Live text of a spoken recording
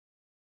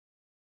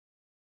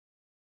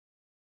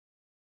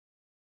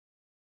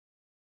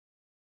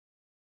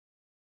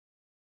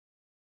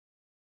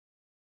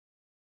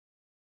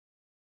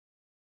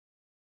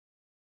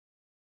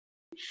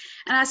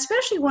And I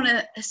especially want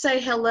to say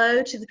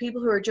hello to the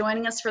people who are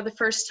joining us for the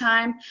first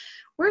time.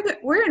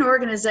 We're an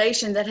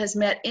organization that has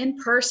met in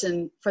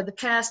person for the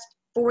past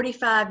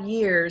 45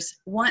 years,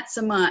 once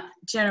a month,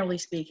 generally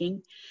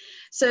speaking.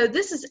 So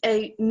this is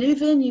a new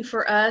venue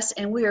for us,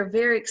 and we are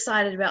very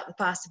excited about the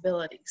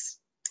possibilities.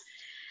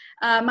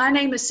 My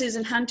name is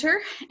Susan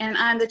Hunter, and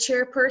I'm the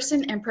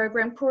chairperson and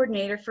program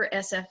coordinator for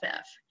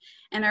SFF.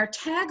 And our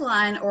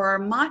tagline or our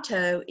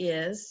motto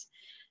is,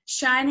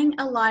 shining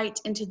a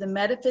light into the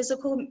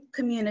metaphysical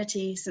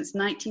community since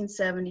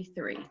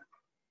 1973.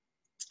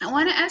 I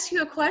want to ask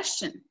you a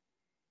question.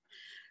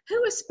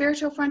 Who is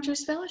Spiritual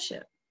Frontiers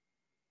Fellowship?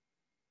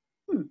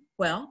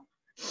 Well,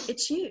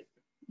 it's you.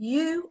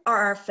 You are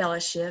our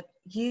fellowship.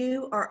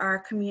 You are our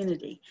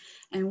community,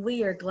 and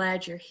we are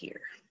glad you're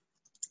here.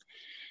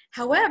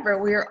 However,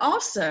 we are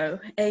also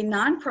a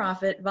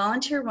nonprofit,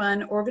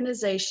 volunteer-run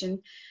organization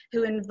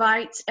who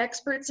invites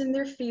experts in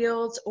their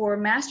fields or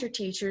master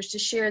teachers to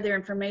share their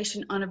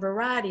information on a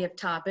variety of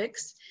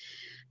topics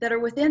that are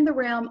within the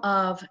realm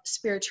of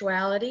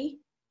spirituality,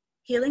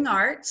 healing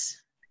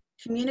arts,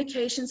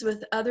 communications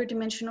with other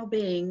dimensional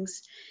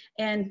beings,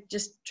 and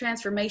just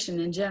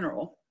transformation in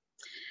general.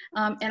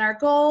 And our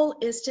goal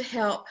is to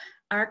help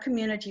our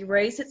community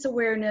raise its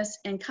awareness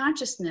and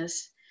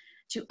consciousness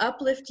to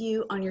uplift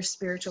you on your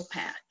spiritual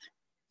path.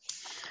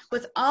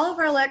 With all of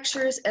our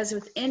lectures, as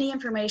with any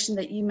information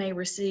that you may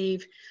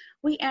receive,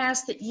 we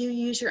ask that you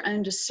use your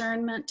own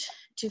discernment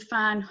to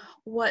find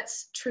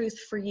what's truth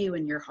for you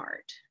in your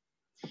heart.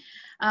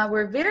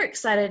 We're very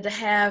excited to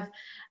have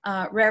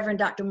Reverend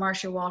Dr.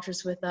 Marsha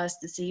Walters with us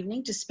this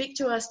evening to speak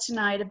to us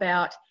tonight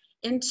about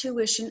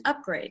intuition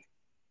upgrade.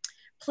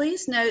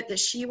 Please note that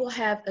she will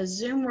have a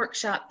Zoom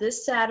workshop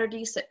this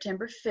Saturday,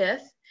 September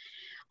 5th,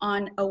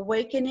 on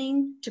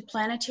awakening to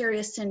planetary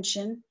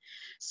ascension.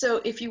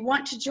 So if you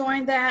want to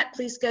join that,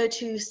 please go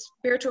to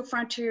Spiritual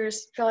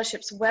Frontiers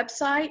Fellowship's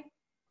website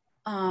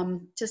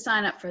to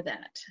sign up for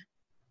that.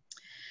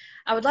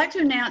 I would like to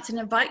announce and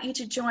invite you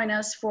to join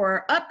us for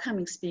our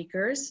upcoming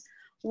speakers.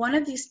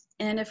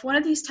 And if one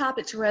of these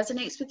topics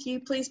resonates with you,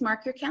 please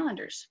mark your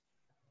calendars.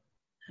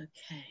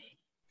 Okay.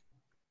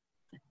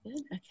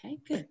 Good. Okay,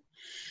 good.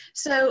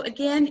 So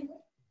again,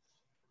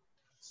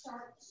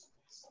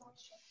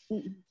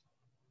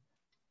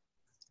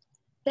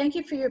 thank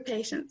you for your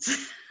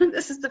patience.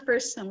 This is the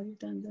first time we've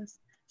done this.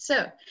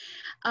 So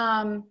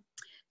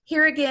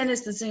here again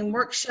is the Zoom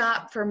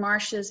workshop for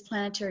Marsha's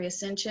Planetary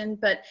Ascension.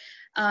 But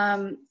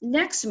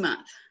next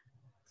month,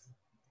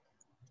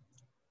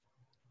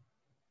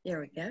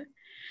 there we go.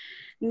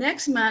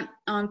 Next month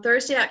on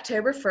Thursday,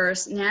 October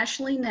 1st,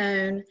 nationally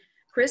known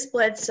Chris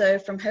Bledsoe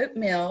from Hope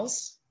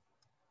Mills,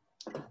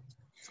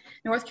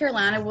 North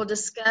Carolina, will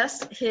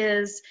discuss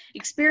his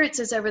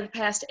experiences over the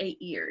past 8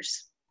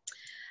 years.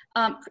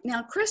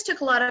 Now, Chris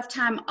took a lot of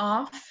time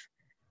off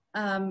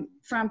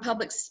from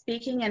public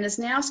speaking and is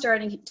now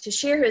starting to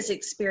share his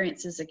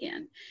experiences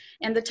again.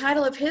 And the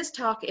title of his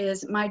talk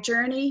is My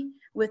Journey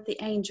with the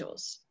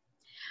Angels.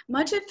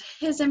 Much of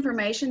his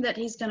information that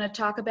he's going to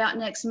talk about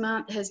next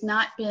month has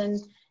not been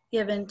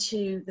given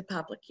to the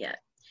public yet.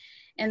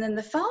 And then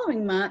the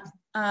following month,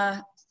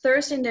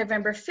 Thursday,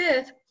 November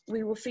 5th,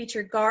 we will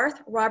feature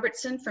Garth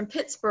Robertson from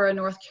Pittsburgh,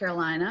 North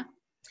Carolina.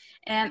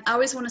 And I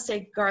always want to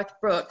say Garth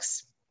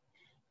Brooks.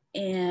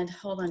 And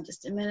hold on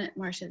just a minute,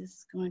 Marsha, this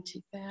is going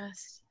too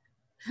fast.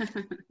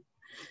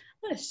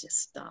 Let's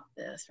just stop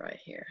this right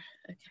here.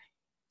 Okay.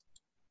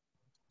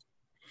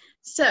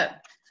 So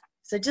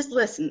just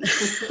listen.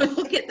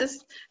 We'll get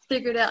this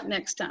figured out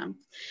next time.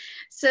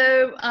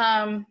 So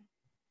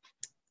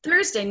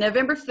Thursday,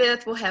 November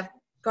 5th, we'll have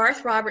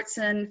Garth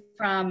Robertson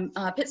from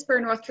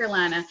Pittsburgh, North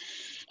Carolina.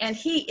 And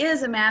he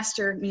is a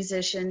master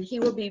musician. He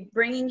will be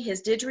bringing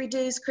his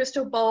didgeridoos,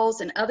 crystal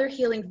bowls, and other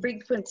healing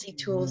frequency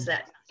tools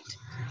that night.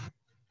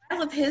 The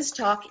title of his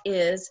talk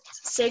is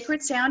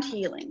Sacred Sound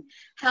Healing,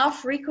 How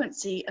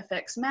Frequency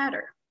Affects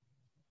Matter.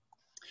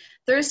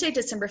 Thursday,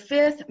 December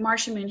 5th,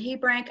 Marsha Moon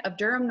Hebrank of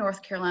Durham,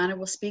 North Carolina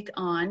will speak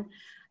on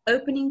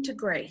Opening to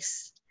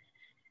Grace,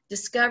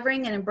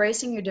 Discovering and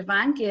Embracing Your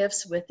Divine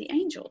Gifts with the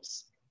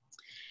Angels.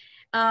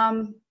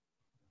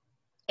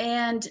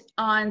 And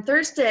on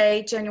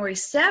Thursday, January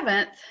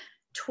 7th,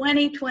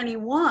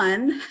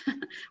 2021,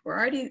 we're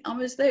already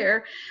almost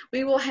there,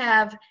 we will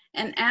have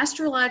an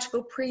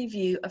astrological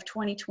preview of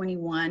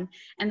 2021,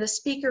 and the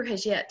speaker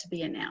has yet to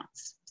be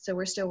announced. So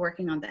we're still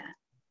working on that.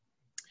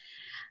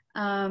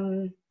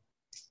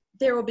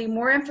 There will be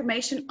more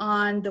information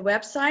on the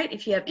website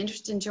if you have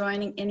interest in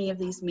joining any of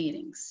these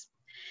meetings.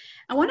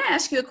 I want to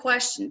ask you a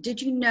question.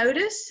 Did you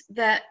notice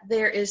that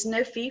there is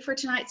no fee for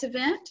tonight's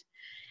event?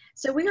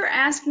 So we are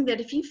asking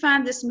that if you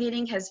find this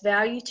meeting has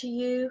value to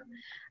you,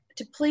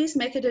 to please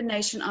make a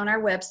donation on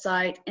our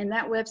website, and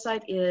that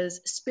website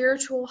is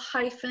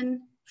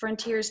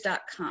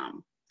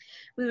spiritual-frontiers.com.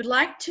 We would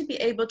like to be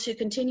able to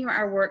continue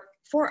our work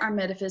for our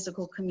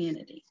metaphysical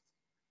community.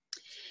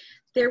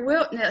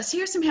 Now,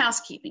 here's some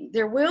housekeeping.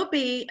 There will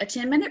be a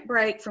 10-minute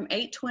break from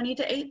 8:20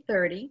 to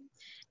 8:30,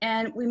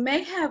 And we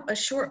may have a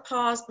short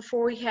pause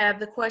before we have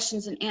the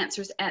questions and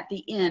answers at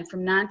the end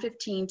from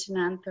 9:15 to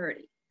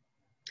 9:30.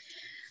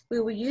 We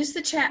will use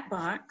the chat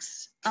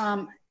box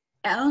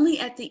only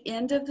at the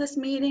end of this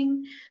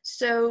meeting,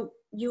 so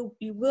you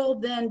will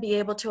then be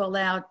able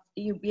to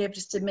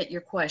submit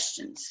your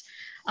questions.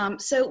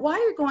 So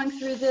while you're going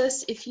through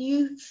this, if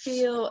you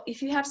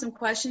have some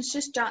questions,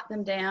 just jot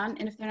them down,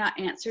 and if they're not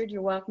answered,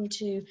 you're welcome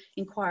to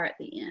inquire at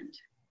the end.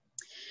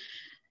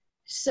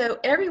 So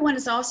everyone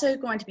is also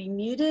going to be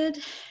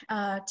muted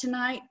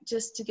tonight,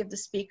 just to give the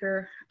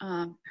speaker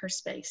her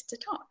space to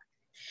talk.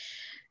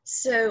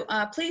 So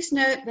please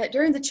note that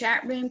during the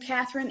chat room,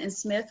 Catherine and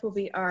Smith will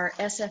be our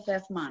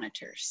SFF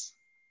monitors.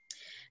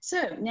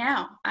 So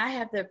now I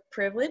have the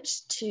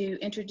privilege to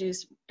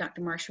introduce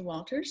Dr. Marsha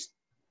Walters,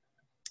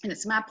 and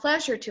it's my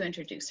pleasure to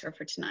introduce her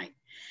for tonight.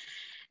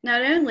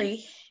 Marsha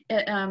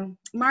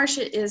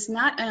is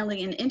not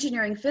only an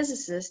engineering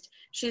physicist,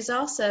 she's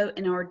also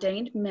an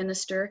ordained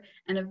minister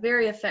and a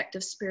very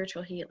effective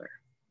spiritual healer.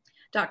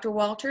 Dr.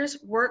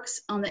 Walters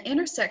works on the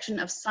intersection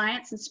of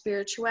science and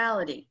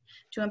spirituality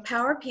to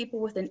empower people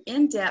with an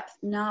in-depth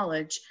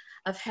knowledge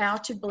of how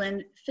to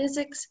blend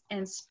physics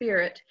and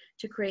spirit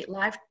to create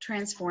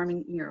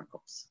life-transforming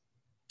miracles.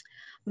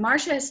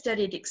 Marsha has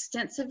studied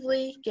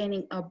extensively,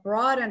 gaining a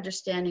broad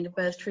understanding of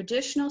both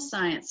traditional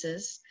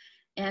sciences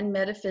and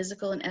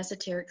metaphysical and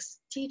esoteric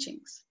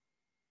teachings.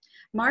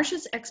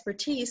 Marsha's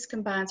expertise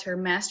combines her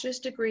master's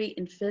degree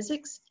in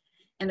physics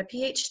and a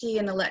PhD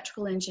in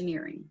electrical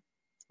engineering,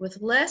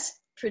 with less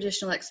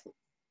traditional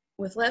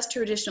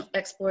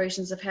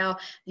explorations of how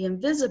the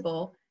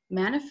invisible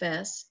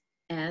manifests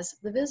as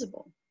the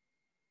visible.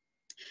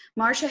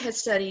 Marsha has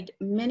studied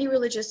many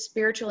religious,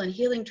 spiritual, and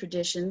healing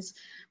traditions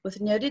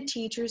with noted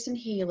teachers and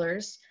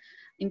healers,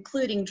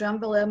 including Drum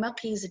Below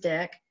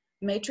Melchizedek,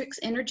 Matrix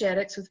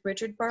Energetics with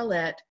Richard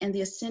Barlett, and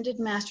the Ascended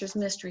Masters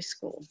Mystery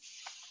School.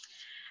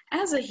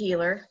 As a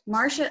healer,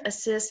 Marsha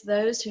assists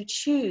those who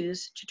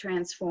choose to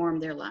transform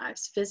their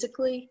lives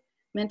physically,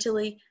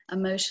 mentally,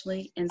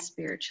 emotionally, and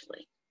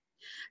spiritually.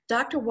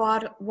 Dr.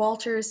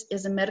 Walters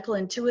is a medical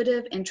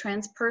intuitive and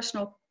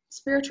transpersonal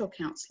spiritual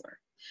counselor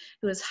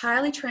who is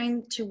highly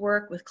trained to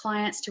work with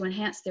clients to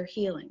enhance their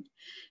healing.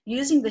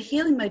 Using the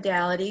healing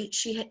modality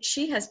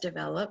she has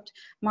developed,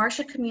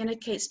 Marsha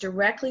communicates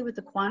directly with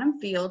the quantum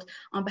field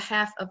on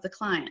behalf of the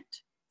client.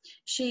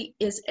 She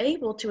is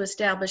able to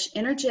establish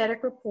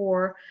energetic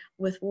rapport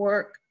with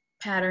work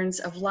patterns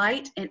of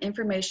light and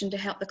information to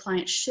help the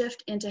client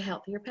shift into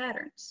healthier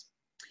patterns.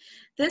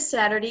 This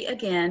Saturday,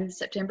 again,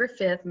 September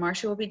 5th,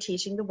 Marsha will be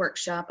teaching the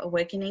workshop,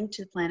 Awakening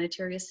to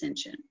Planetary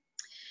Ascension.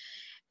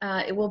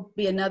 It will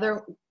be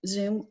another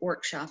Zoom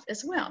workshop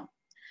as well.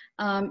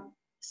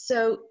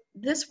 So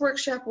this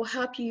workshop will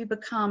help you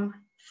become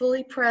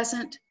fully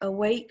present,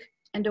 awake,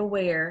 and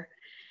aware,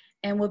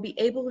 and will be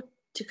able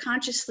to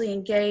consciously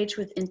engage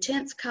with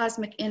intense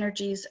cosmic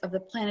energies of the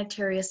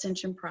planetary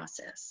ascension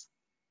process.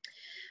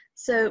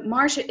 So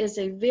Marsha is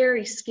a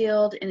very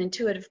skilled and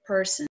intuitive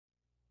person.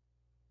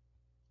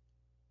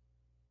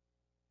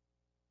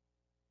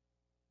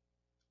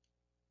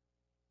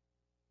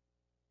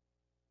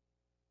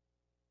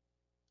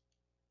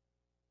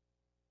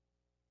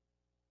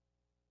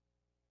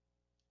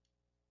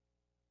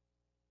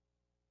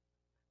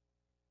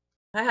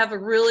 I have a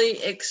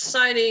really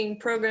exciting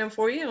program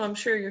for you. I'm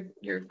sure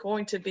you're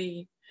going to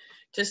be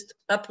just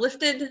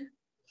uplifted.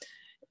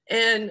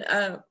 And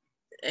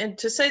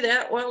to say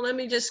that, well, let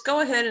me just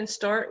go ahead and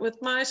start with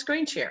my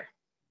screen share.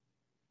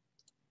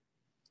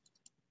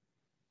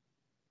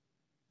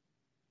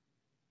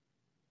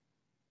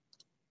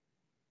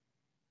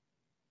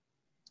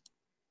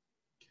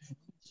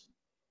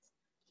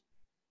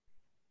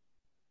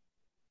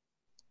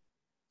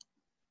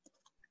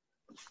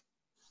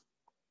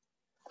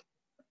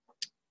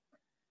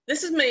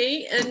 This is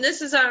me, and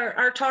this is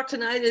our talk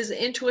tonight is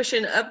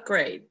Intuition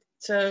Upgrade.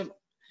 So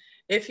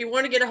if you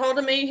want to get a hold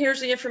of me, here's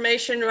the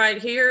information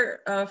right here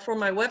for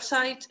my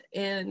website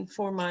and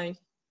for my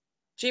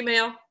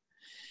Gmail.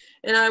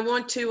 And I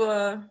want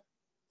to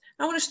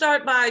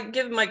start by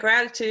giving my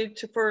gratitude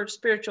for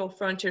Spiritual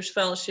Frontiers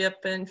Fellowship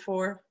and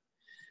for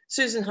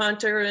Susan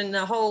Hunter and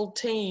the whole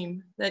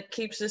team that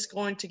keeps this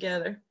going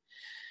together.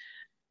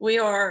 We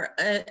are,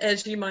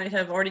 as you might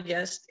have already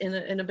guessed,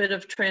 in a bit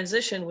of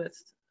transition with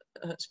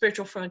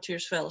Spiritual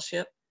Frontiers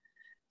Fellowship.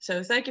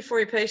 So thank you for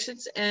your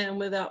patience, and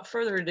without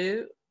further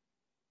ado,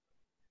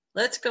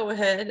 let's go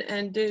ahead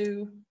and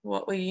do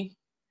what we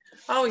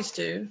always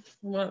do,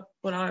 what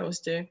I always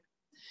do,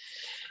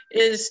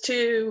 is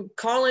to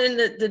call in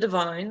the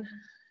divine,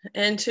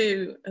 and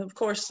to, of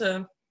course,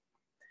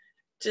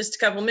 just a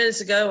couple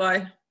minutes ago,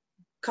 I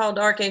called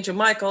Archangel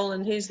Michael,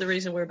 and he's the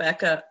reason we're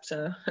back up.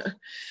 So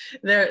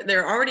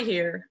they're already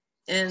here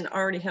and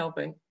already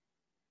helping.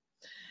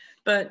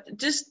 But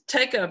just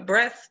take a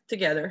breath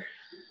together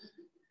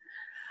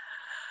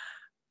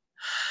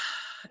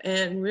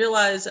and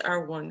realize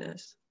our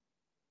oneness.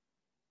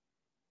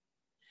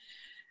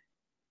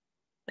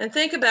 And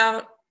think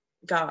about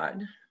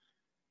God,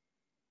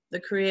 the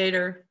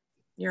creator,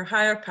 your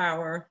higher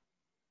power,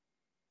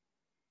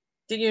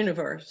 the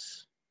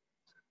universe,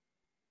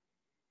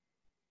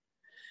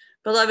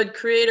 beloved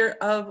creator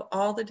of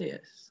all that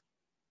is,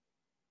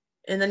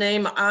 in the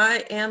name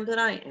I am that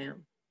I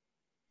am,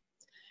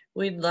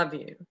 we love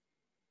you.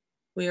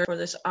 We are for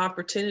this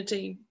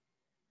opportunity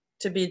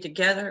to be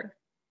together.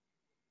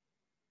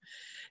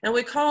 And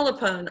we call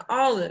upon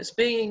all those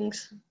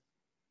beings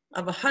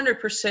of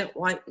 100%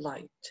 white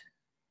light.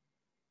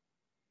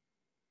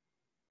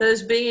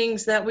 Those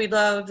beings that we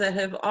love that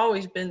have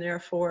always been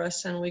there for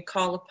us, and we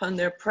call upon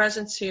their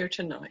presence here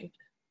tonight,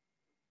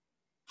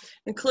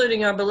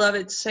 including our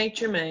beloved Saint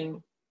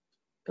Germain,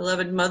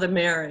 beloved Mother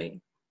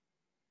Mary,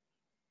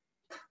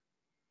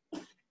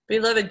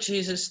 beloved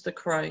Jesus the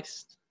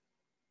Christ,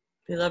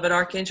 beloved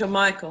Archangel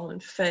Michael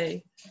and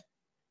Faye,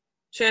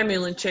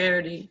 Samuel and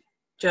Charity,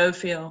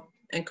 Jophiel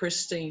and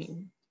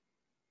Christine,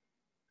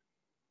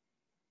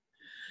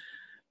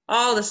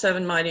 all the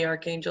 7 mighty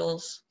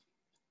archangels,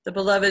 the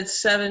beloved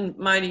 7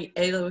 mighty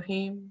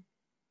Elohim,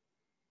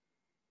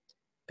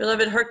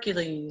 beloved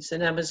Hercules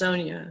and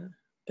Amazonia,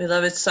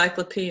 beloved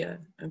Cyclopeia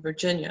and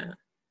Virginia,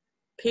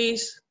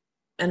 peace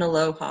and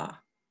aloha.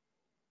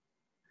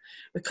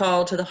 We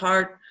call to the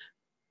heart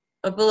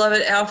of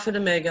beloved Alpha and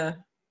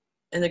Omega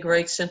and the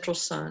great central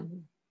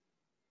sun,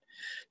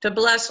 to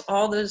bless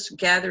all those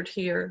gathered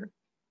here,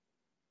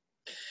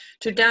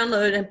 to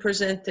download and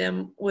present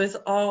them with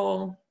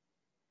all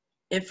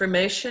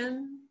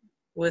information,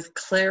 with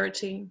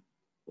clarity,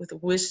 with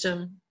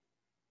wisdom,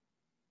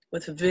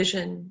 with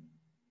vision,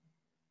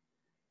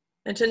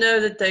 and to know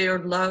that they are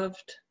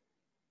loved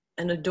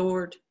and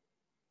adored,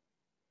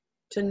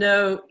 to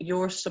know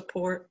your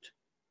support,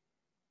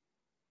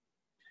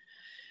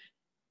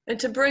 and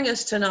to bring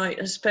us tonight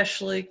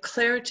especially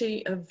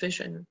clarity of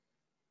vision,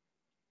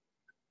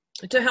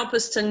 to help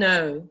us to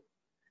know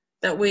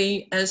that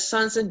we, as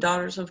sons and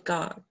daughters of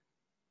God,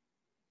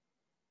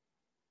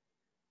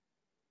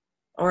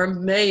 are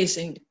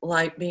amazing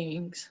light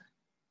beings,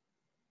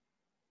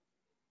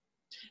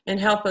 and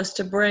help us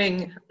to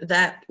bring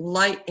that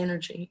light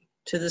energy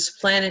to this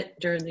planet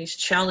during these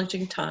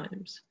challenging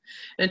times,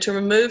 and to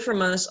remove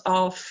from us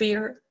all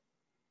fear,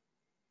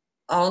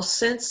 all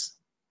sense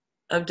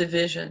of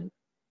division,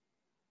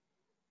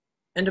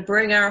 and to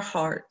bring our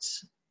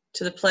hearts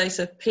to the place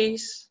of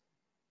peace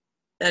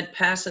that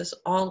passes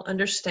all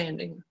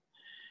understanding,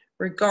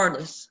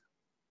 regardless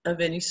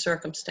of any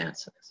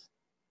circumstances.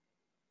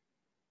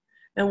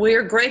 And we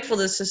are grateful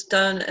this is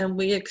done, and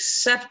we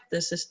accept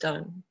this is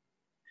done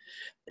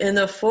in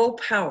the full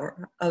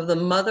power of the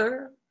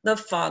Mother, the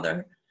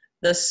Father,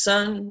 the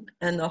Son,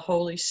 and the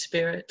Holy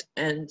Spirit,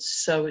 and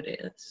so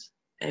it is.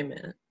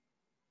 Amen.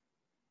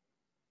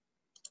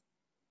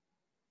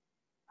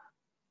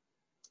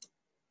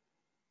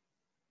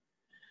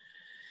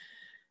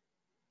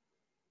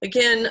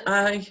 Again,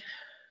 I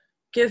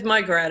give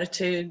my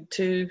gratitude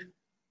to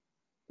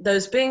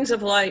those beings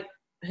of light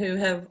who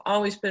have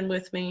always been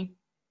with me.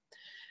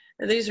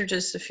 And these are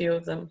just a few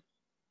of them.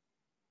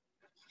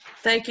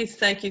 Thank you,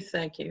 thank you,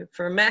 thank you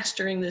for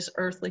mastering this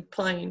earthly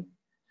plane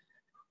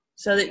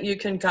so that you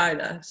can guide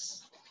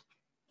us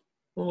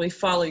when we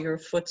follow your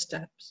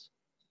footsteps.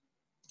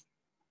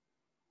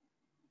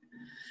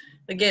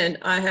 Again,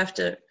 I have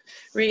to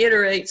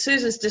reiterate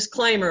Susan's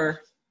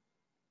disclaimer.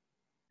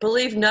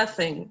 Believe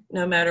nothing,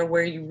 no matter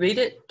where you read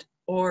it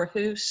or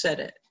who said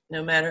it,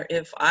 no matter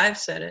if I've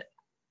said it,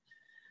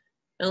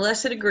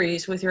 unless it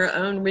agrees with your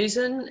own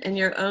reason and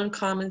your own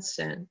common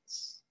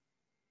sense.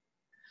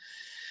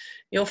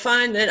 You'll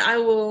find that I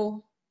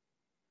will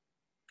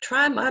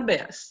try my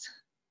best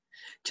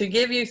to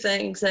give you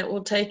things that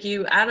will take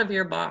you out of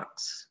your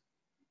box.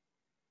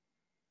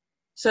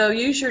 So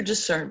use your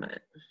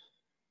discernment.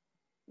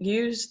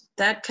 Use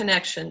that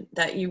connection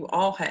that you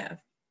all have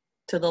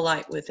to the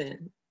light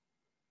within.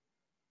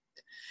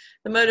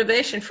 The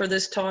motivation for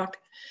this talk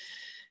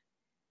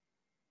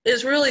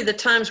is really the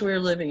times we're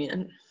living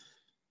in.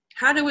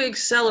 How do we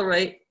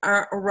accelerate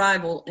our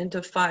arrival into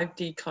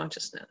 5D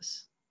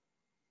consciousness?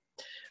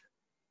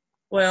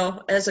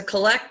 Well, as a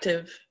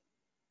collective,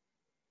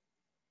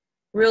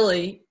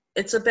 really,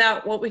 it's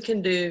about what we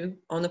can do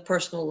on the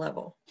personal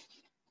level.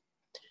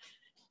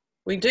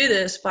 We do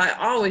this by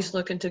always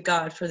looking to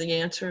God for the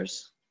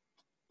answers.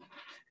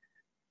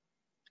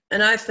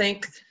 And I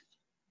think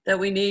that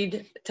we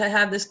need to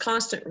have this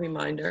constant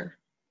reminder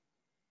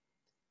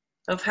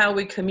of how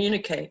we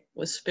communicate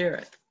with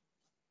Spirit.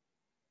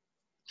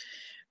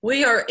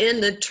 We are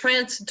in the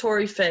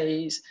transitory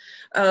phase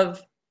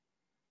of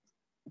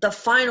the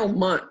final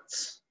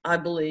months, I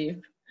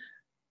believe,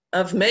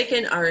 of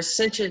making our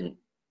ascension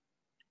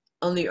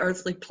on the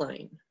earthly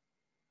plane.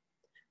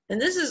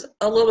 And this is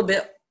a little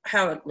bit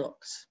how it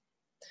looks.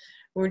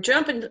 We're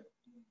jumping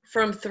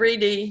from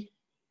 3D.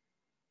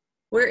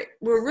 We're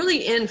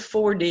really in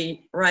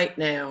 4D right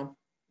now,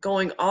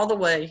 going all the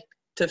way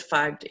to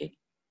 5D.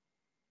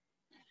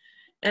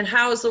 And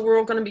how is the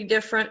world going to be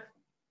different?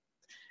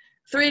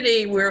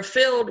 3D, we're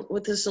filled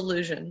with this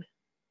illusion.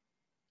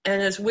 And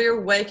as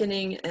we're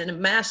awakening and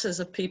masses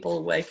of people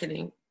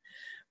awakening,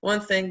 one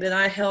thing that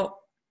I help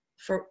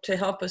to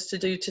help us to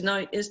do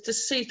tonight is to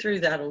see through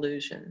that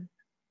illusion,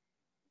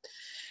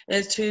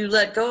 and to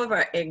let go of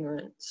our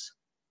ignorance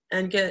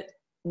and get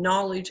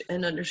knowledge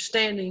and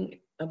understanding,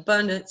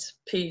 abundance,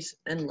 peace,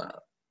 and love.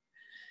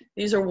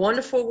 These are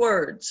wonderful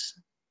words,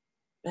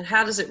 but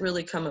how does it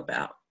really come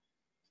about?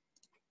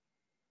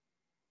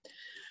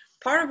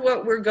 Part of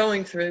what we're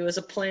going through as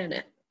a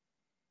planet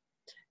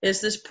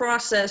is this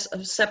process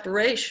of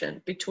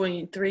separation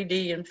between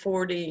 3D and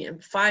 4D and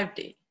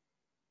 5D.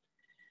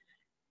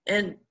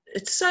 And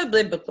it's so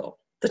biblical,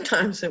 the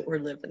times that we're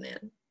living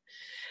in.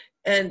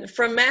 And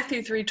from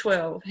Matthew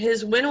 3:12,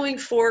 his winnowing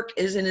fork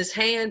is in his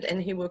hand,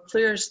 and he will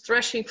clear his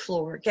threshing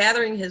floor,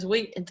 gathering his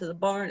wheat into the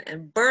barn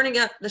and burning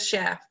up the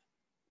chaff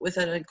with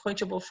an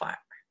unquenchable fire.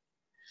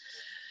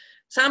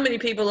 So how many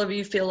people of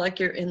you feel like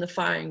you're in the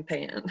frying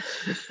pan,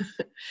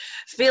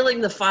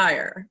 feeling the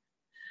fire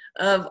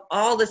of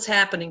all that's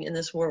happening in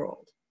this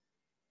world,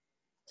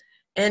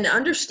 and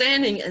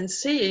understanding and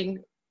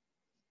seeing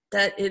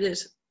that it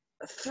is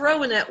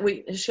throwing that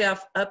wheat and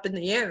chaff up in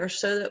the air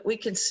so that we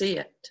can see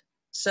it,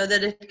 so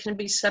that it can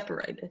be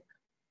separated.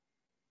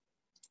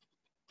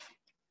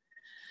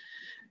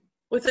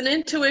 With an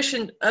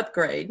intuition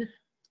upgrade,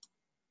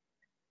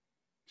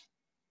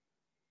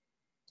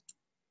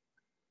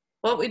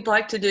 what we'd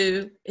like to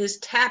do is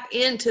tap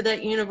into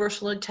that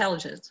universal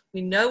intelligence.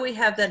 We know we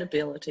have that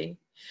ability,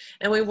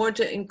 and we want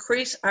to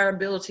increase our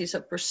abilities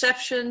of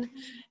perception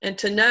and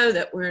to know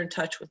that we're in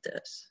touch with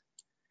this.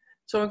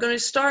 So we're going to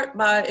start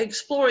by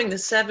exploring the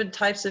 7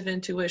 types of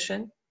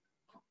intuition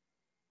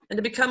and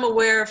to become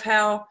aware of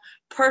how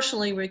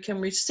personally we can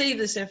receive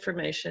this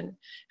information,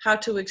 how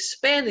to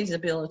expand these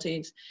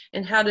abilities,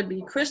 and how to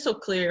be crystal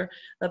clear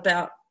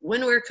about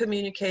when we're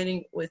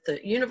communicating with the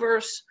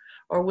universe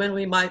or when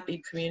we might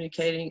be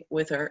communicating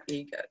with our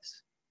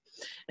egos.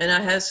 And I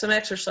have some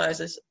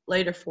exercises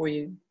later for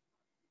you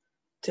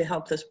to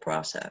help this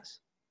process.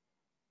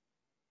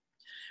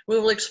 We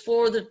will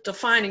explore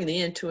defining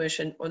the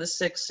intuition or the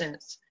 6th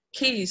sense,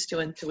 keys to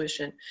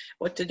intuition,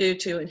 what to do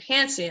to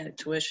enhance the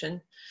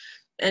intuition,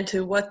 and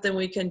to what then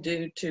we can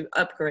do to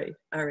upgrade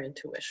our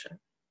intuition.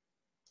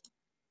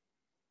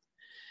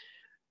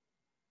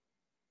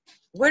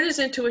 Where does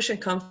intuition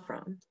come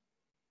from?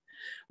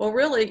 Well,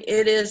 really,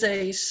 it is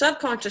a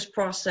subconscious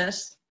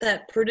process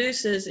that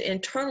produces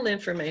internal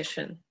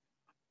information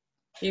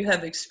you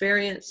have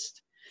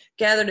experienced,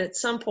 gathered at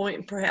some point,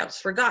 and perhaps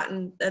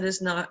forgotten, that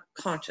is not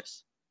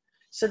conscious.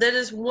 So that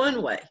is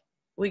one way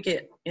we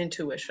get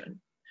intuition.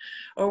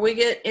 Or we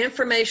get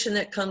information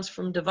that comes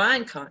from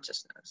divine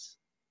consciousness,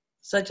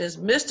 such as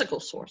mystical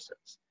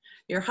sources,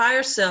 your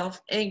higher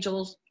self,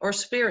 angels, or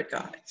spirit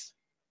guides.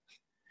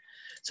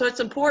 So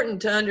it's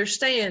important to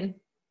understand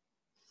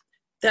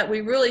that we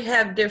really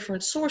have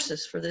different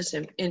sources for this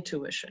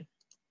intuition.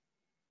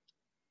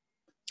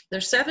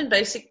 There's 7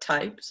 basic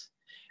types: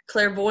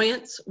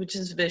 clairvoyance, which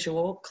is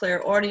visual;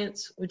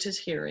 clairaudience, which is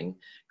hearing;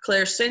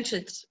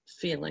 clairsentience,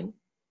 feeling;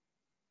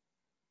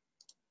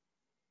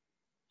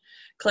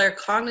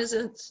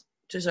 claircognizance,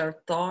 which is our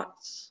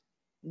thoughts,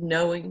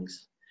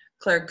 knowings;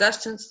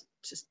 clairgustance,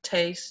 which is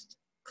taste;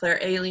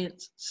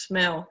 clairalience,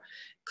 smell;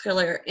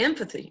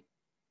 clairempathy,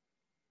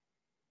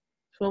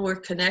 when we're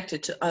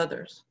connected to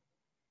others.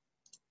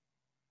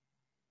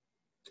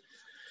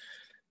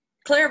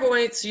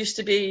 Clairvoyance used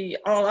to be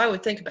all I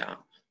would think about.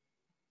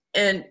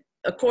 And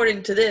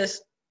according to this,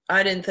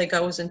 I didn't think I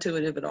was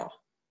intuitive at all.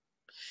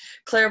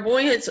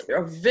 Clairvoyance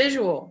are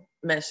visual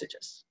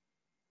messages.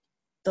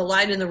 The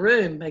light in the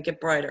room may get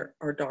brighter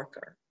or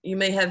darker. You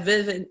may have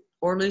vivid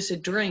or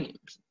lucid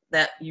dreams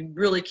that you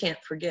really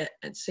can't forget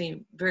and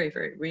seem very,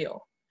 very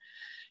real.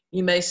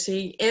 You may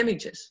see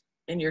images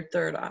in your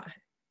third eye.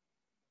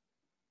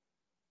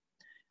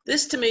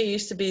 This to me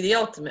used to be the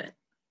ultimate.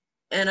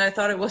 And I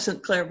thought it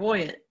wasn't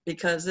clairvoyant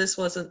because this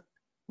wasn't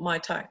my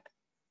type.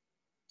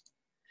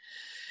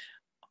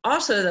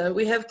 Also, though,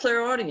 we have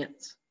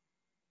clairaudience,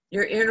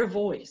 your inner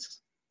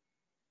voice.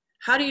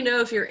 How do you know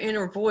if your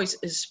inner voice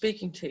is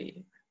speaking to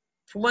you?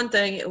 For one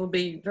thing, it will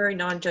be very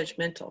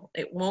non-judgmental.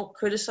 It won't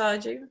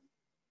criticize you.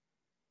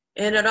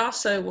 And it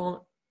also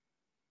won't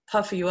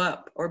puff you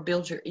up or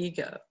build your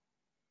ego.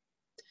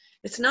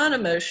 It's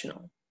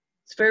non-emotional.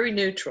 It's very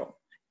neutral.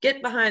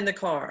 Get behind the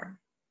car.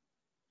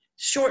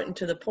 Short and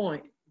to the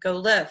point. Go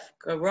left,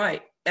 go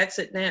right,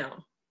 exit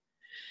now.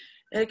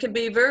 And it can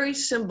be very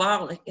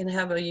symbolic and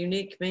have a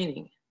unique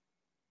meaning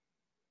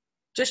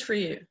just for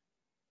you.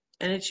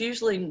 And it's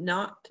usually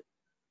not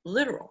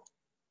literal,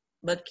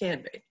 but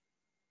can be.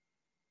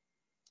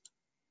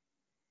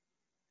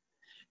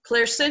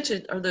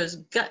 Clairsentient are those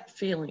gut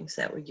feelings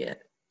that we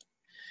get.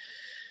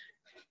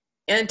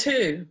 And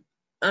 2,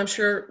 I'm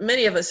sure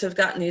many of us have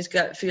gotten these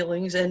gut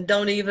feelings and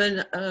don't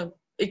even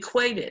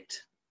equate it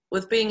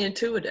with being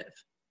intuitive.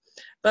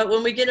 But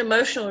when we get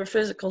emotional or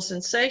physical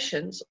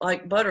sensations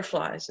like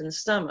butterflies in the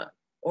stomach,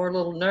 or a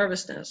little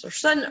nervousness, or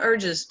sudden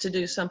urges to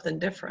do something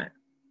different,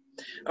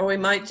 or we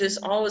might just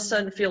all of a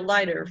sudden feel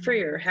lighter,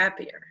 freer,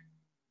 happier,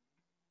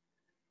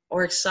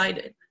 or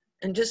excited,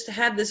 and just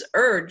have this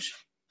urge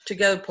to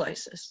go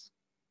places.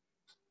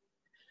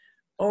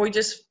 or we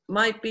just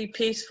might be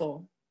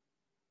peaceful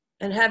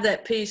and have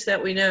that peace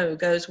that we know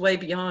goes way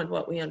beyond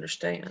what we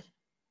understand.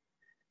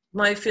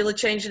 Might feel a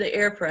change in the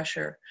air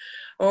pressure,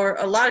 or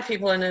a lot of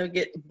people I know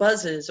get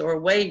buzzes or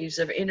waves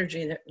of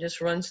energy that just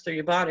runs through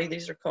your body.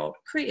 These are called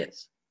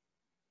kriyas.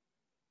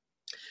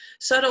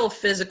 Subtle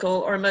physical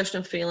or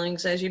emotional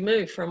feelings as you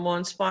move from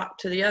one spot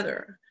to the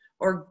other,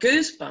 or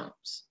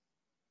goosebumps.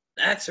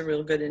 That's a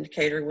real good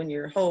indicator when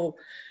your whole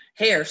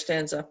hair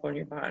stands up on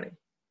your body.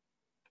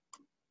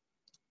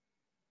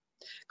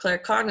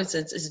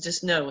 Claircognizance is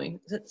just knowing.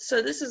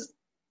 So this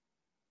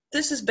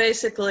is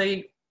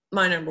basically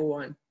my number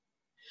one.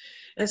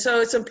 And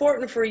so it's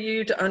important for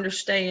you to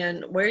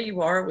understand where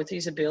you are with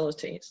these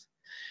abilities.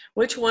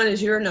 Which one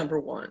is your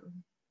number one?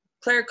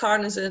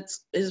 Claircognizance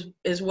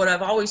is what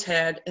I've always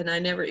had, and I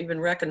never even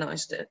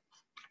recognized it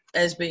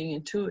as being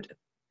intuitive.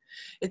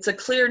 It's a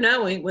clear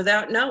knowing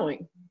without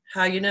knowing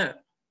how you know.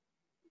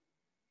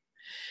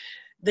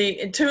 The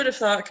intuitive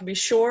thought can be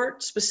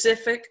short,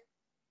 specific,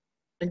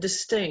 and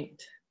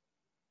distinct.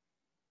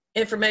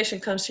 Information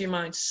comes to your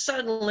mind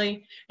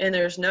suddenly, and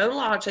there's no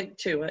logic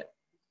to it.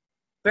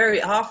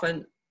 Very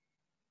often,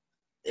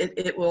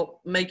 it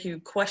will make you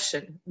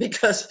question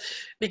because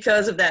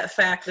of that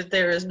fact that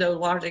there is no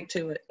logic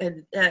to it,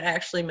 and that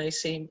actually may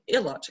seem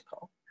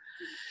illogical.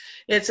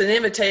 It's an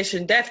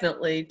invitation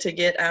definitely to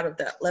get out of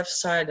that left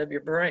side of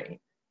your brain.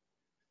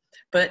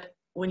 But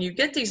when you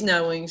get these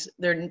knowings,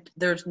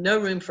 there's no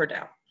room for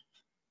doubt,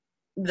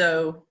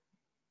 though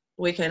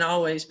we can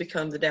always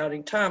become the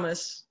doubting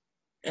Thomas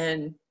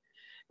and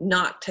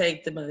not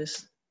take the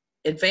most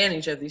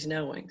advantage of these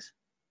knowings.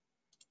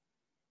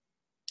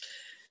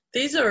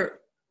 These are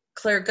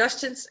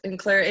clairgustance and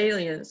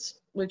clairalience,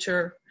 which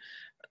are,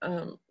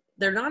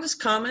 they're not as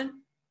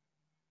common,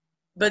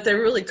 but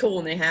they're really cool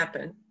when they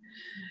happen.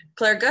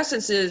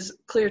 Clairgustance is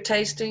clear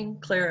tasting,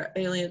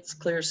 clairalience,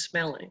 clear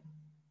smelling.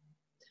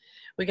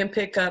 We can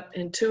pick up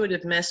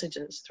intuitive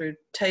messages through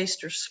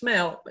taste or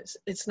smell.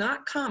 It's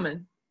not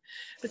common,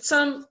 but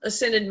some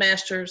ascended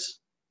masters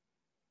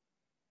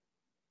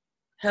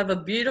have a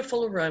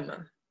beautiful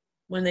aroma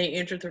when they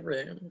enter the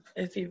room.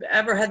 If you've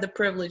ever had the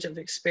privilege of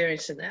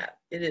experiencing that,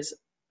 it is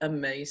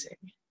amazing.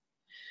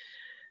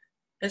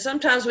 And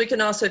sometimes we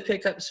can also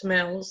pick up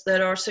smells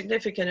that are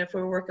significant if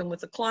we're working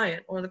with a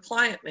client, or the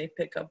client may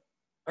pick up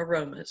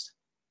aromas.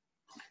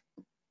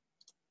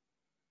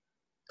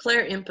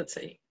 Clair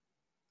empathy.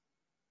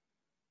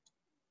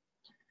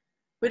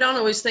 We don't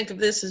always think of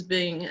this as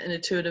being an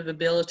intuitive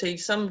ability.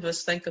 Some of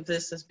us think of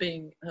this as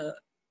being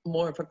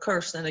more of a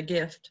curse than a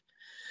gift.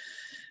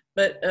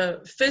 But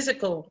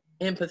physical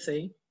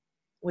empathy,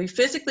 we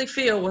physically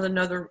feel what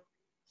another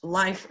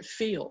life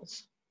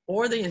feels,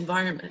 or the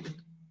environment.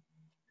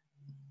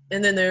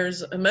 And then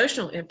there's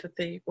emotional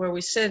empathy, where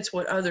we sense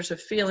what others are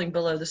feeling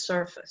below the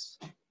surface.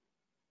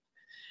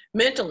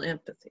 Mental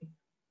empathy,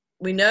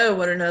 we know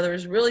what another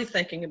is really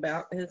thinking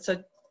about, and it's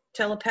a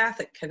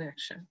telepathic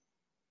connection.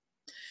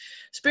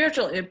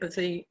 Spiritual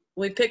empathy,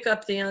 we pick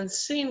up the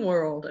unseen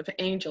world of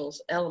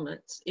angels,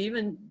 elements,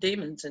 even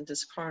demons and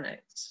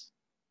discarnates.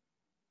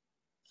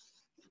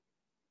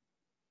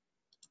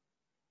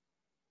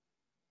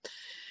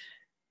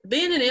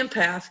 Being an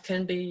empath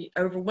can be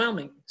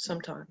overwhelming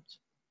sometimes,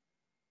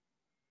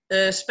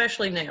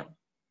 especially now.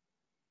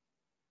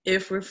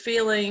 If we're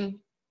feeling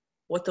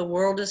what the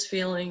world is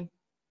feeling,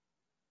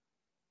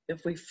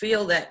 if we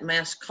feel that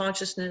mass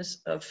consciousness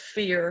of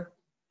fear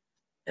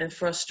and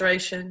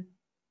frustration,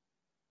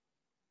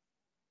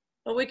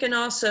 but we can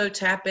also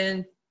tap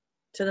into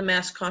the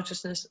mass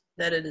consciousness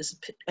that it is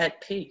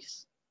at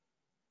peace.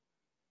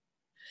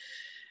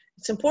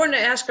 It's important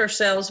to ask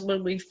ourselves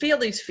when we feel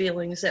these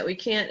feelings that we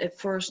can't at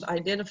first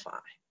identify.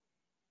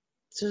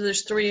 So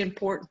there's three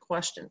important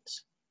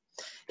questions.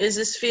 Is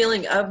this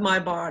feeling of my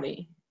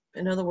body?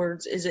 In other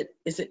words, is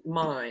it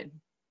mine?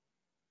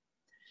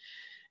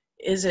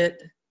 Is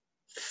it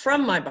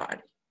from my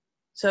body?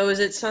 So is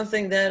it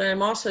something that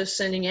I'm also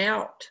sending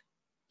out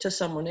to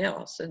someone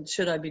else? And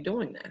should I be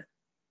doing that?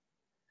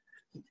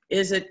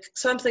 Is it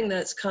something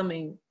that's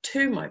coming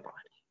to my body?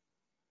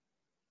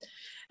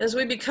 As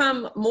we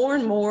become more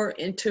and more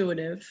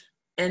intuitive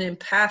and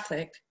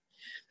empathic,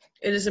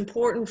 it is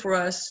important for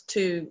us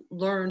to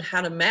learn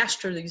how to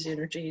master these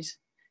energies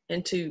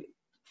and to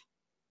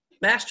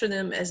master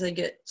them as they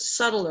get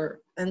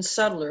subtler and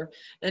subtler,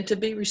 and to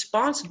be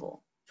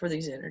responsible for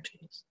these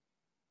energies.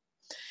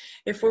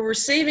 If we're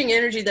receiving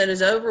energy that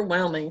is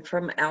overwhelming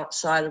from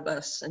outside of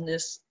us, and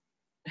this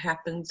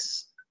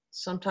happens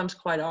sometimes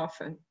quite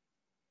often,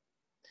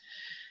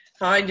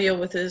 how I deal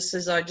with this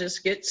is I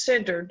just get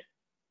centered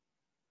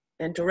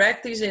and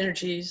direct these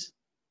energies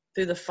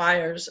through the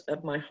fires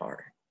of my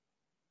heart.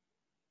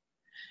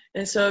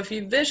 And so if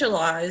you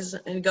visualize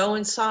and go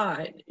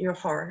inside your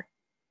heart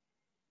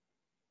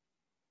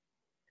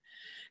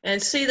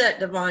and see that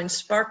divine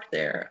spark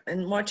there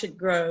and watch it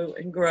grow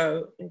and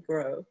grow and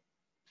grow,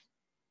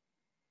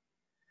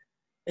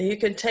 and you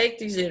can take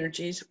these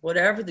energies,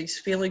 whatever these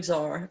feelings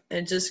are,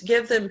 and just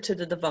give them to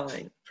the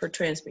divine for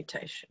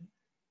transmutation.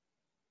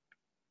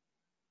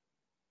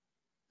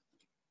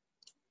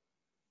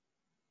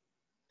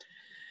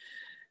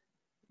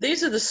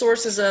 These are the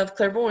sources of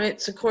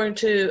clairvoyance according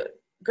to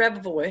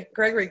Gregory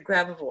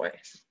Grabavoy.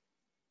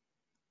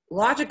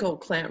 Logical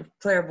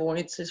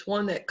clairvoyance is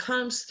one that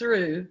comes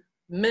through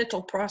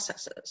mental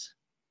processes.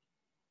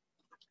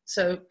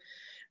 So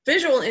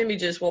visual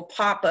images will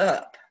pop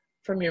up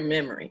from your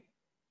memory.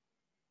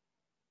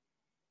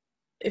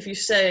 If you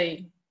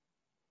say,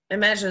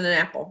 imagine an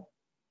apple.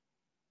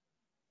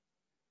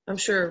 I'm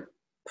sure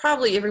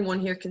probably everyone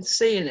here can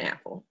see an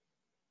apple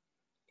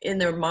in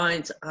their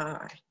mind's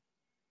eye.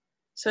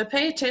 So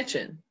pay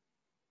attention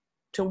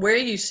to where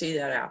you see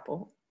that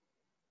apple,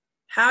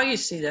 how you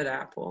see that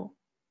apple.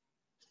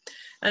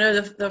 I know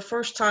the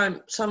first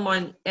time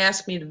someone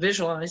asked me to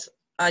visualize,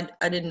 I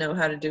didn't know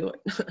how to do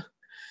it.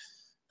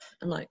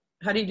 I'm like,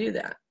 how do you do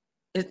that?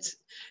 It's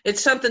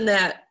something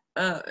that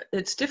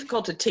it's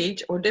difficult to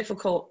teach or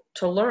difficult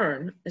to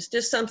learn. It's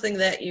just something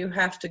that you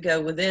have to go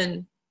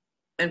within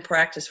and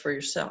practice for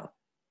yourself.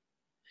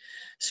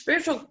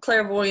 Spiritual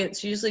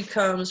clairvoyance usually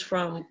comes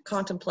from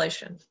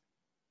contemplation.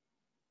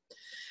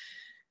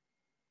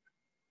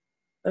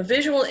 A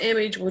visual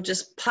image will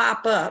just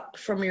pop up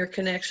from your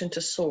connection to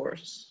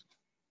source.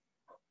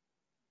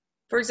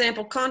 For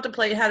example,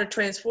 contemplate how to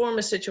transform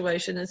a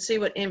situation and see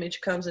what image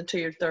comes into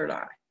your third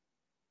eye.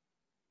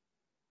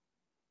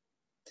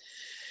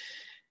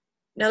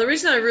 Now, the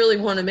reason I really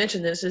want to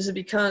mention this is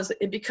because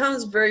it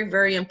becomes very,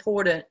 very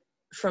important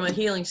from a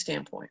healing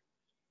standpoint.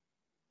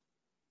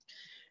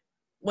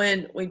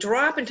 When we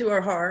drop into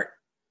our heart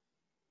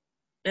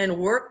and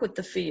work with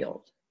the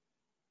field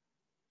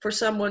for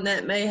someone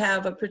that may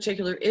have a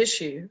particular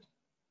issue,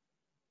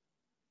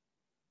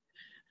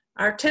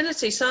 our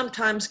tendency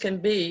sometimes can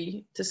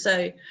be to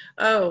say,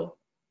 oh,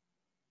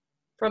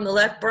 from the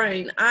left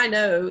brain, I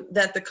know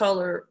that the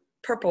color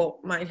purple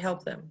might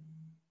help them.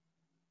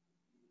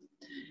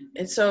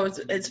 And so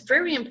it's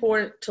very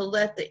important to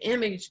let the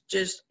image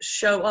just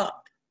show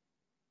up.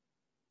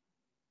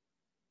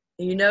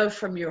 You know,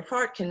 from your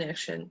heart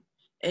connection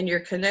and your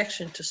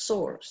connection to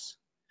source.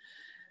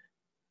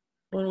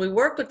 When we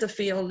work with the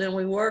field and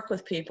we work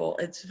with people,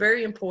 it's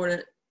very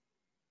important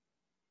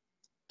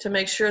to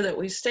make sure that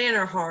we stay in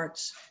our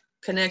hearts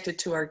connected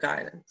to our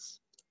guidance.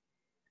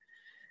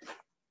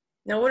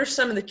 Now, what are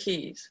some of the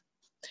keys?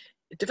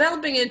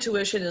 Developing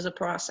intuition is a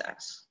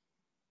process.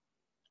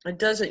 It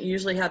doesn't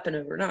usually happen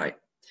overnight.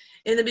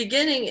 In the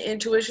beginning,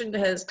 intuition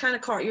has kind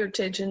of caught your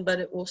attention, but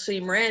it will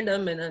seem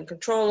random and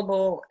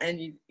uncontrollable,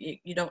 and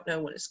you don't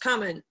know when it's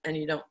coming, and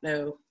you don't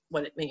know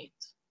what it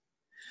means.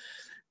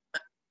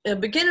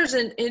 Beginners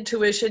in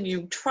intuition,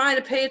 you try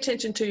to pay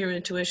attention to your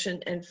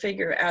intuition and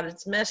figure out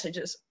its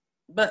messages,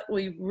 but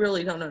we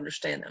really don't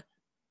understand them.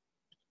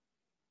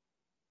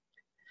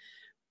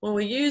 When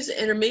we use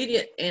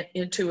intermediate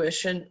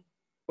intuition,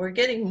 we're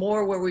getting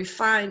more where we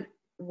find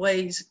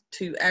ways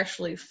to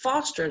actually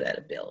foster that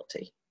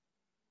ability.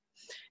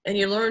 And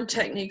you learn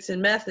techniques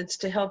and methods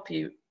to help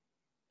you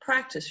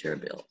practice your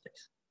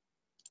abilities.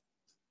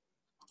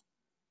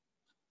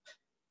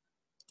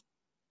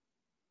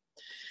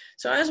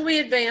 So as we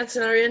advance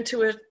in our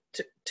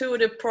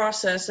intuitive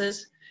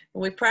processes,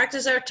 and we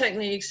practice our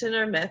techniques and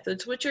our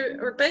methods, which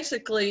are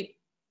basically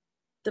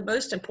the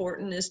most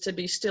important is to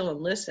be still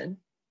and listen.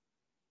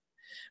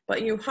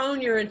 But you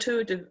hone your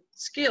intuitive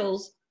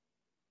skills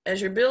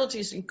as your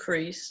abilities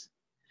increase,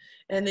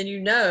 and then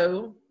you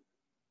know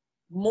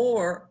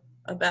more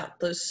about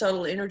those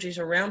subtle energies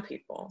around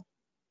people.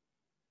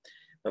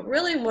 But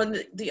really,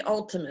 the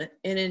ultimate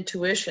in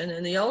intuition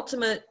and the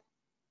ultimate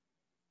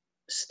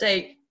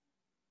state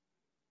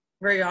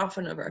very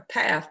often of our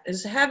path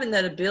is having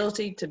that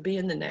ability to be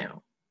in the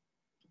now.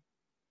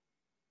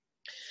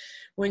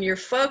 When you're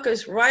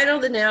focused right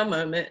on the now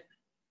moment,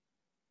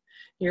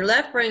 your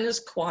left brain is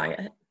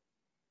quiet.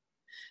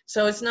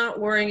 So it's not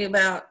worrying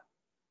about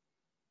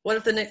what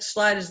if the next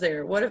slide is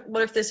there? What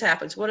if this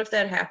happens? What if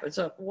that happens?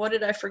 What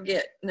did I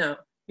forget? No,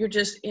 you're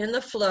just in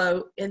the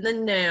flow, in the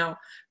now,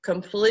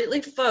 completely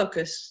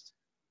focused.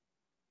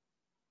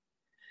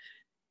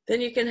 Then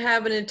you can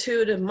have an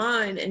intuitive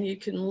mind and you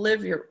can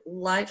live your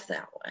life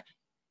that way.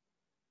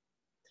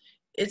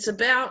 It's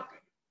about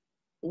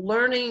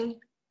learning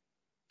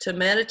to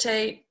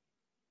meditate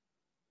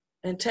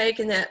and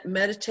taking that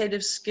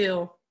meditative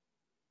skill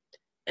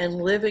and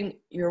living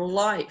your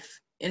life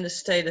in a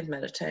state of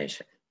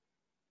meditation.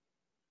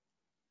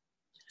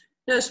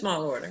 No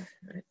small order,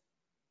 right?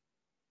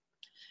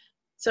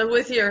 So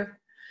with your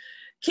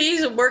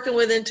keys of working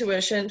with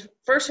intuition,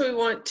 first we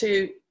want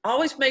to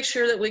always make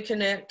sure that we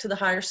connect to the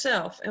higher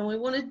self, and we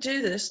want to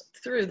do this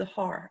through the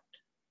heart.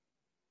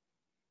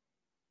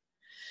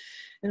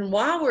 And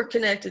while we're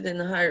connected in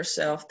the higher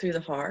self through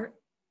the heart,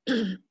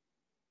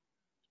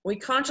 we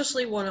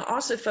consciously want to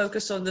also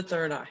focus on the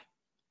third eye.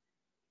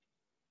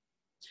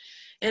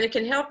 And it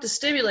can help to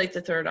stimulate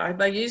the third eye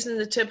by using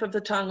the tip of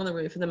the tongue on the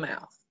roof of the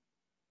mouth.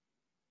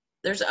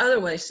 There's other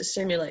ways to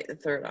stimulate the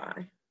third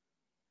eye.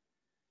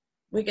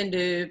 We can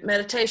do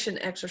meditation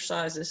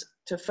exercises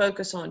to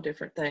focus on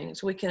different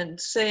things. We can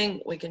sing,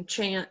 we can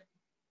chant.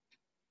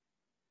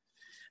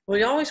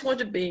 We always want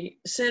to be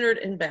centered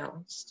and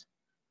balanced.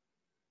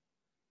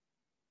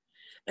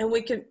 And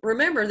we can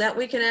remember that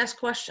we can ask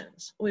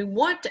questions. We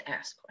want to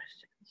ask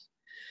questions.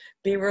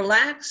 Be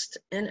relaxed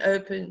and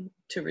open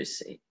to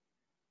receive.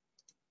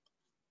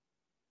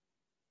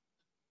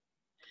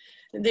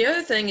 And the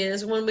other thing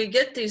is, when we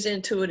get these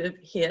intuitive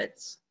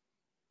hits,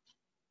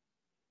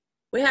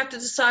 we have to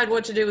decide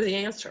what to do with the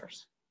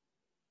answers.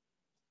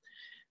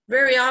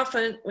 Very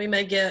often we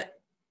may get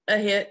a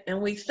hit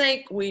and we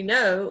think we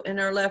know in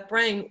our left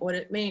brain what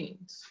it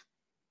means.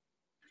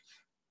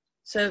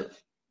 So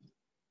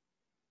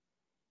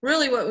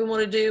really what we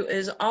want to do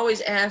is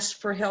always ask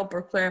for help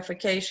or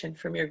clarification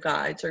from your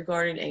guides or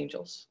guardian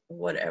angels,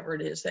 whatever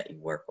it is that you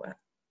work with.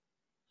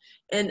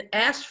 And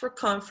ask for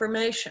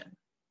confirmation.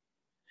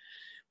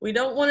 We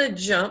don't want to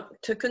jump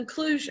to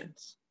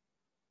conclusions.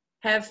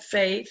 Have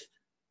faith,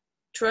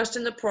 trust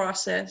in the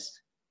process,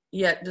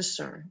 yet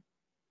discern.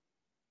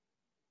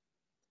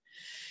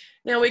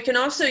 Now, we can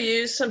also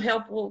use some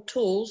helpful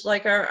tools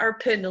like our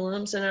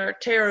pendulums and our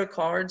tarot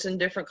cards and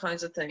different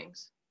kinds of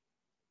things.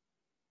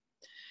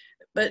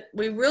 But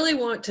we really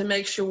want to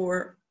make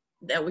sure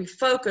that we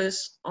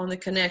focus on the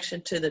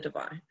connection to the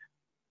divine.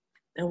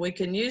 And we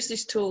can use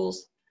these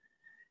tools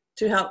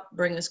to help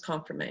bring us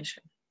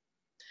confirmation.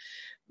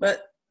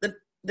 But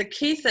the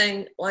key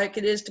thing, like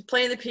it is to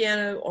play the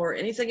piano or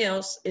anything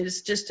else,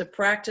 is just to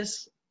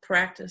practice,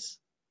 practice,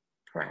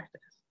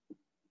 practice.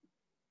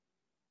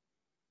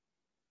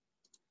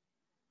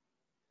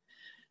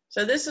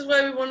 So this is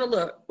where we want to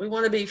look. We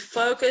want to be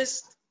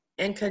focused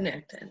and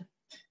connected.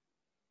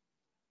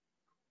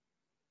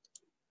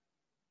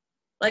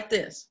 Like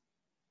this,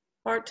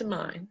 heart to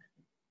mind.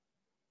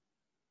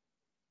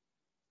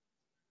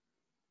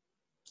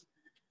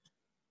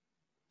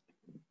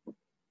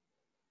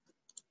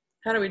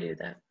 How do we do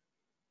that?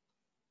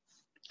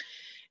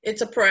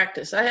 It's a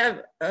practice. I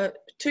have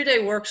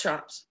 2-day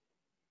workshops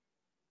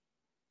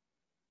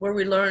where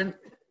we learn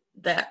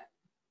that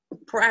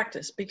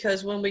practice,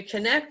 because when we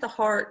connect the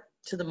heart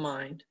to the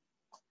mind,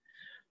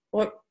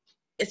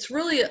 it's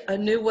really a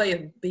new way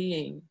of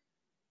being.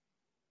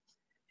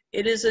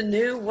 It is a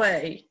new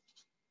way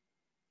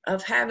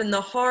of having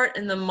the heart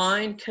and the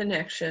mind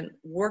connection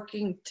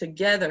working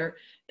together,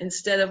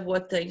 instead of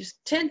what they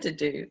tend to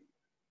do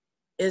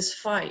is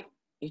fight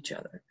each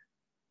other.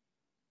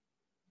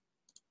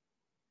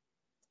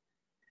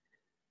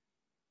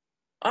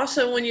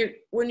 Also, when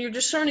you're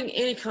discerning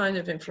any kind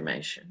of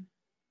information,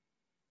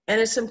 and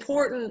it's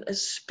important,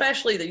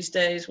 especially these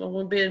days when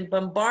we're being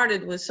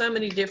bombarded with so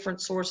many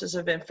different sources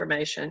of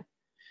information.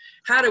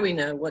 How do we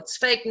know what's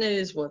fake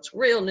news, what's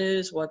real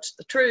news, what's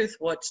the truth,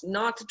 what's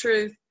not the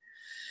truth?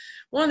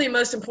 One of the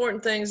most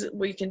important things that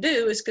we can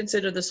do is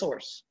consider the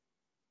source.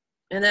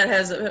 And that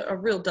has a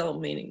real double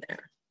meaning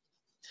there.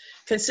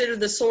 Consider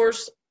the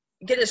source,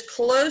 get as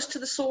close to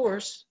the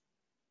source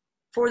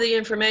for the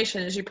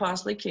information as you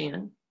possibly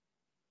can.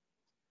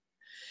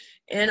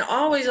 And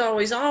always,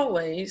 always,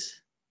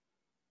 always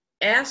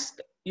ask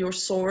your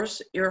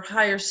source, your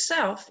higher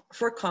self,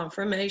 for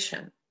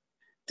confirmation.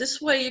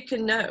 This way you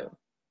can know.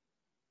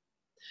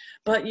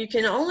 But you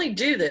can only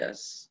do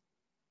this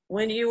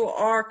when you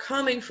are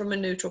coming from a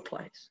neutral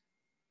place.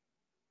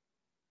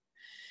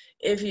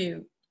 If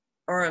you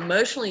are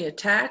emotionally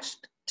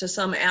attached to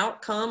some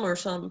outcome or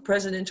some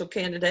presidential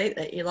candidate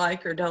that you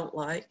like or don't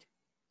like,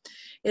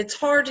 it's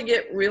hard to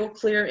get real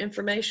clear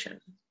information.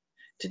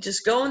 To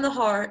just go in the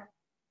heart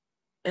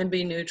and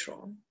be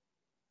neutral.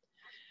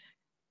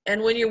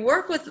 And when you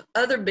work with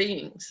other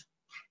beings,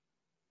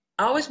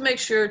 always make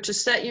sure to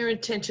set your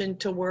intention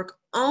to work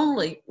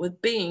only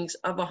with beings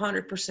of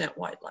 100%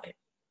 white light.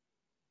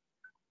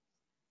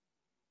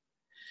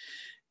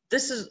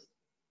 This is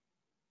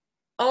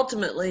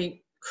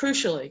ultimately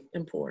crucially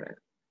important,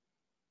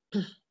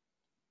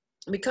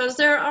 because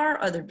there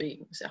are other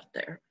beings out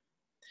there.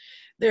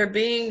 There are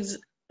beings,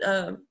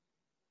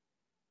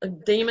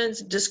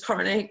 demons,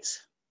 discarnates,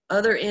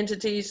 other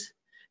entities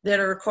that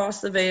are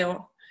across the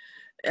veil,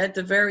 at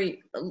the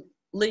very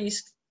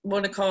least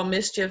want to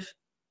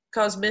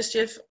cause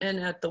mischief, and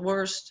at the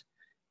worst,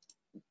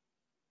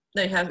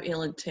 they have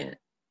ill intent.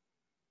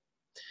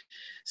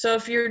 So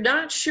if you're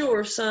not sure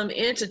of some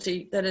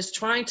entity that is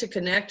trying to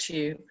connect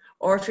you,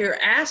 or if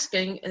you're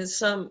asking and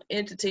some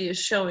entity is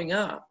showing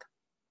up,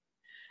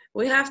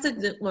 we have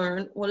to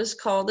learn what is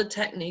called the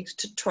techniques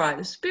to try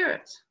the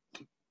spirits.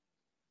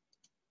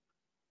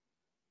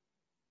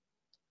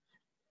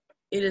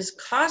 It is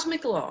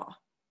cosmic law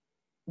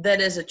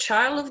that as a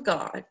child of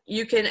God,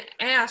 you can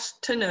ask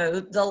to know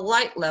the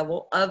light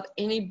level of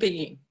any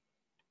being.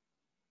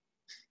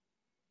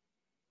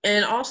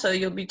 And also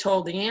you'll be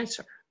told the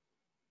answer.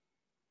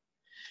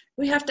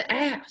 We have to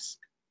ask.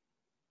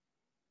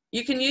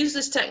 You can use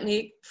this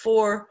technique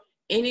for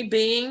any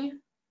being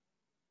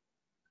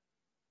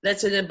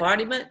that's an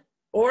embodiment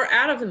or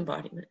out of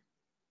embodiment.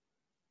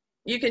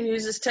 You can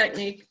use this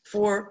technique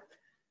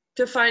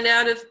to find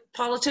out if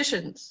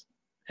politicians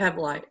have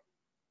light.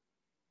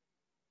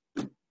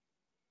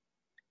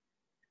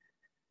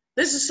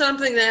 This is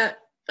something that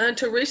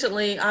until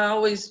recently I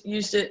always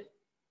used it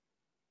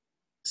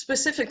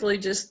specifically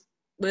just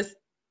with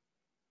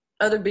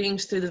other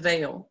beings through the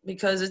veil,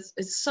 because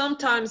it's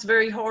sometimes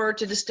very hard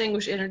to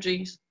distinguish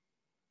energies,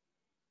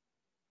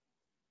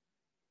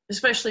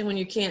 especially when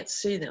you can't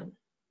see them.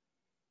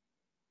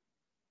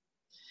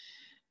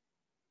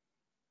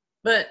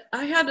 But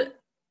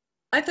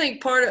I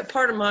think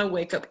part of my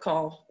wake-up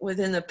call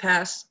within the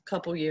past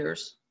couple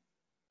years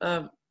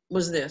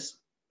was this,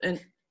 and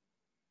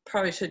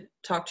probably should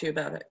talk to you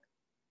about it.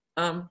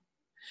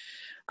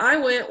 I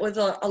went with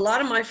a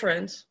lot of my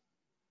friends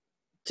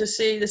to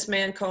see this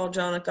man called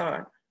John of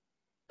God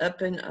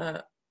up in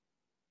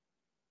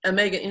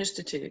Omega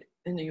Institute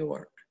in New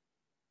York.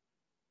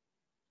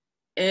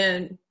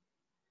 And,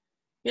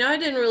 you know, I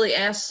didn't really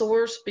ask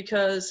Source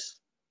because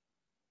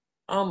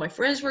all my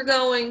friends were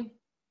going.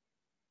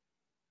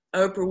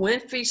 Oprah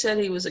Winfrey said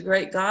he was a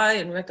great guy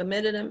and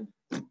recommended him.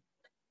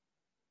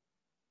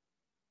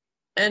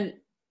 And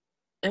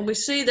we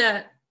see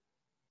that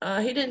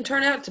he didn't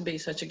turn out to be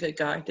such a good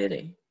guy, did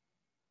he?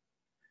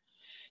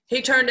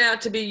 He turned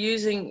out to be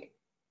using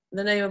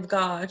the name of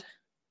God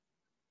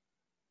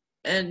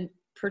and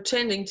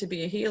pretending to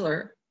be a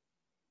healer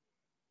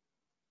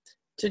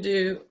to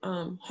do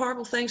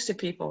horrible things to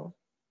people,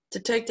 to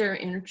take their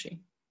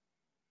energy.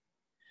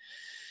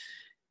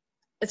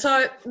 And so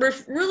I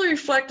really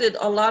reflected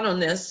a lot on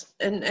this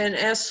and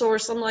asked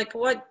Source, I'm like,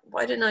 why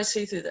didn't I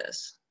see through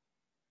this?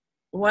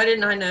 Why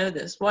didn't I know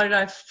this? Why did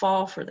I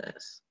fall for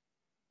this?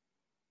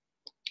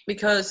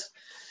 Because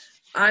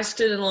I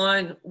stood in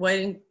line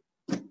waiting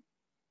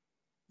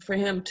for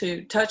him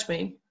to touch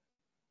me,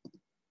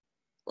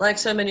 like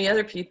so many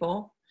other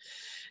people.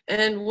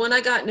 And when I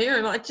got near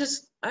him,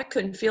 I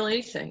couldn't feel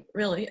anything,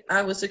 really.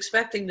 I was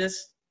expecting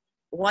this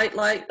white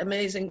light,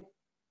 amazing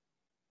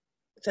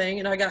thing,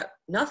 and I got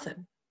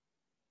nothing.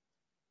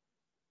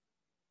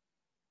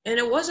 And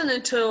it wasn't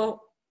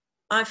until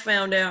I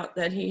found out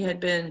that he had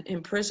been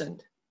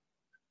imprisoned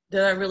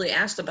that I really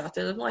asked about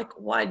that. I'm like,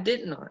 why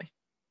didn't I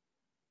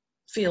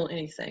feel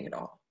anything at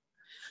all?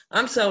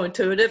 I'm so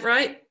intuitive,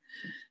 right?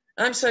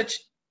 I'm such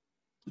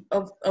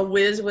a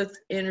whiz with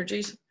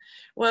energies.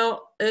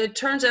 Well, it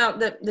turns out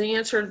that the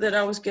answer that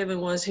I was given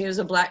was he was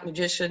a black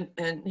magician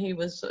and he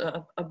was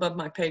above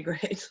my pay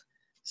grade,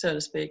 so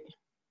to speak.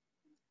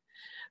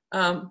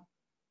 But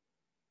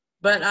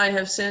I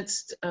have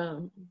since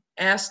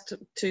asked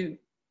to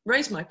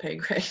raise my pay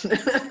grade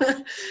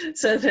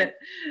so that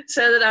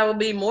I will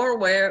be more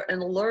aware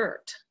and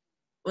alert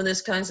when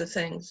these kinds of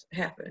things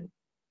happen.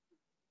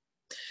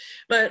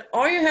 But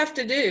all you have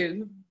to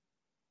do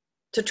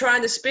to try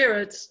the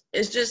spirits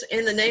is just,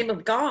 in the name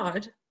of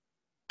God,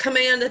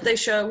 command that they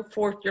show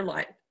forth your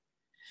light.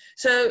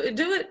 So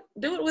do it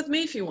with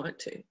me if you want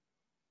to.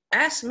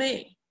 Ask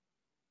me.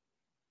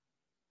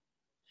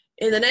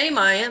 In the name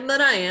I am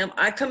that I am,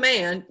 I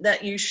command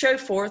that you show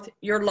forth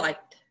your light.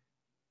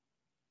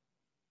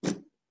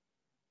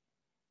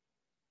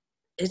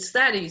 It's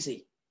that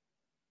easy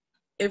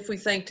if we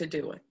think to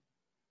do it.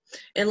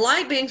 And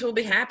light beings will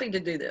be happy to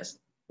do this.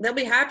 They'll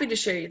be happy to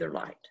show you their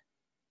light.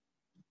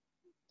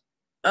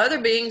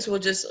 Other beings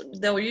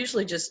they'll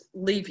usually just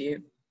leave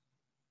you.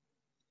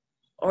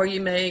 Or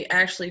you may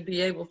actually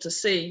be able to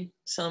see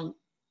some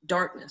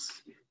darkness.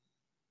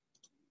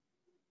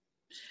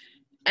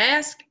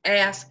 Ask,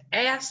 ask,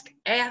 ask,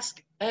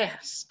 ask,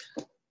 ask.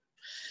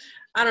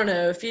 I don't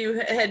know if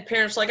you had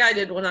parents like I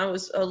did when I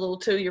was a little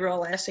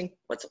 2-year-old asking,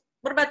 what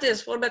about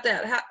this? What about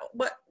that?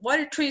 Why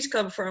did trees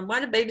come from? Why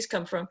did babies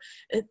come from?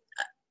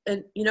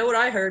 And you know what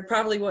I heard?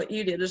 Probably what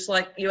you did. It's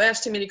like, you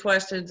ask too many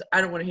questions.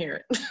 I don't want to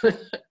hear it.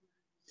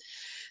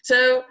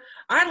 So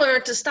I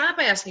learned to stop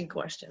asking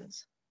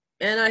questions.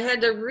 And I had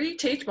to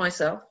reteach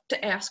myself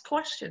to ask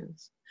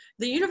questions.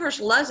 The universe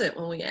loves it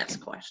when we ask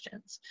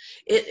questions.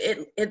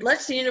 It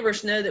lets the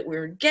universe know that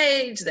we're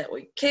engaged, that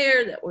we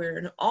care, that we're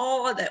in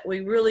awe, that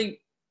we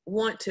really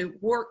want to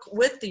work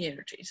with the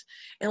energies.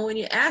 And when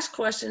you ask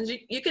questions,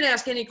 you can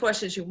ask any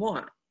questions you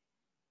want.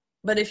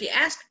 But if you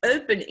ask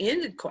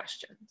open-ended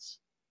questions,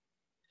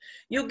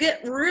 you'll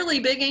get really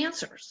big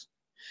answers.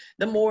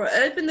 The more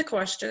open the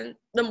question,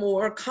 the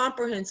more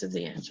comprehensive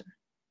the answer.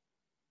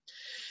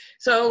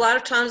 So a lot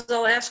of times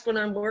I'll ask when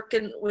I'm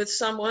working with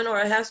someone or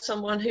I have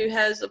someone who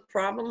has a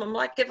problem, I'm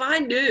like, if I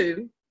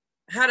knew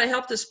how to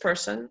help this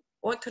person,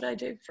 what could I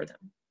do for them?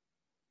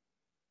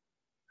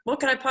 What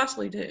could I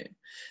possibly do?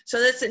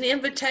 So that's an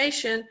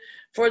invitation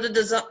for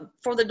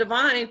the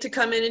divine to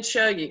come in and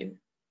show you.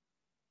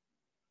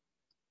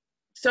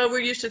 So we're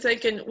used to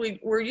thinking,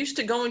 we're used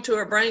to going to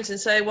our brains and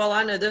say, well,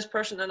 I know this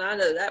person and I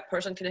know that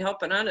person can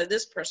help and I know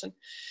this person.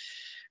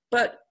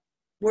 But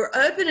we're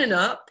opening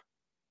up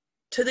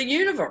to the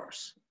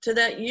universe, to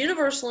that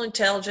universal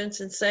intelligence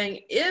and saying,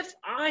 if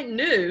I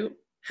knew,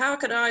 how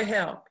could I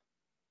help?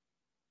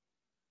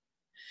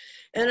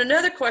 And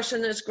another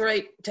question that's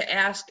great to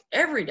ask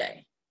every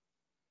day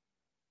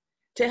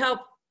to help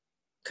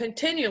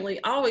continually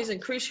always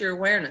increase your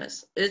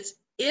awareness, it's,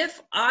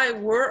 if I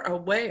were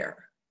aware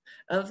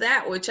of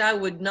that which I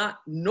would not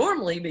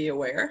normally be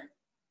aware,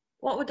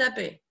 what would that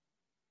be?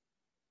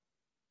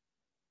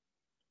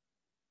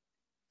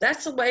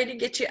 That's a way to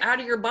get you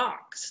out of your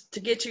box, to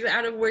get you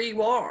out of where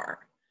you are,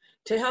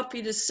 to help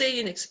you to see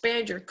and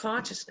expand your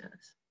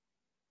consciousness.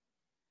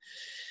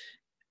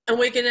 And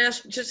we can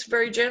ask just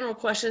very general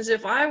questions.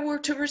 If I were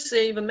to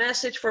receive a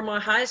message for my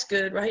highest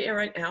good right here,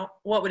 right now,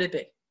 what would it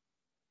be?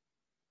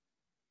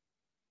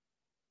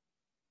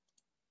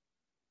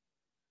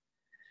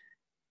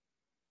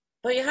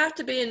 But you have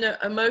to be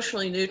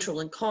emotionally neutral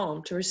and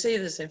calm to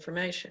receive this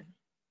information.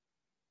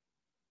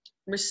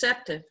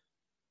 Receptive,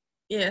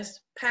 yes.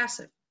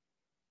 Passive,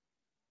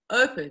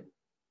 open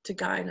to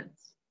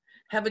guidance.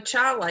 Have a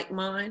childlike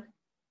mind.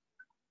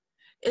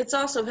 It's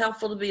also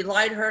helpful to be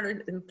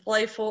lighthearted and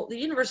playful. The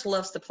universe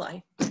loves to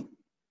play.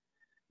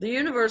 The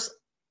universe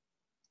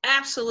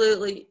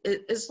absolutely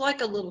is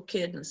like a little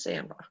kid in a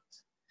sandbox.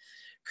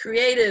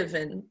 Creative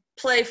and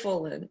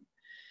playful. And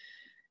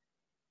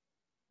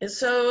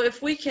so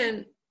if we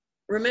can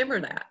remember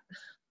that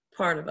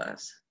part of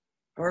us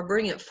or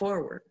bring it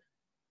forward,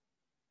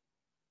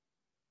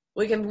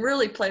 we can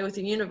really play with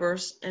the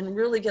universe and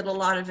really get a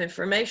lot of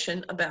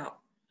information about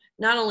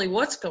not only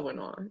what's going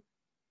on,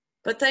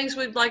 but things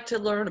we'd like to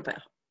learn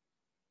about.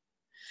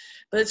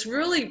 But it's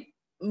really,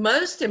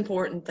 most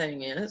important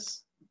thing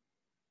is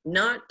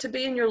not to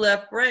be in your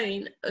left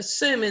brain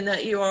assuming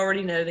that you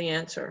already know the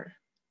answer.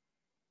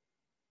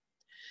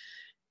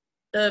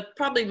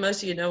 Probably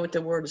most of you know what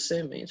the word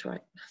assume means,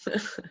 right?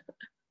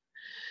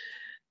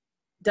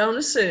 Don't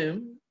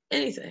assume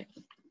anything.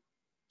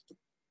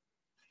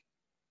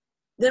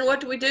 Then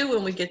what do we do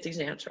when we get these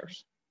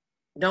answers?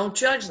 Don't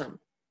judge them.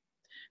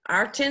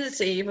 Our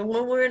tendency, even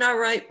when we're in our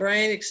right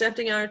brain,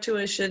 accepting our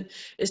intuition,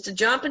 is to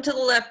jump into the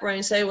left brain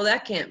and say, well,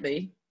 that can't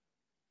be.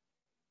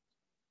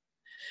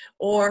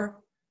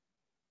 Or,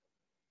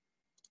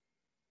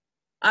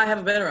 I have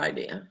a better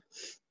idea.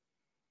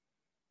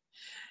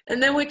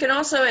 And then we can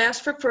also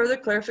ask for further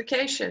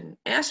clarification.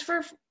 Ask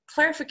for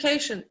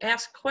clarification.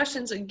 Ask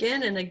questions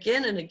again and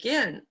again and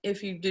again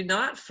if you do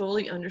not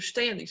fully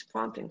understand these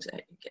promptings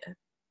that you get.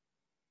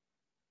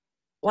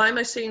 Why am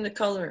I seeing the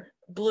color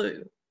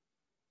blue?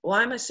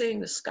 Why am I seeing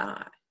the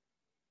sky?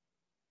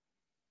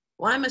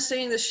 Why am I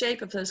seeing the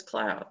shape of those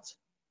clouds?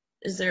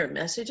 Is there a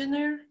message in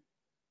there?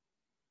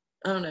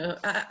 I don't know.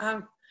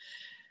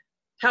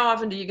 How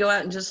often do you go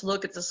out and just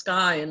look at the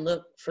sky and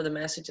look for the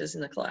messages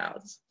in the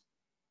clouds?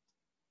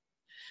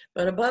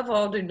 But above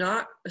all, do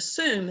not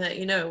assume that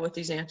you know what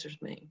these answers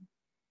mean.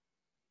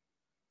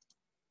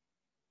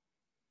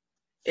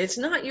 It's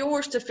not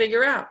yours to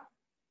figure out.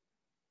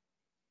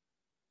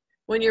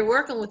 When you're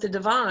working with the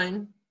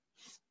divine,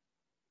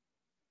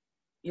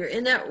 you're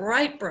in that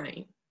right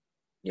brain.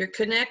 You're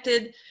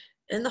connected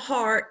in the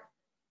heart.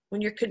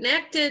 When you're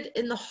connected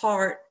in the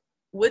heart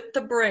with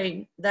the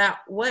brain that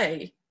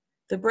way,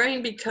 the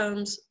brain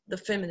becomes the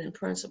feminine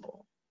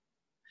principle.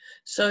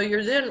 So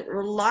you're then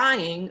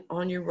relying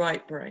on your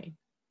right brain.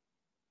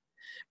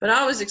 But I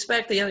always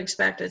expect the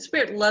unexpected.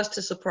 Spirit loves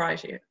to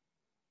surprise you.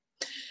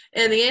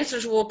 And the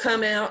answers will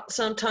come out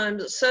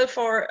sometimes so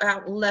far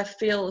out in left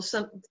field.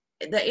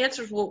 The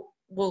answers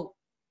will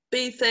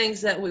be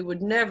things that we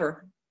would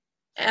never,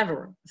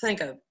 ever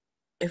think of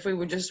if we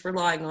were just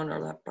relying on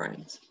our left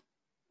brains.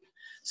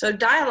 So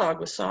dialogue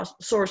with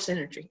source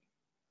energy.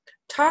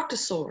 Talk to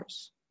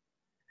source.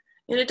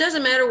 And it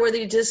doesn't matter whether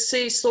you just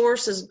see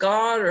source as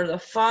God or the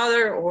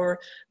Father or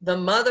the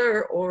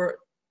Mother or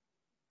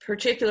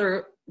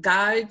particular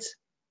guides.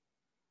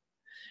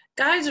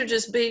 Guides are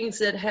just beings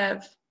that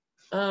have,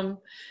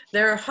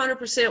 they're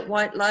 100%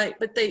 white light,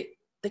 but they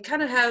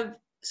kind of have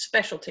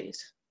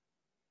specialties.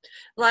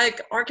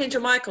 Like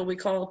Archangel Michael, we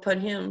call upon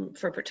him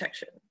for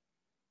protection.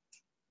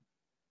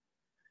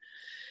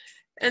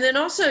 And then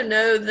also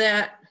know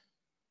that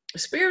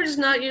Spirit is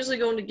not usually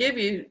going to give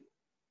you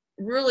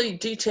really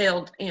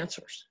detailed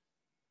answers.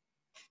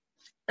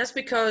 That's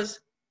because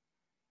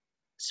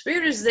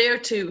Spirit is there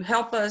to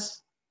help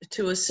us,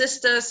 to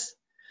assist us,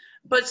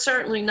 but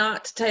certainly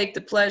not to take the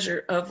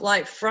pleasure of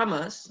life from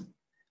us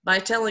by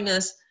telling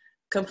us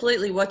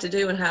completely what to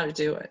do and how to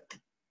do it.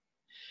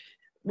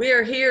 We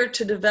are here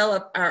to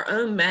develop our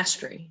own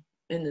mastery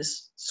in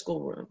this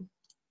schoolroom.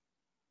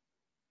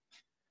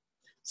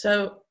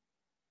 So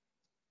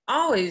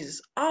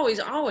always, always,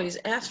 always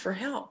ask for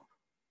help.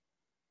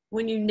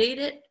 When you need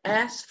it,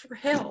 ask for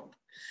help.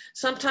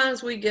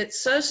 Sometimes we get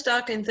so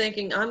stuck in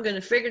thinking, I'm going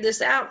to figure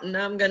this out, and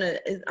I'm going to,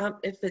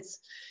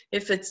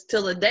 if it's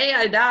till the day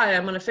I die,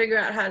 I'm going to figure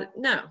out how to,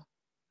 no.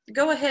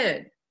 Go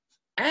ahead.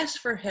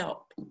 Ask for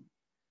help.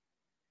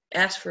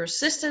 Ask for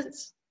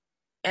assistance.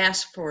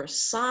 Ask for a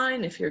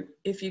sign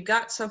if you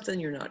got something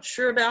you're not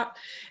sure about.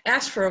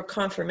 Ask for a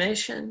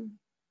confirmation.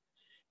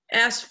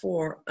 Ask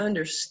for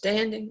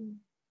understanding.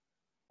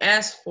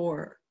 Ask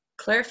for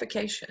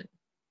clarification,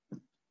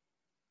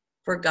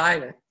 for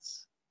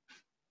guidance,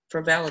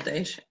 for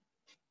validation.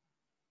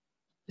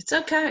 It's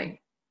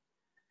okay.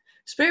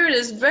 Spirit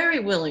is very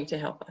willing to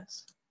help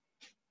us.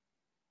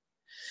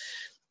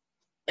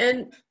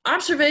 And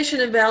observation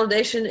and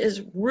validation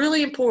is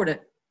really important,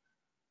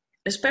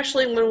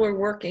 especially when we're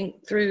working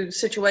through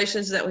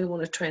situations that we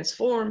want to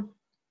transform.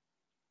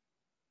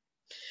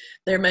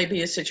 There may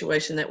be a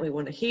situation that we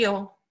want to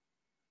heal.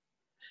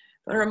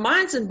 But our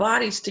minds and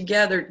bodies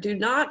together do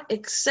not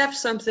accept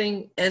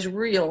something as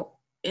real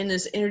in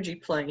this energy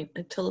plane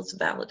until it's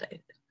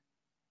validated.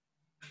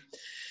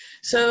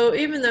 So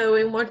even though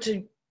we want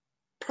to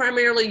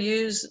primarily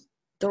use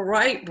the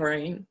right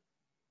brain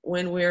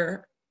when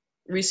we're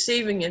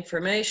receiving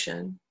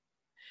information,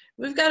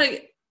 we've got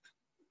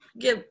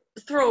to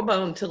throw a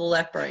bone to the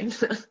left brain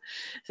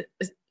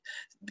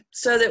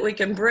so that we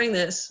can bring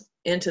this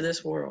into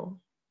this world.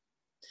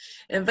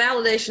 And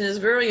validation is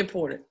very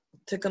important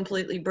to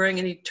completely bring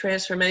any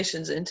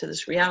transformations into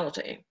this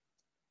reality.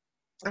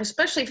 I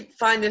especially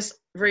find this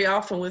very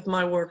often with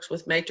my works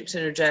with matrix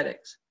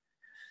energetics.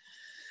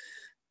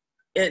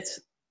 It's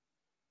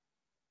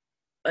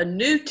a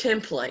new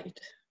template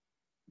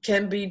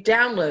can be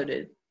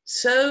downloaded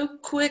so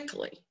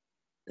quickly,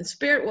 and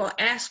Spirit will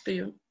ask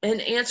you and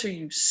answer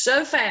you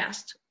so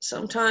fast,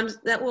 sometimes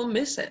that we'll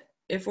miss it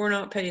if we're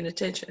not paying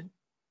attention.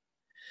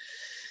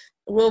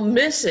 We'll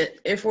miss it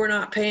if we're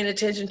not paying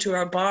attention to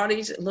our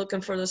bodies,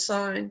 looking for the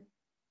sign.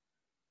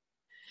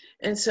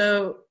 And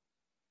so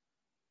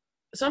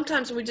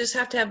sometimes we just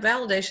have to have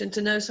validation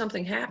to know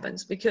something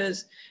happens,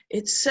 because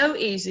it's so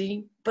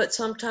easy, but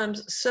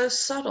sometimes so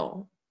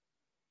subtle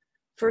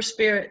for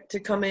Spirit to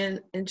come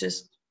in and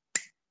just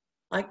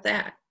like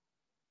that,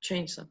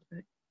 change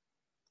something.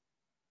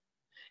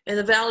 And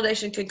the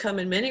validation can come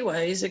in many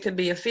ways. It could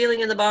be a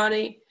feeling in the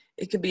body.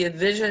 It could be a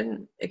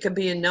vision. It could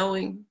be a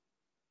knowing.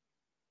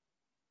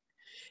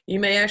 You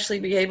may actually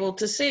be able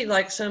to see,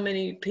 like so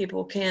many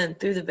people can,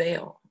 through the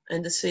veil,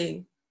 and to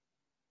see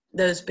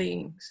those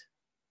beings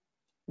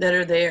that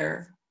are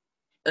there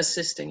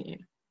assisting you.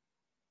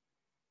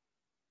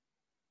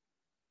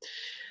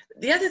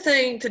 The other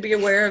thing to be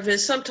aware of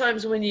is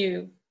sometimes when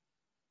you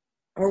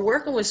are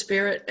working with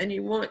Spirit and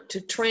you want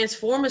to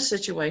transform a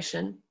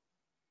situation,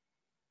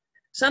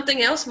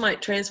 something else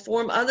might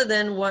transform other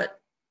than what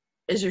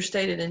is your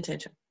stated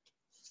intention.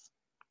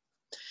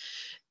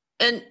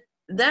 And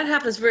that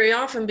happens very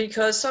often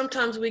because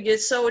sometimes we get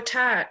so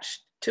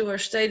attached to our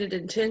stated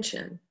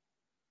intention.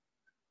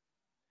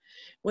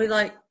 We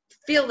like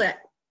feel that.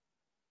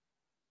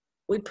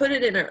 We put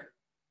it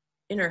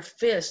in our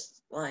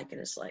fist, like, and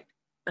it's like,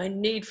 I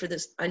need for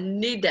this, I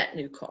need that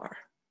new car.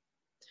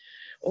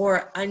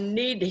 Or I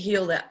need to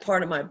heal that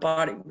part of my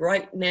body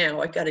right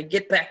now. I got to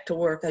get back to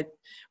work.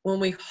 When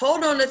we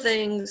hold on to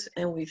things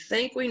and we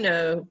think we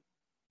know,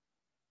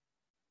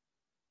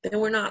 then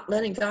we're not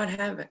letting God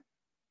have it,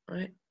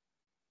 right?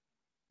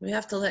 We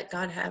have to let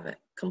God have it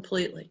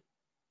completely.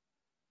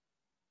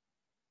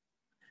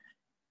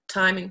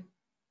 Timing,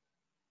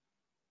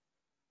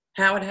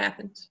 how it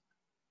happens.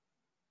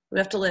 We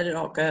have to let it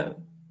all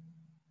go.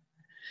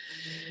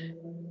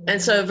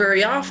 And so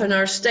very often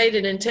our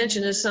stated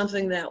intention is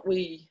something that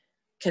we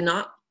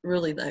cannot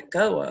really let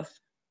go of.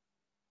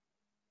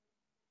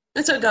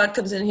 And so God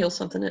comes in and heals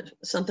something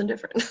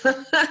different.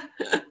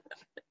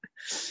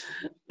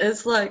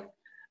 It's like,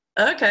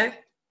 okay,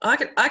 I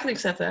can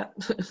accept that.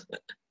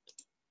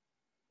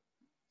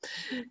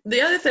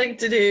 The other thing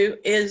to do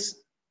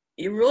is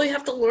you really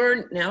have to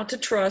learn now to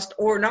trust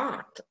or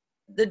not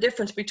the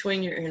difference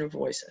between your inner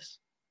voices.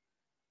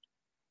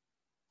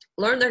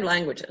 Learn their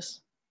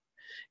languages.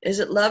 Is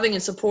it loving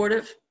and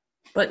supportive,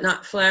 but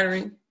not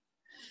flattering?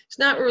 It's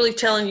not really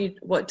telling you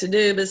what to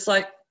do, but it's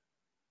like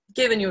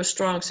giving you a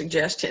strong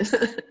suggestion.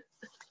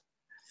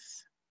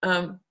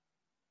 And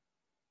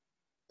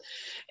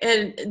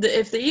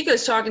if the ego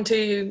is talking to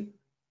you,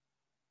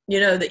 you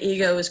know the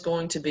ego is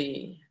going to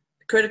be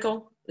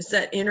critical. It's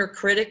that inner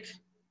critic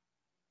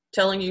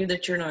telling you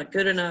that you're not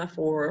good enough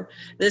or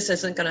this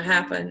isn't going to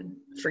happen.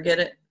 Forget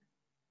it.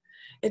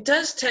 It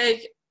does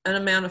take an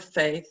amount of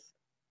faith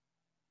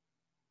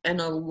and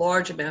a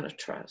large amount of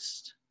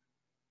trust.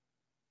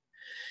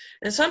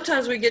 And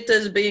sometimes we get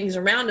those beings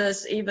around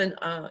us, even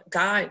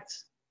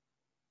guides,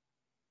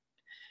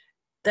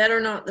 that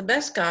are not the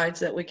best guides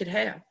that we could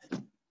have.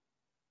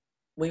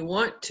 We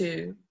want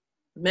to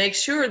make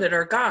sure that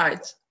our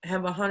guides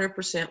have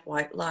 100%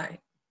 white light.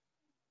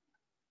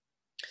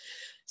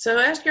 So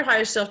ask your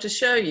higher self to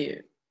show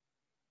you,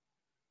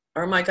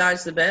 are my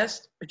guides the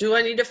best? Or do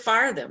I need to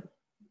fire them?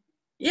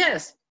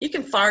 Yes, you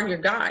can fire your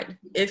guide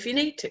if you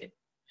need to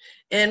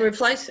and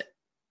replace it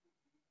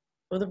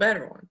with a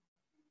better one.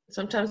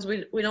 Sometimes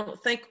we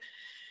don't think,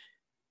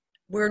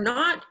 we're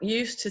not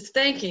used to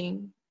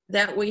thinking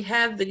that we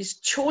have these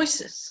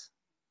choices.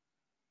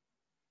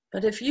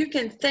 But if you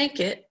can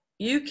think it,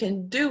 you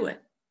can do it.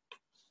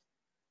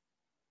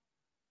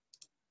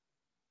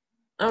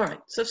 All right,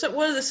 so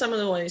what are some of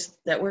the ways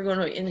that we're going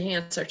to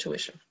enhance our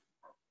tuition?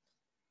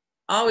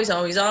 Always,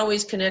 always,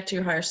 always connect to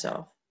your higher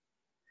self.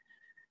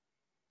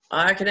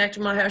 I connect to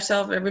my higher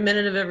self every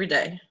minute of every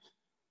day.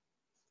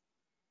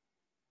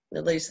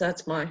 At least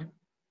that's my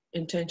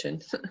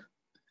intention.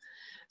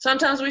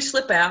 Sometimes we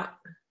slip out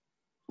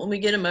when we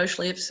get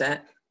emotionally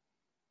upset.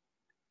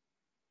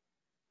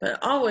 But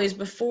always,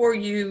 before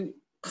you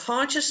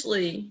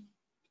consciously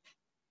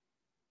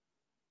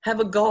have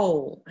a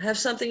goal, have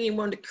something you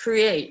want to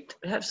create,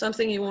 have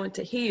something you want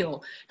to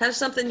heal, have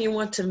something you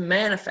want to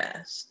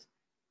manifest.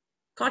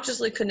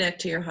 Consciously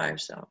connect to your higher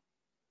self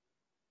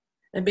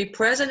and be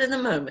present in the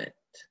moment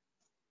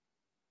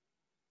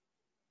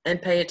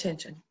and pay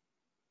attention.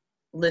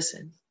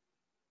 Listen.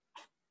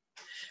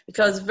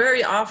 Because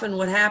very often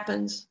what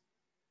happens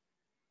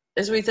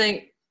is we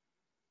think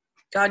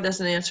God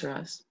doesn't answer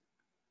us.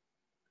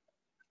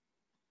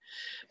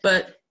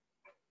 But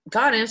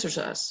God answers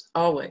us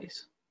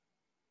always.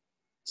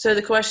 So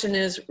the question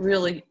is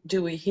really,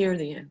 do we hear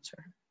the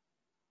answer?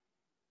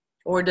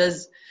 Or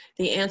does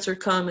the answer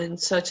come in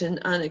such an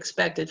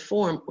unexpected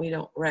form we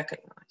don't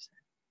recognize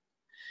it?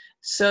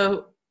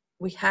 So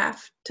we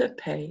have to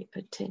pay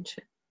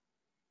attention.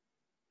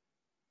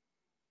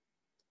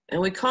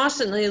 And we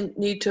constantly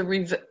need to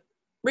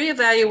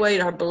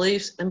reevaluate our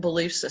beliefs and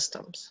belief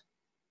systems.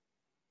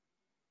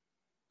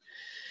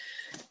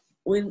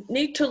 We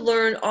need to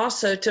learn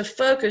also to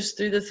focus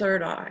through the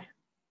third eye.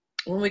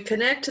 When we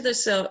connect to the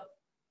self,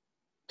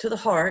 to the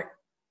heart,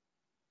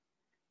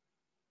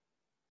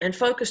 and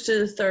focus to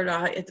the third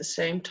eye at the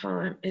same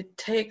time, it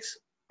takes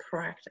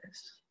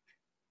practice.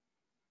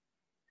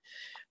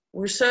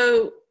 We're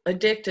so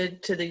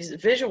addicted to these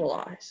visual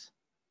eyes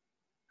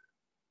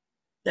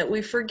that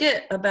we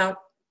forget about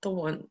the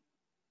one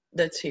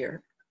that's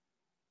here.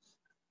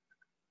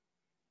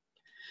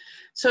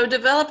 So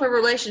develop a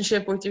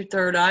relationship with your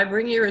third eye,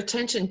 bring your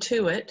attention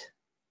to it,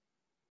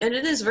 and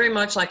it is very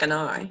much like an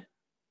eye.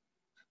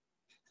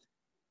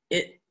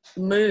 It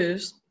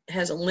moves,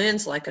 has a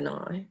lens like an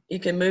eye. You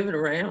can move it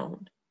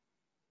around.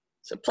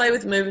 So play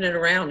with moving it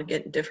around to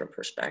get different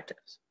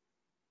perspectives.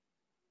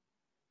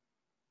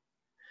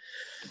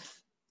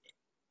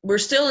 We're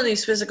still in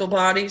these physical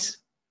bodies.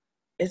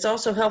 It's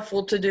also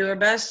helpful to do our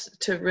best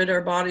to rid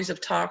our bodies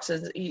of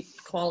toxins, eat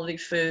quality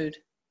food,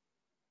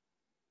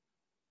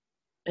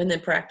 and then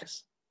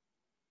practice.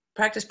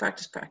 Practice,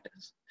 practice,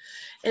 practice.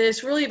 And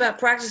it's really about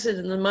practicing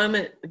in the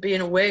moment,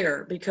 being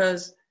aware,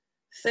 because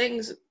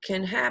things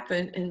can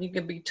happen and you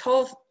can be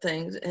told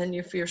things, and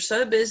if you're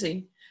so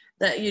busy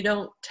that you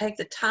don't take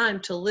the time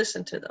to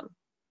listen to them,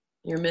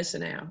 you're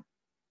missing out.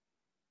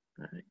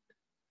 All right.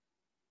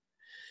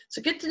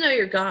 So get to know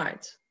your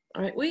guides.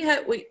 All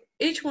right.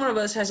 Each one of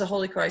us has a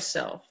Holy Christ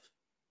self,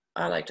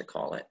 I like to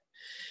call it,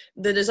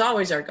 that is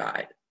always our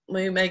guide.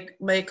 We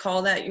may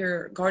call that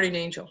your guardian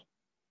angel.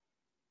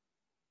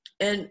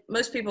 And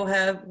most people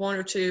have one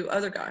or two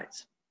other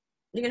guides.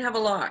 You can have a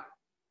lot.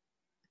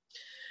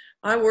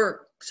 I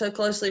work so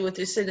closely with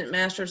the Ascendant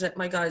Masters that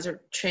my guides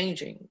are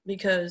changing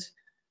because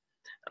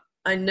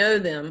I know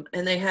them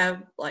and they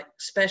have like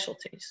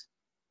specialties.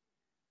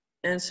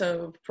 And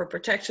so for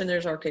protection,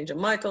 there's Archangel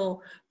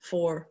Michael.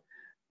 For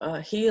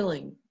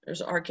healing,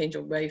 there's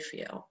Archangel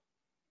Raphael.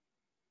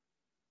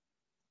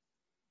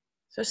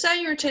 So set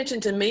your intention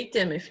to meet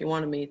them if you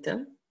want to meet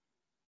them.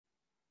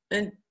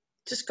 And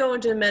just go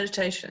into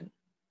meditation.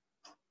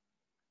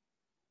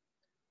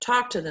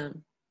 Talk to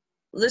them.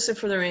 Listen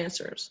for their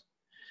answers.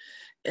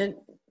 And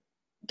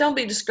don't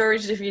be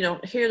discouraged if you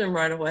don't hear them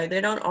right away. They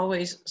don't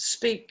always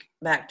speak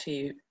back to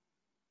you,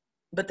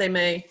 but they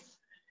may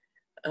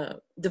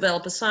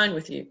develop a sign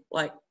with you,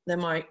 like they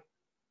might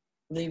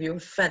leave you a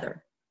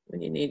feather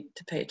when you need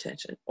to pay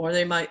attention, or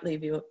they might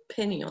leave you a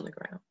penny on the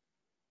ground.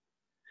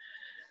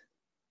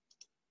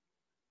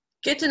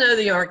 Get to know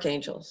the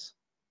archangels.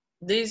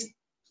 These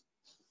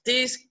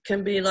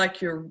can be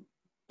like your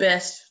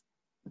best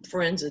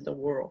friends in the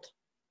world.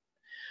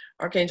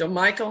 Archangel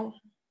Michael,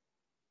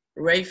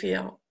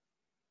 Raphael,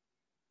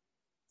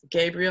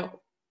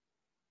 Gabriel,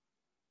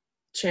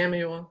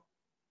 Chamuel,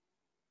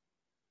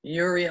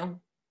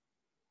 Uriel,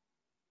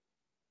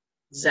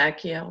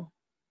 Zachiel,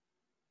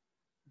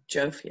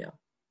 Jophiel.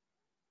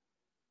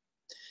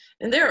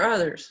 And there are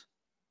others.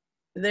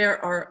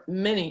 There are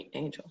many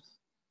angels.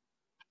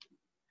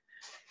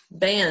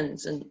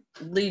 Bands and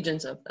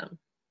legions of them.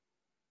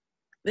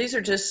 These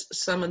are just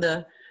some of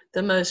the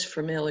most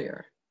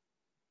familiar.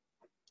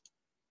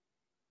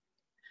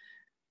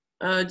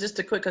 Just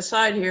a quick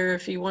aside here,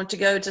 if you want to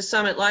go to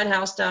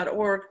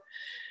summitlighthouse.org,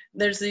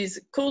 there's these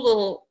cool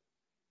little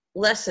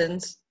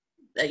lessons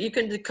that you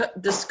can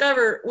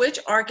discover which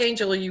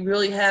archangel you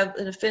really have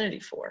an affinity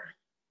for.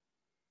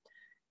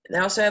 They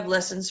also have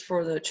lessons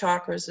for the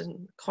chakras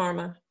and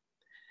karma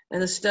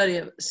and the study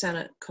of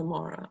Santa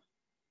Kumara.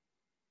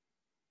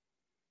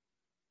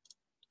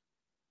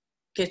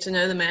 Get to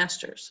know the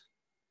masters.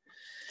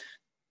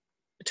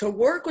 To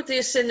work with the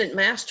Ascendant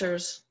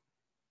Masters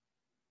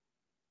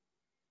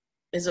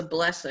is a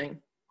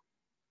blessing.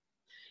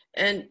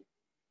 And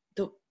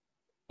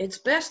it's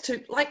best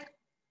to, like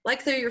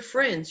they're your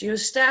friends, you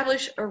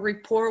establish a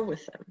rapport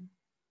with them.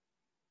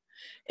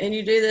 And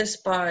you do this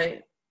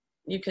by,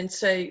 you can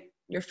say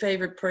your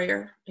favorite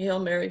prayer, Hail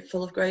Mary,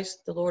 full of grace,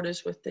 the Lord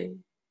is with thee.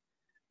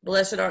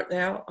 Blessed art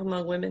thou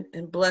among women,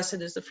 and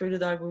blessed is the fruit of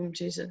thy womb,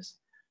 Jesus.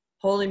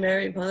 Holy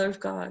Mary, Mother of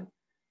God,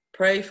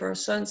 pray for our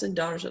sons and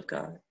daughters of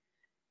God,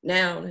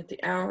 now and at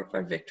the hour of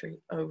our victory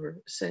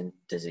over sin,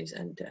 disease,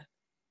 and death.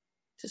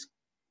 Just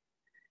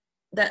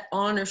that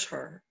honors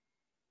her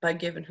by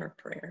giving her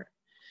prayer.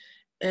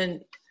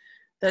 And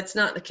that's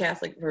not the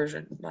Catholic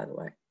version, by the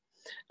way.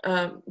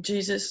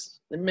 Jesus,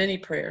 the many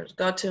prayers,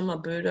 Gautama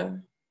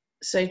Buddha,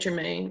 Saint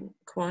Germain,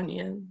 Kuan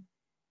Yin,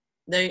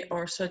 they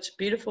are such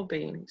beautiful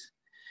beings,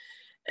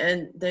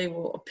 and they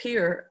will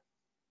appear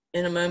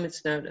in a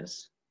moment's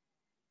notice.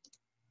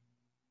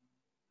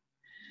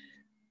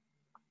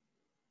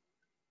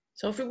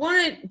 So if we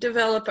want to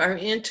develop our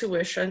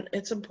intuition,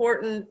 it's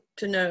important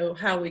to know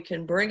how we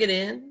can bring it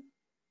in,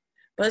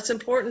 but it's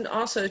important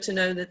also to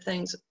know the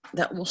things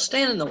that will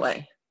stand in the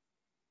way.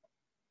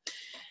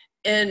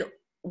 And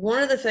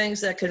one of the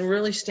things that can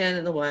really stand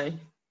in the way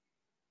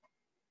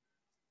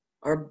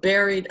are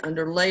buried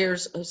under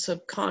layers of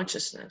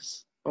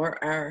subconsciousness,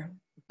 or our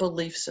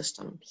belief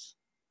systems,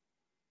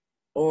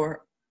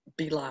 or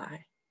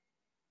belie.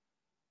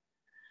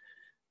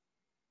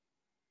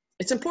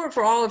 It's important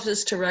for all of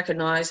us to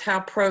recognize how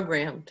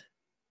programmed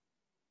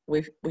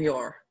we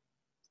are.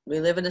 We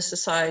live in a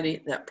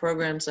society that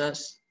programs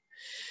us.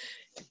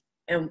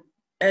 And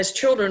as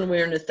children,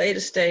 we're in a theta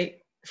state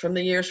from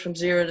the years from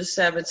 0 to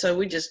 7. So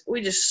we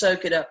just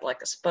soak it up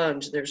like a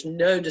sponge. There's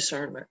no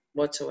discernment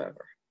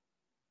whatsoever.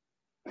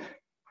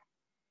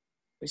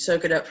 We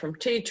soak it up from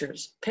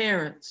teachers,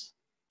 parents,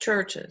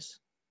 churches.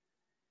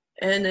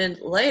 And then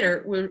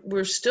later,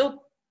 we're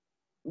still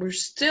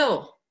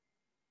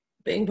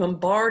being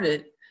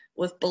bombarded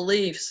with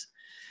beliefs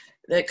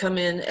that come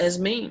in as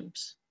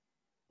memes,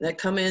 that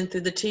come in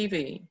through the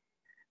TV,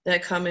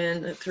 that come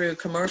in through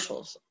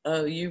commercials.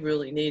 Oh, you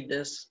really need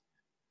this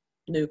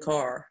new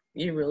car.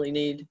 You really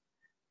need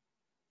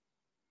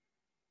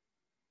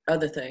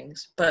other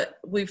things. But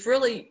we've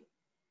really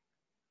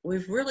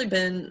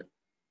been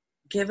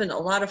given a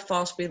lot of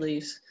false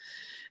beliefs,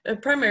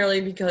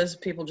 primarily because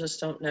people just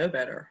don't know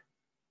better.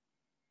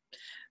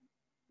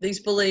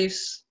 These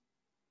beliefs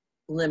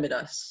limit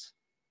us.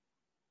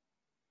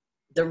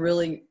 The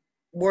really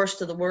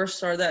worst of the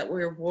worst are that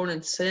we were born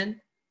in sin,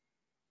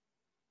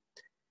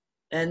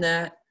 and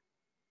that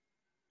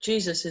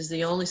Jesus is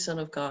the only Son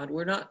of God.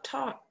 We're not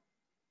taught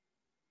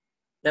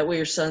that we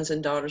are sons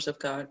and daughters of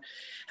God.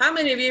 How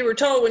many of you were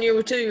told when you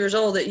were 2 years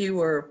old that you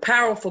were a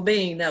powerful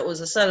being that was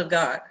a son of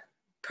God?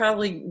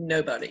 Probably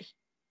nobody.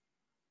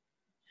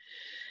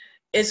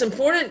 It's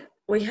important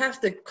we have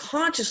to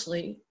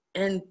consciously,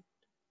 and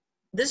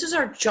this is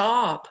our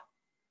job.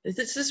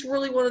 This is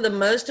really one of the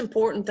most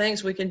important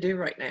things we can do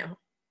right now,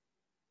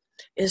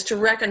 is to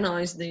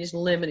recognize these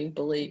limiting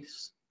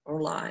beliefs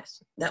or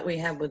lies that we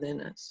have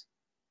within us.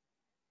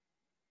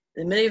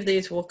 And many of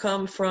these will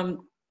come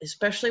from,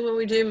 especially when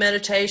we do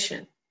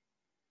meditation,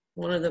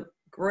 one of the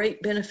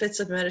great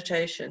benefits of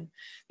meditation,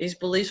 these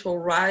beliefs will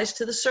rise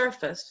to the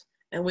surface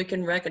and we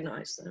can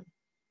recognize them.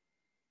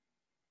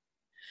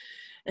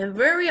 And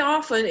very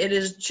often it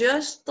is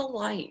just the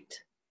light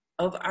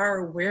of our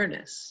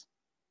awareness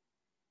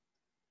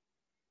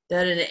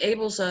that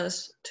enables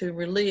us to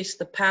release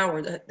the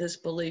power that this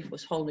belief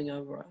was holding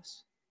over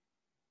us.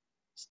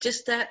 It's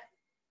just that,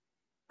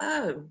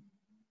 oh,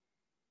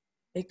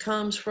 it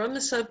comes from the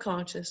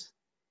subconscious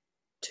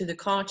to the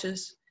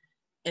conscious,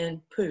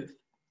 and poof,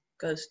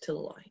 goes to the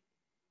light.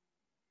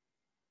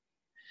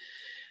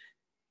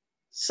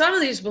 Some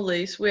of these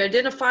beliefs we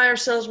identify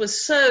ourselves with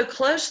so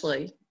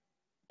closely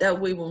that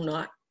we will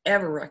not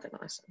ever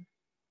recognize them.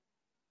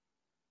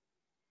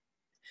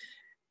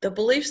 The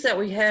beliefs that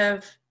we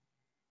have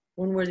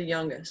when we're the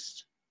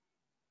youngest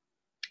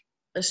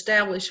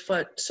establish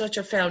such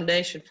a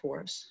foundation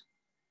for us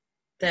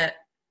that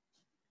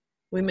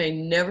we may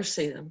never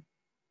see them.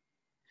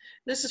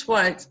 This is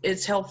why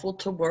it's helpful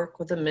to work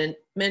with a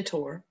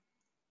mentor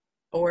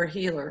or a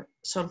healer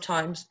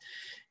sometimes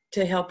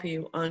to help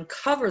you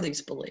uncover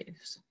these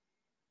beliefs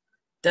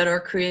that are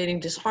creating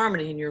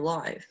disharmony in your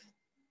life.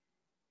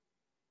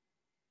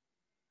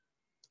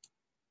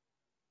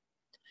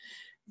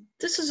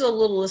 This is a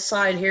little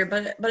aside here,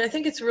 but I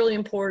think it's really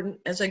important.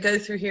 As I go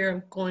through here,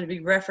 I'm going to be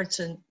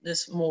referencing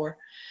this more.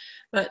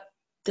 But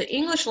the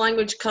English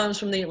language comes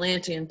from the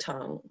Atlantean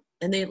tongue,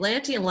 and the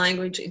Atlantean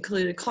language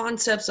included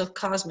concepts of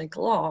cosmic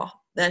law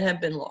that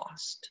have been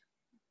lost.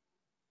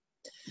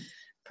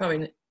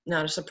 Probably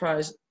not a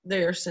surprise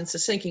there since the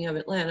sinking of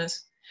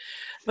Atlantis.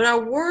 But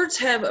our words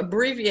have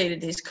abbreviated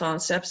these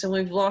concepts, and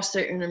we've lost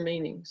their inner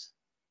meanings.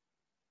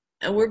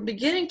 And we're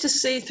beginning to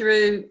see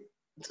through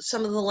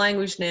some of the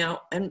language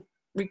now and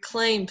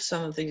reclaim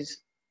some of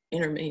these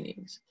inner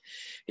meanings.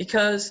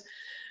 Because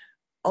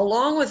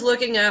along with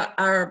looking at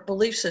our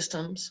belief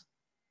systems,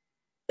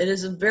 it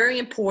is very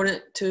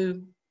important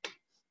to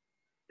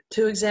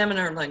examine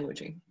our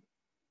languaging.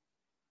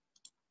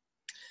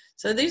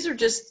 So these are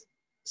just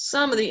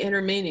some of the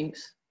inner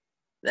meanings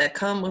that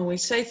come when we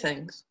say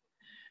things.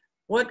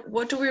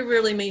 What do we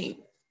really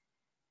mean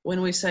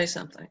when we say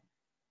something?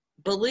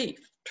 Belief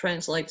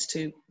translates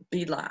to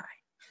belie,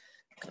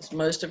 because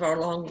most of our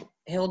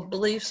long-held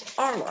beliefs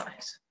are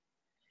lies.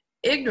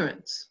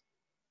 Ignorance,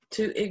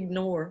 to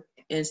ignore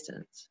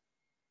instance.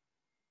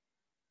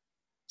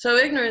 So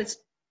ignorance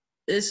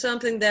is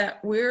something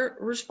that we're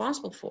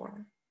responsible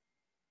for.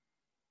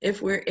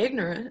 If we're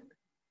ignorant,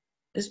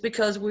 it's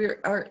because we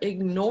are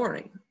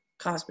ignoring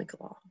cosmic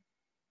law.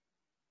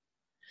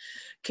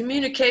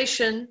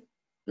 Communication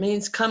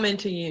means come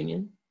into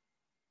union.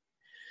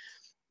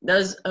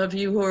 Those of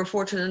you who are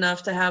fortunate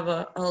enough to have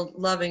a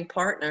loving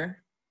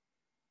partner,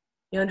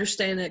 you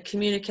understand that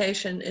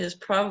communication is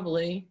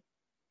probably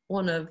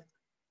one of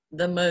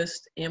the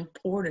most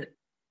important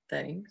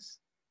things,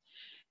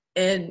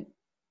 and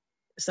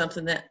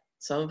something that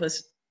some of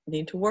us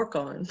need to work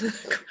on.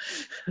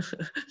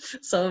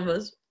 Some of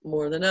us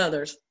more than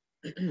others.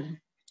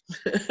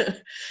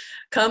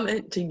 Come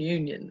into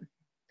union.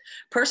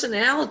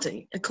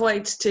 Personality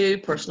equates to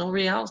personal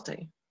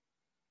reality.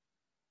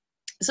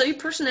 So your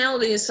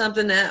personality is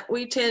something that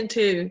we tend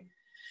to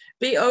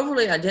be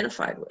overly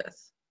identified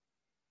with.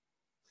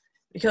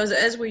 Because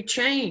as we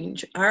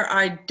change our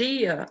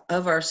idea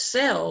of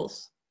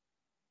ourselves,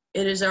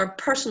 it is our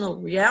personal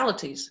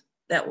realities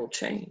that will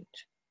change.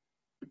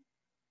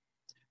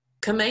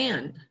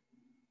 Command.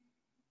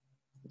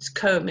 It's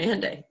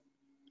co-mandate.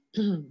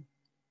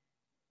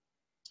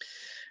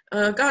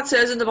 God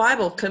says in the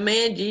Bible,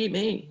 command ye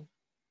me.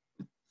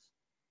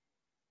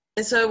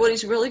 And so what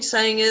he's really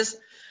saying is,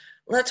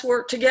 let's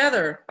work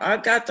together.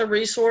 I've got the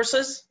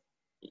resources.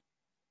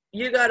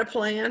 You got a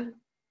plan.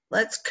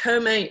 Let's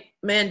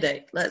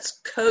co-mandate. Let's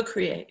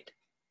co-create.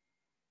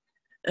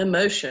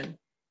 Emotion.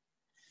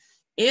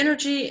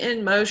 Energy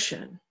in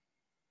motion.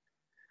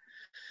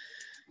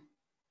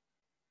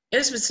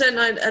 It's been said,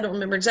 and I don't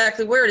remember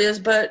exactly where it is,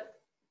 but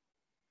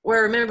where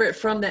I remember it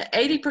from, that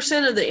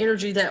 80% of the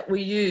energy that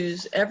we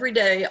use every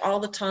day, all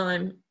the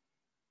time,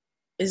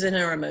 is in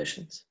our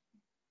emotions.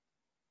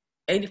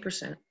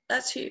 80%.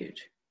 That's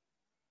huge.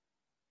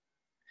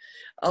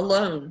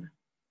 Alone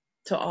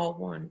to all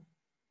one.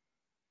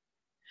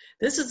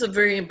 This is a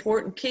very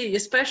important key,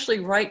 especially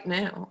right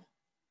now,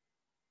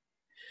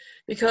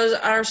 because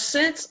our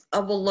sense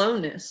of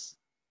aloneness,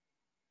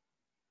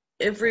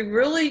 if we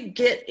really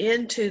get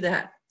into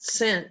that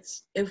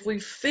sense, if we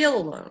feel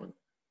alone,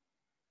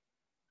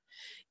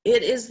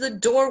 it is the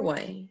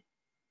doorway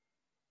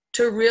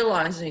to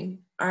realizing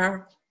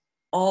our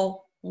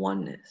all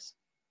oneness.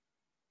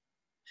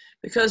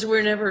 Because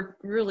we're never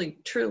really,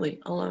 truly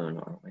alone,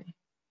 are we?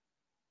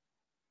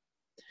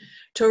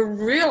 To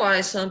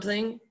realize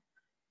something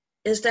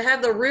is to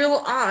have the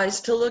real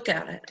eyes to look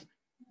at it.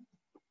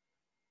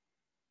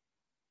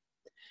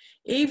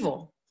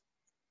 Evil,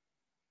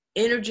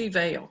 energy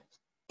veil.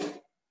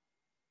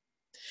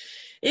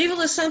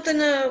 Evil is something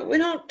we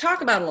don't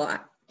talk about a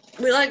lot.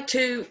 We like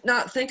to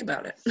not think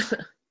about it.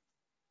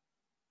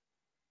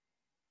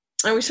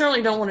 And we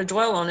certainly don't want to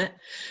dwell on it,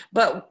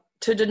 but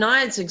to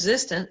deny its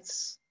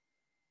existence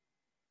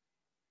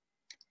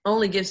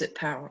only gives it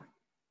power.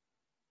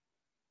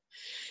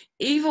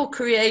 Evil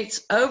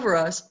creates over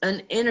us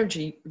an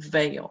energy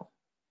veil.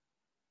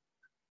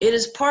 It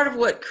is part of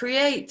what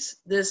creates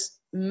this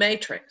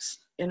matrix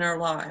in our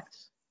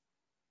lives.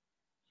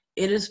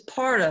 It is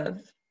part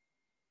of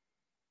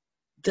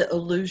the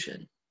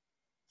illusion.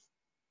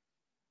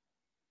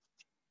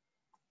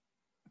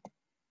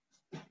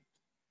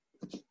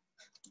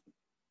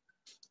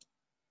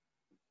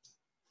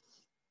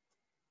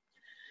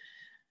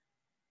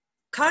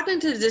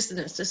 Cognitive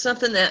dissonance is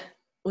something that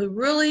we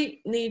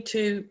really need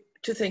to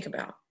think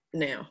about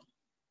now.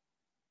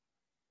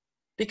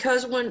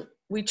 Because when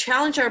we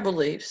challenge our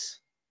beliefs,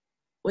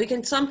 we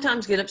can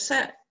sometimes get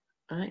upset,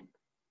 right?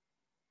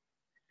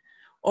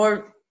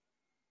 Or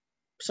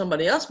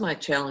somebody else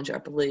might challenge our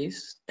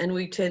beliefs, and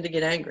we tend to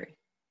get angry.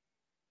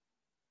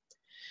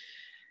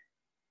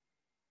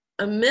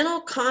 A mental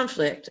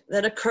conflict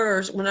that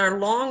occurs when our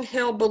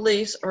long-held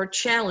beliefs are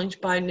challenged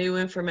by new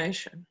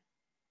information.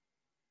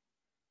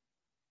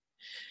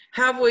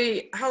 How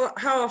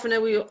often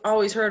have we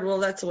always heard, well,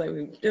 that's the way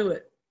we do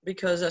it,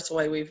 because that's the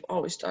way we've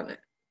always done it.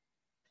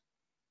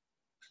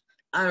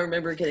 I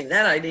remember getting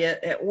that idea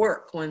at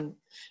work when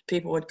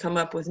people would come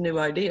up with new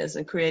ideas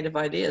and creative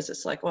ideas.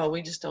 It's like, well,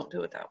 we just don't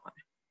do it that way.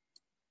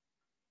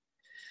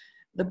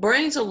 The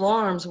brain's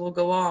alarms will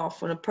go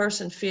off when a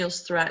person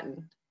feels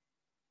threatened.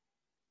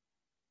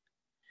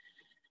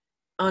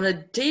 On a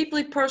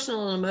deeply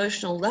personal and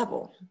emotional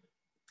level,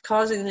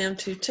 causing them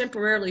to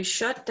temporarily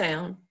shut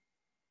down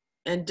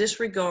and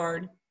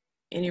disregard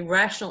any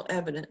rational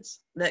evidence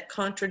that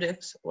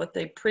contradicts what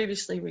they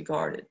previously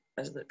regarded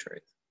as the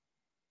truth.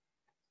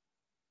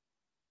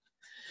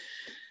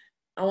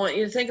 I want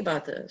you to think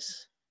about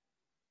this,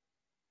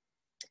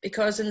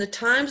 because in the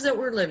times that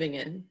we're living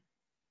in,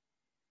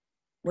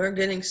 we're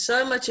getting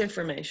so much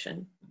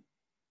information,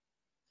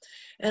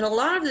 and a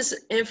lot of this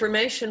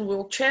information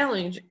will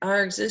challenge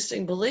our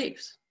existing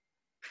beliefs.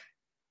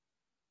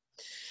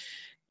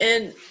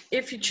 And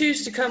if you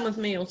choose to come with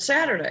me on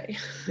Saturday,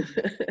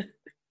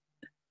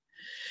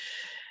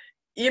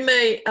 you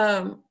may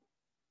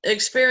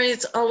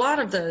experience a lot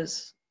of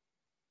those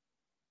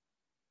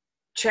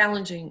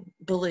challenging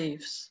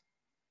beliefs.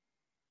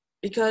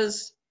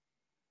 Because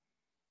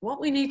what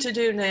we need to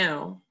do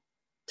now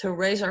to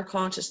raise our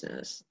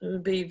consciousness, it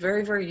would be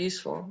very, very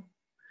useful,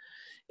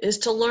 is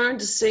to learn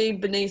to see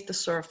beneath the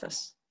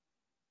surface.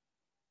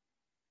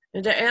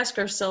 and to ask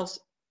ourselves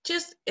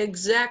just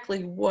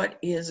exactly what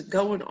is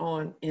going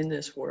on in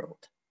this world.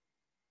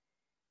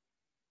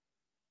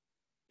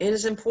 It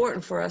is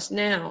important for us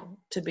now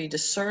to be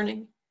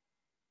discerning.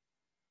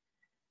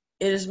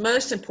 It is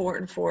most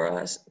important for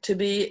us to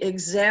be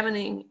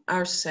examining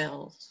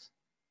ourselves,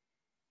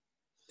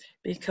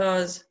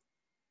 because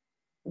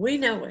we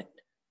know it,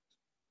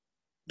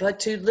 but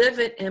to live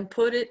it and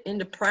put it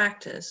into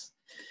practice,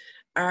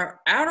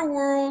 our outer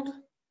world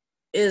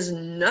is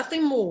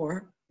nothing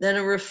more than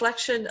a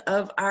reflection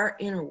of our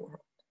inner world.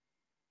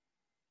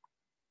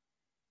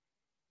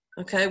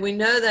 Okay, we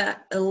know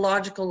that at a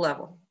logical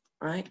level,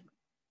 right?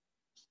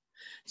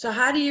 So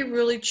how do you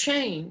really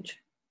change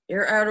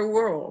your outer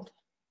world?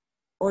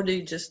 Or do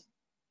you just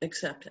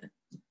accept it?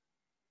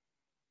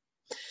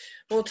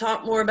 We'll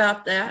talk more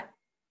about that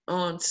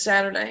on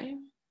Saturday.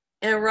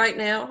 And right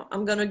now,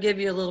 I'm going to give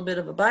you a little bit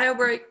of a bio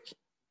break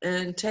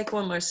and take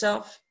one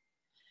myself.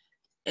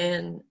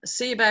 And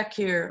see you back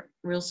here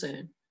real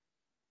soon.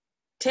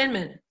 10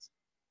 minutes.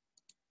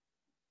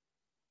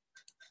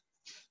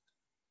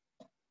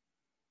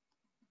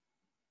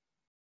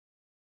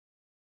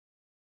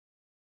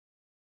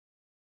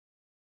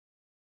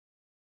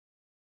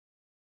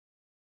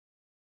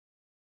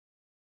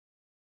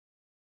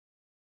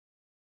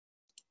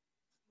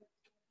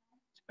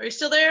 Are you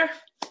still there?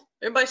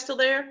 Everybody still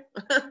there?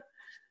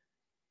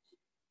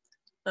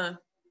 I'm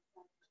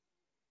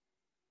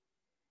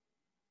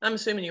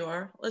assuming you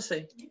are. Let's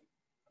see.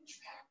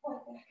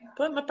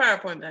 Put my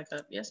PowerPoint back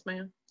up. Yes,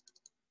 ma'am.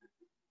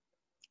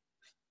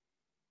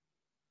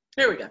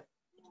 Here we go.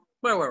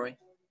 Where were we?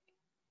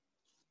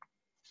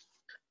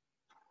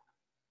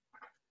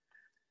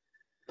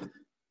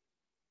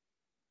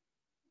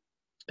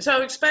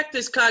 So expect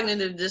this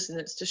cognitive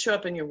dissonance to show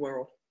up in your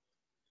world.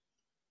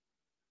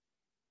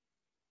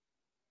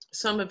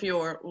 Some of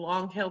your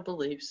long-held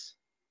beliefs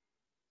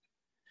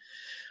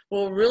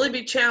will really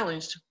be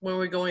challenged when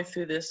we're going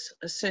through this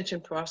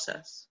ascension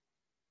process.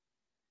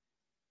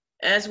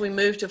 As we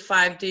move to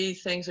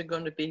 5D, things are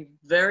going to be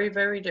very,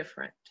 very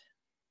different.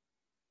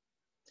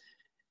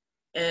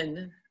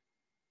 And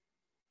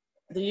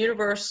the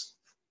universe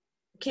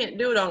can't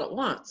do it all at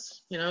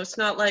once. You know, it's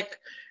not like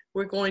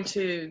we're going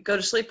to go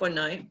to sleep one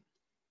night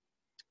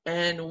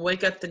and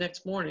wake up the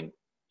next morning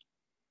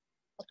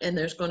and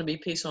there's going to be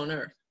peace on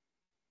earth.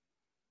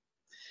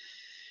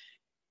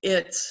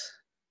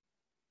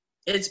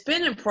 It's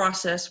been in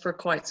process for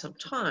quite some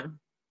time,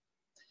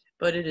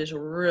 but it is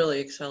really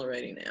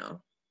accelerating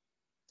now.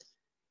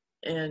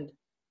 And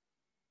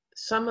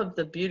some of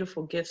the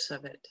beautiful gifts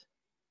of it,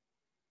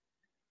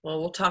 well,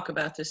 we'll talk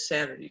about this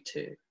Saturday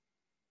too,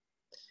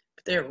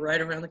 but they're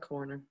right around the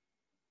corner.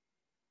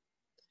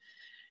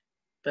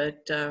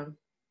 But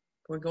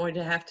we're going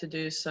to have to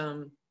do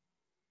some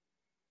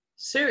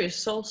serious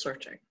soul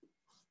searching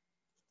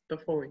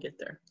before we get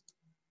there.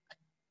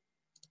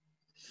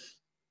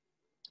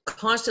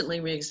 Constantly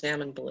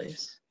re-examine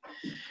beliefs.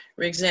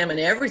 Re-examine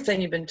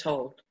everything you've been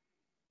told.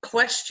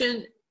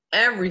 Question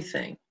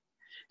everything.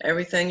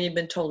 Everything you've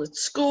been told at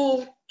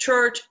school,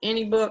 church,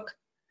 any book.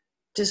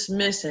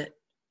 Dismiss it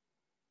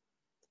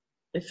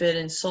if it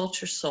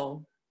insults your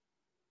soul.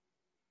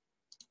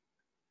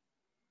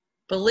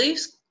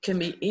 Beliefs can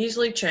be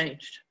easily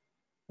changed,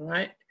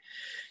 right?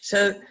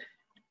 So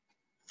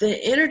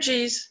the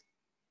energies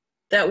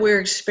that we're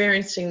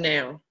experiencing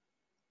now,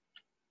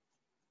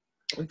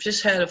 we've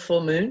just had a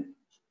full moon,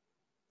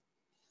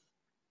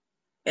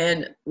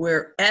 and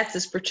we're at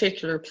this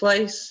particular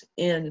place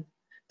in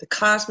the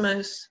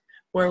cosmos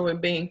where we're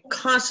being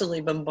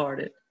constantly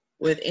bombarded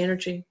with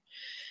energy.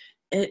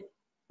 And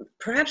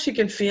perhaps you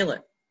can feel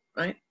it,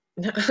 right?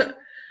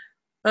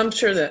 I'm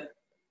sure that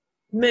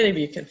many of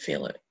you can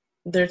feel it.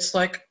 There's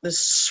like this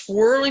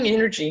swirling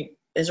energy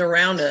is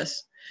around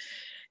us.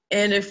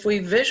 And if we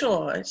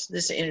visualize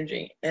this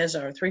energy as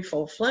our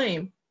threefold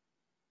flame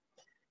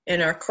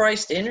and our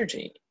Christ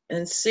energy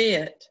and see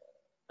it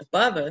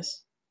above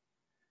us,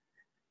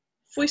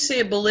 if we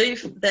see a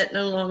belief that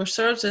no longer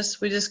serves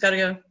us, we just got to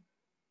go,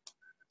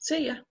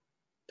 see ya,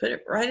 put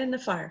it right in the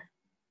fire.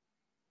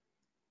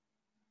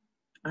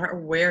 Our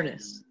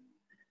awareness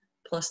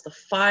plus the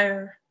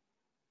fire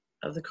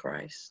of the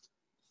Christ.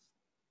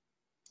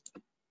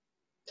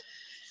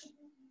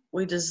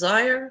 We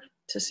desire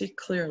to see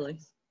clearly.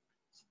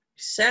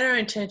 Set our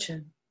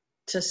intention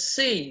to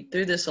see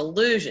through this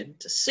illusion,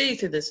 to see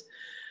through this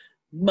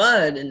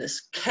mud and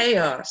this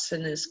chaos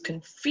and this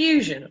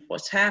confusion of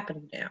what's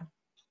happening now.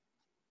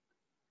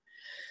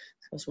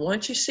 Because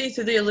once you see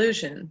through the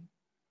illusion,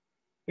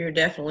 you're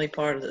definitely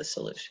part of the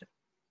solution.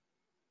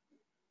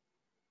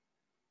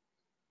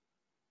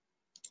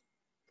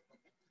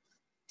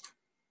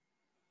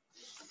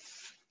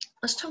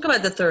 Let's talk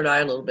about the third eye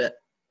a little bit.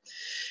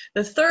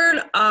 The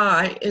third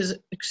eye is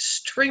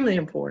extremely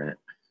important.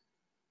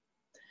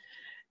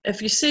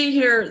 If you see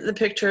here the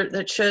picture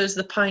that shows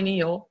the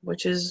pineal,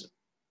 which is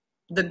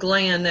the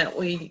gland that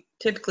we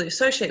typically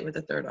associate with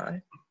the third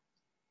eye,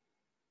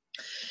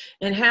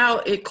 and how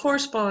it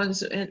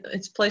corresponds in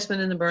its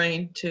placement in the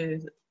brain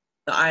to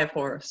the eye of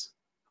Horus.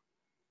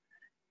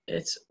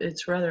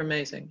 It's rather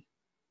amazing.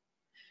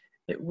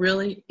 It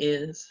really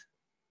is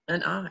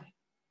an eye.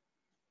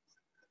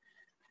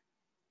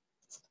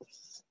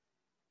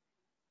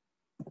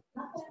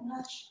 Not that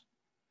much.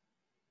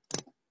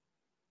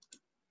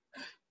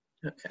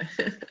 Okay.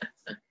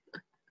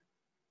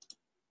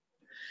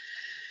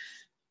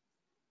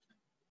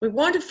 We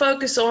want to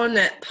focus on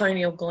that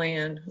pineal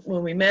gland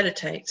when we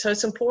meditate. So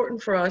it's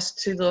important for us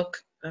to look,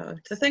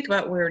 to think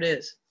about where it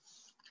is.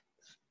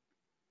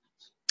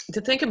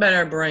 To think about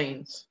our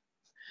brains.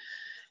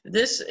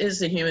 This is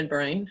the human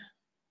brain.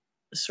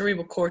 The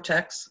cerebral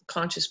cortex,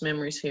 conscious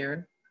memories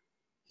here.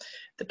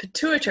 The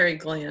pituitary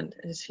gland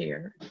is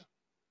here.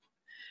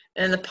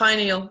 And the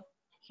pineal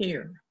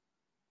here.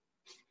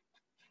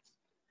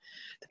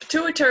 The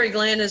pituitary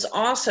gland is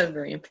also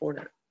very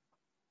important.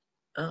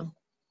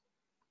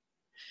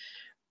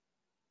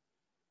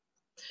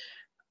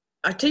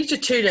 I teach a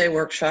 2-day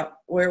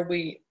workshop where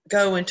we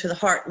go into the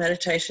heart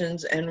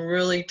meditations and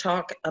really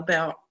talk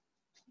about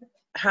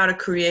how to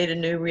create a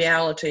new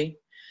reality.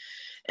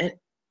 And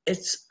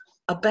it's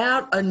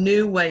about a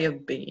new way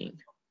of being.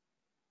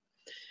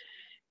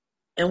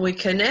 And we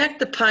connect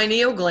the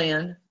pineal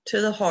gland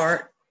to the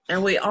heart,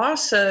 and we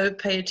also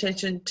pay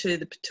attention to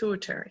the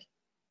pituitary.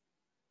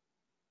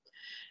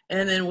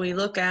 And then we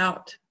look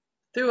out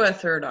through our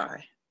third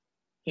eye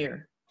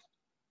here.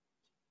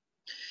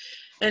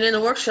 And in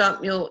the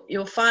workshop,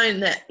 you'll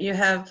find that you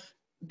have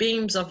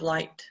beams of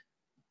light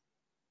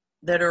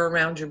that are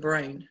around your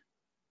brain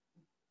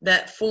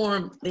that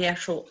form the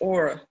actual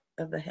aura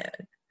of the head.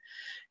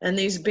 And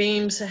these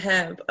beams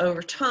have,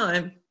 over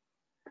time,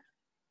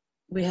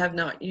 we have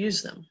not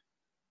used them.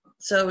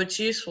 So it's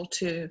useful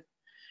to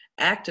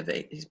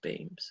activate these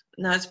beams.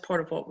 And that's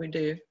part of what we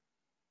do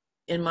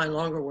in my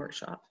longer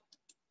workshop.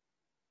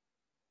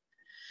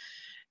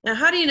 Now,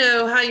 how do you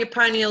know how your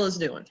pineal is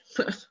doing?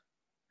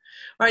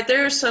 All right,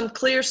 there are some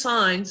clear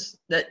signs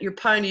that your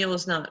pineal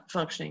is not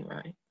functioning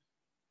right.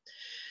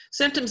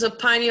 Symptoms of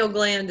pineal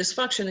gland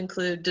dysfunction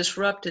include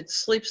disrupted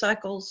sleep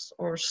cycles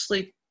or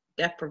sleep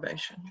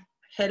deprivation,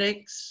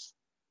 headaches,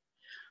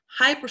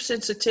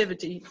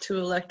 hypersensitivity to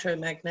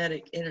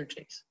electromagnetic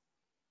energies.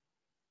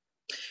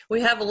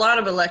 We have a lot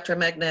of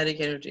electromagnetic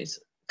energies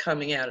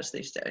coming at us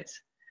these days.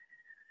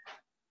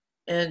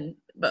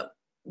 But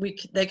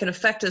they can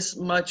affect us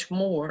much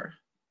more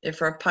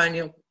if our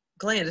pineal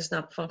gland is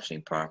not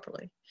functioning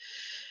properly.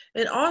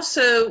 It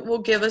also will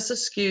give us a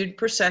skewed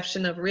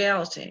perception of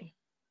reality.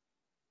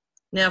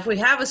 Now, if we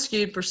have a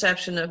skewed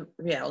perception of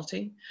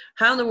reality,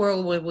 how in the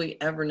world would we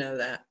ever know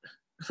that?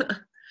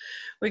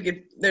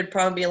 There'd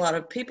probably be a lot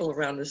of people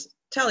around us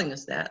telling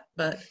us that,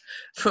 but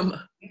from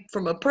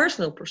a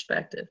personal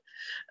perspective,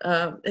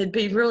 it'd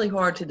be really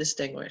hard to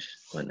distinguish,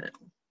 wouldn't it?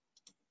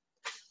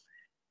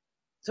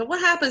 So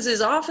what happens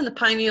is often the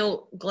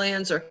pineal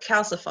glands are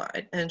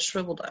calcified and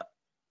shriveled up.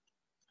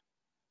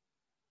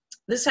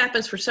 This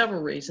happens for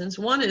several reasons.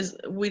 One is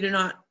we do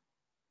not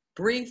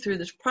breathe through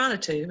this prana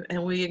tube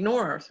and we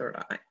ignore our third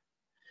eye.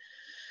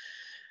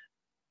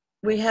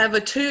 We have a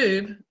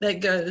tube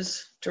that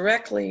goes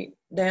directly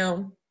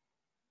down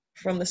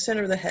from the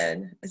center of the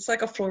head. It's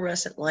like a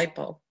fluorescent light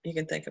bulb, you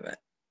can think of it.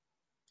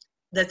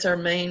 That's our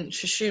main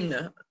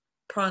Sushumna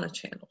prana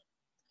channel.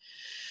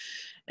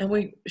 And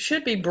we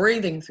should be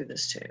breathing through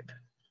this tube.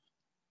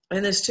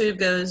 And this tube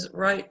goes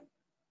right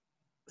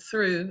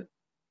through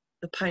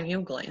the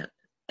pineal gland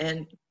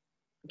and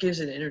gives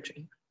it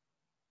energy.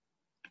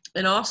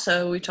 And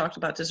also, we talked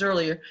about this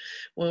earlier,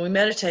 when we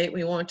meditate,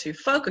 we want to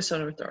focus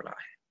on our third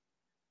eye.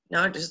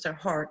 Not just our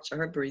hearts or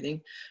our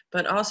breathing,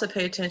 but also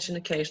pay attention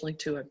occasionally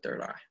to our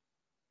third eye.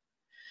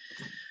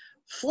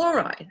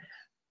 Fluoride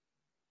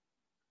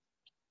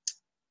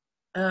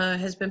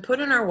has been put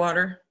in our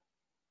water,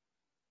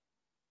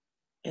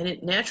 and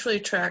it naturally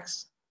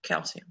attracts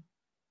calcium.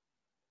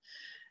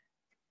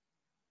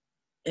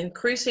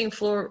 Increasing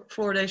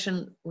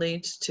fluoridation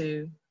leads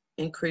to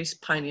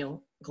increased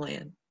pineal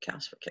gland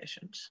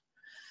calcifications.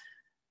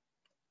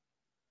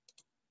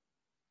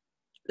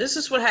 This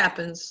is what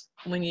happens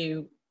when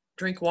you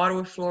drink water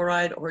with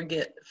fluoride or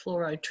get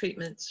fluoride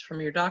treatments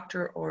from your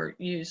doctor or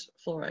use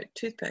fluoride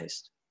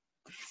toothpaste.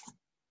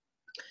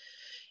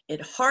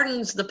 It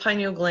hardens the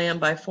pineal gland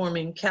by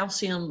forming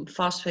calcium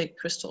phosphate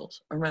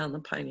crystals around the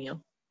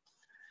pineal.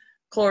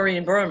 Chlorine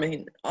and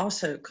bromine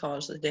also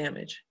cause the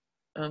damage.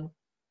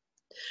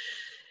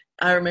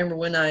 I remember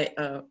when I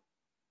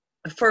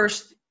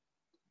first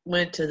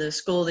went to the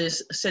school of the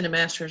Ascended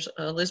Masters,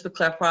 Elizabeth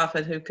Clare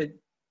Prophet,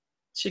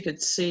 she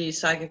could see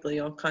psychically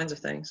all kinds of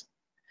things.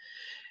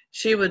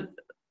 She would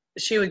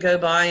go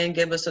by and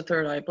give us a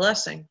third eye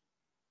blessing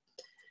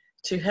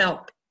to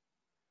help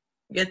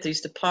get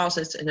these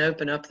deposits and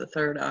open up the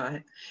third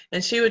eye.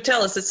 And she would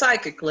tell us that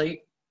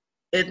psychically,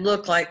 it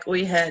looked like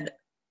we had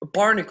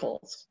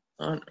barnacles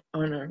on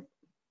our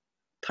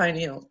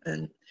pineal,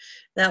 and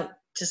that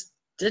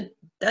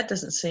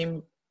doesn't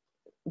seem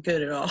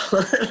good at all.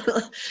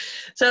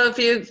 So if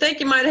you think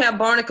you might have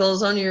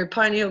barnacles on your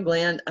pineal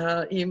gland,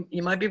 you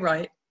might be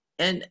right.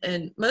 And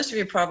most of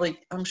you probably,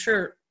 I'm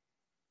sure,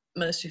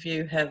 most of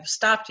you have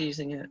stopped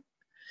using it.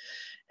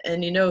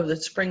 And you know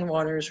that spring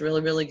water is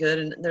really, really good,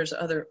 and there's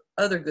other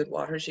good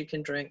waters you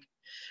can drink,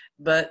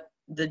 but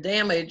the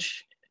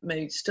damage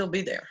may still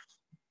be there.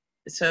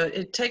 So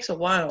it takes a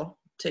while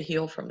to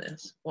heal from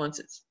this once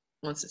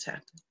it's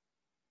happened.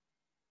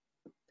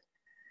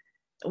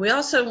 We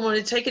also want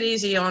to take it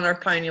easy on our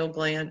pineal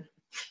gland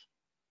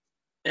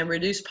and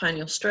reduce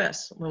pineal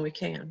stress when we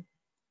can.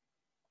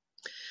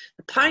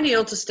 The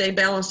pineal, to stay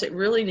balanced, it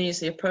really needs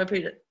the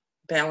appropriate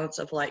balance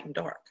of light and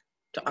dark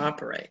to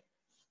operate.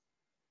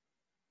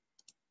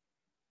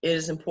 It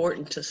is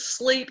important to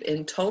sleep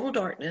in total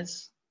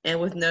darkness and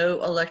with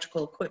no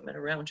electrical equipment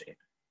around you.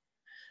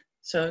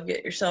 So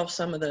get yourself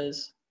some of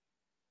those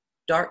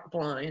dark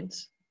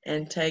blinds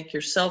and take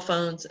your cell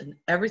phones and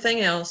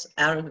everything else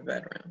out of the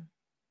bedroom.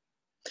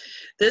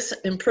 This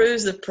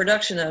improves the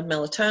production of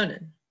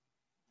melatonin,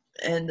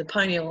 and the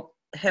pineal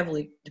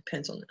heavily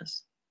depends on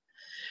this.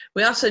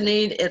 We also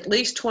need at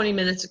least 20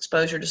 minutes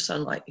exposure to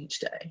sunlight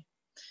each day.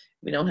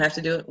 We don't have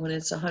to do it when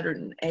it's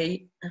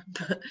 108,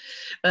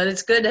 but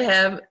it's good to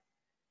have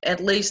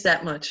at least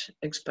that much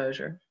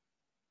exposure.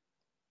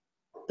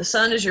 The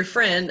sun is your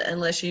friend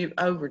unless you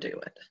overdo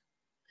it.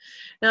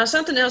 Now,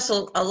 something else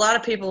a lot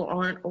of people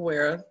aren't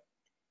aware of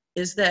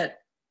is that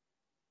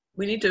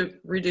we need to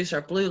reduce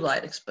our blue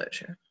light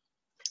exposure.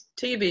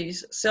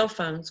 TVs, cell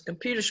phones,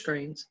 computer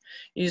screens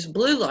use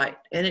blue light,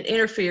 and it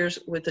interferes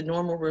with the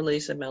normal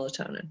release of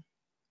melatonin.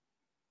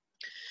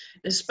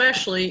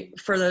 Especially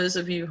for those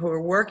of you who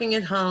are working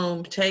at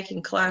home,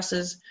 taking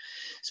classes,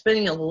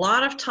 spending a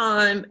lot of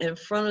time in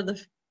front of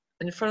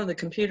the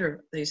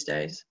computer these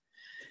days.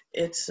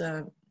 It's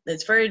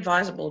very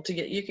advisable to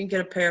you can get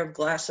a pair of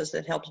glasses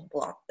that helps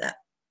block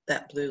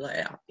that blue light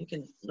out. You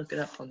can look it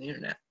up on the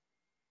internet,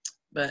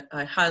 but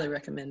I highly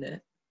recommend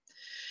it.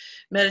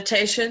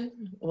 Meditation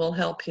will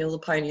help heal the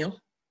pineal.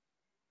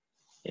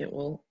 It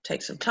will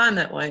take some time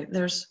that way.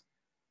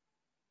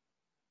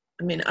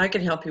 I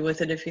can help you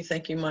with it if you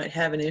think you might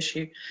have an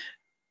issue,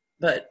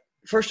 but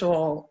first of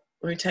all,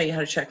 let me tell you how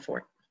to check for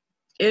it.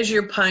 Is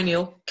your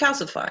pineal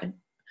calcified?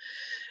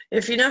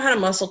 If you know how to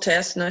muscle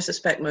test, and I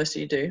suspect most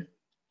of you do,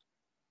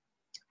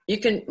 you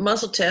can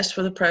muscle test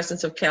for the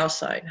presence of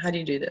calcite. How do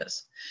you do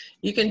this?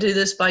 You can do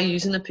this by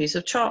using a piece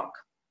of chalk.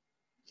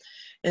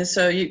 And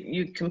so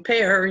you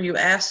compare, you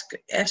ask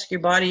your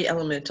body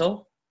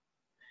elemental,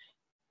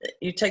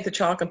 you take the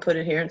chalk and put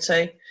it here and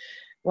say,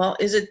 well,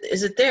 is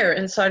it there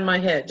inside my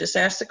head? Just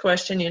ask the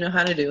question, you know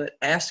how to do it.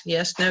 Ask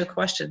yes, no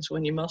questions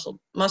when you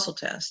muscle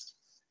test.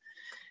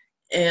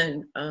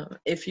 And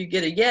if you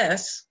get a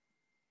yes,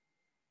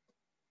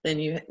 then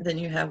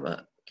you have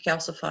a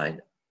calcified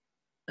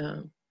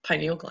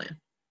pineal gland.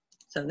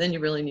 So then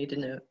you really need to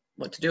know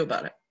what to do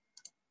about it.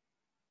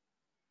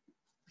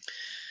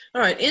 All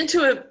right,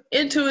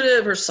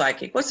 intuitive or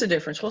psychic. What's the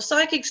difference? Well,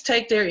 psychics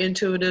take their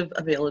intuitive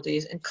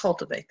abilities and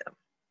cultivate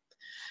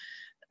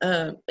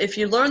them. If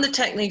you learn the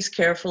techniques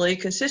carefully,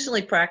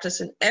 consistently practice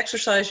and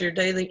exercise your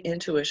daily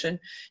intuition,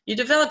 you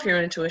develop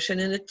your intuition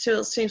and it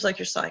seems like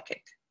you're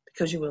psychic,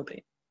 because you will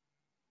be.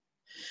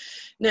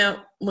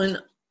 Now, when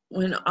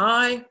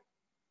I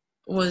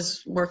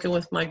was working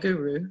with my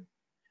guru,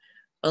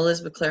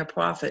 Elizabeth Clare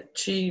Prophet,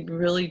 she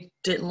really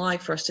didn't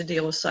like for us to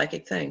deal with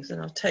psychic things,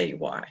 and I'll tell you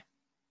why.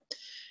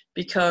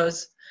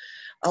 Because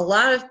a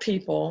lot of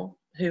people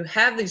who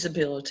have these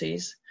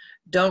abilities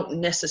don't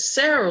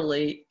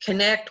necessarily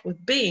connect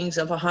with beings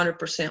of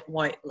 100%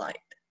 white light.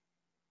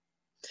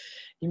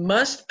 You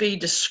must be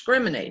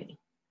discriminating.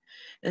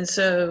 And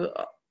so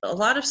a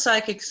lot of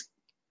psychics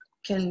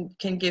can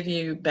give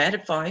you bad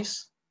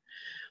advice,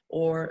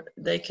 or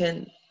they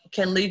can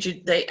lead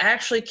you, they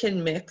actually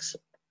can mix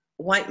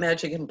white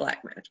magic and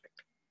black magic.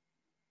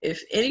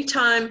 If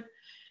anytime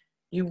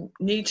you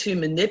need to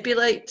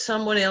manipulate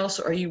someone else,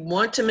 or you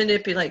want to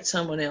manipulate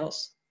someone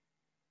else,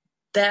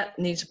 that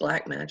needs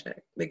black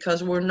magic,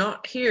 because we're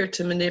not here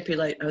to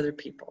manipulate other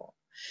people.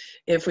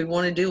 If we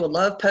want to do a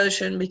love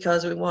potion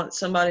because we want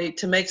somebody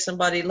to make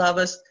somebody love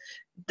us,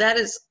 that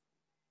is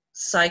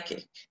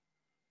psychic.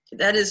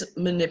 That is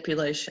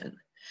manipulation.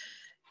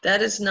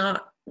 That is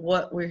not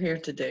what we're here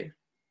to do.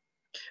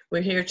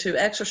 We're here to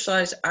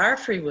exercise our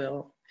free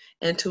will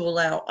and to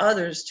allow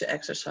others to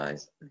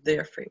exercise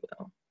their free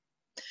will.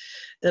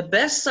 The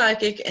best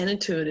psychic and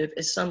intuitive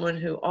is someone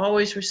who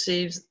always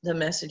receives the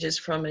messages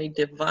from a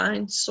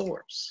divine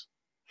source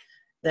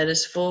that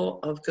is full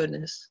of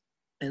goodness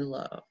and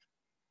love.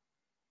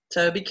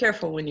 So be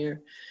careful when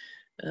you're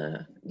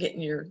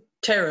getting your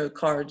tarot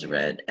cards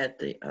read at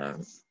the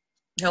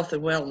health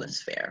and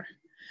wellness fair.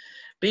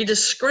 Be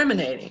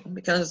discriminating,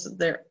 because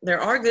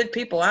there are good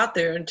people out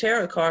there, and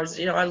tarot cards,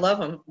 I love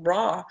them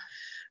raw.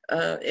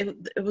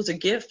 It was a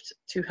gift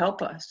to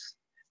help us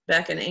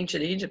back in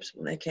ancient Egypt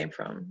when they came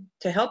from,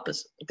 to help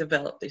us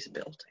develop these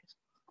abilities.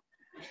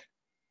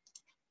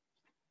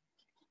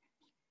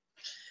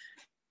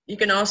 You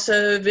can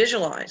also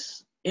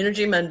visualize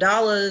energy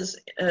mandalas,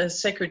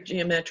 sacred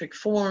geometric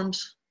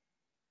forms.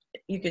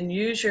 You can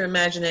use your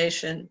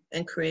imagination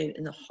and create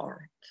in the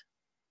heart.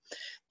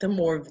 the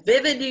more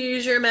vivid you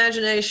use your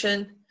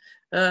imagination.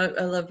 I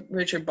love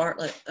Richard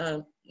Bartlett,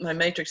 my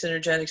matrix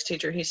energetics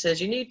teacher. He says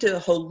you need to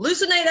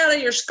hallucinate out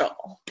of your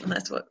skull. And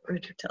that's what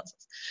Richard tells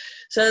us.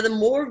 So the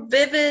more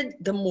vivid,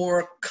 the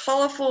more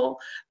colorful,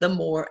 the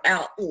more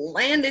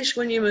outlandish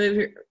when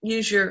you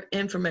use your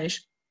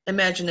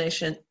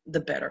imagination, the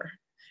better.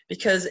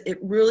 Because it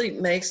really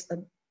makes a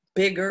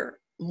bigger,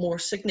 more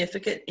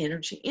significant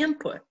energy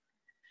input.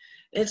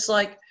 It's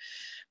like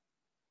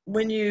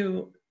when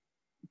you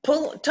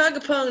tug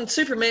upon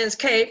Superman's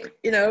cape,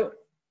 you know,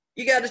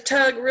 you got to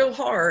tug real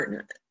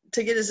hard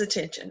to get his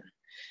attention.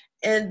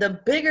 And the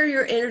bigger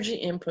your energy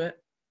input,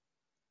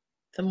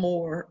 the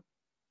more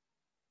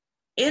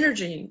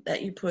energy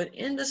that you put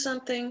into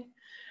something,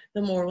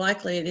 the more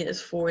likely it is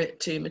for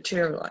it to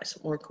materialize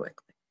more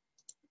quickly.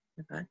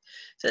 Okay,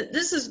 so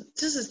this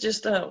is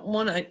just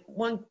one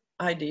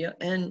idea,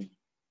 and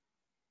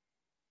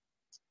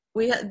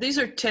these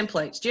are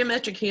templates,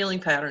 geometric healing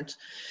patterns.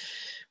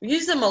 We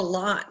use them a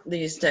lot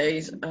these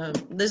days.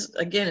 This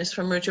again is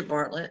from Richard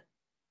Bartlett.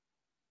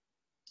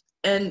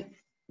 And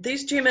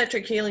these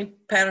geometric healing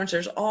patterns,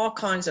 there's all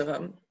kinds of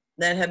them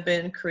that have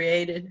been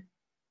created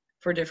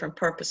for different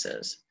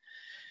purposes.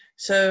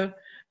 So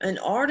an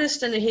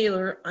artist and a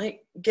healer might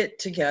get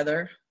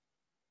together,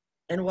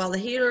 and while the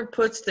healer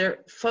puts their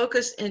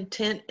focus,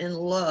 intent, and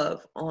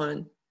love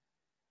on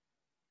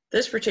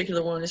this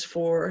particular one is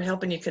for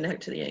helping you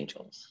connect to the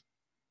angels.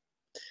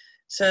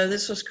 So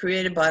this was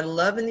created by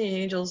loving the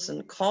angels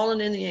and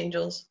calling in the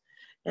angels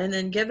and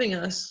then giving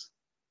us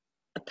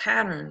a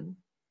pattern.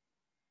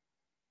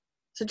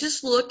 So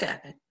just look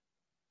at it.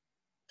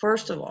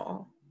 First of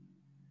all,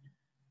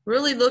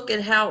 really look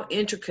at how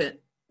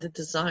intricate the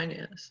design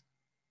is.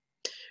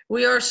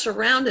 We are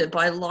surrounded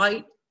by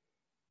light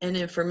and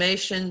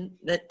information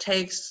that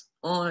takes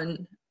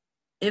on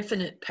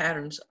infinite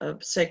patterns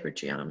of sacred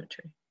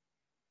geometry.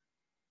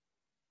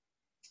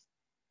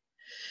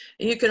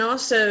 You can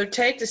also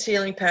take this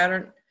healing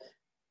pattern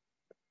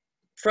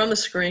from the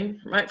screen,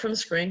 right from the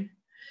screen,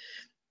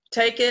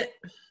 take it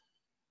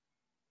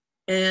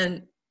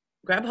and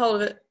grab hold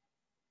of it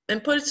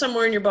and put it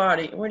somewhere in your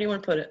body. Where do you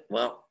want to put it?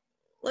 Well,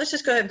 let's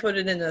just go ahead and put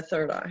it in the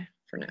third eye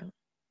for now.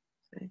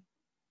 Okay.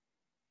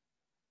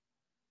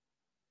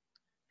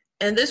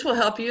 And this will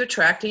help you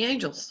attract the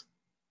angels.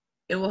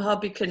 It will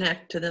help you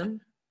connect to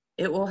them.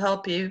 It will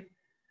help you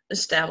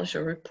establish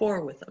a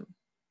rapport with them.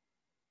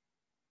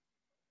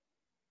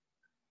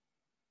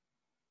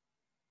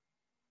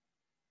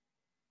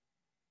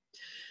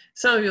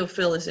 Some of you will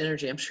feel this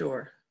energy, I'm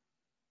sure.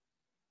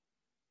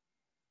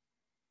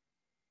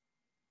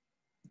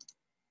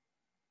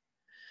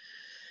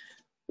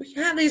 We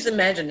have these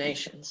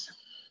imaginations,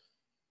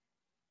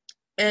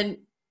 and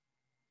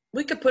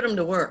we could put them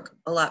to work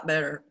a lot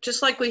better,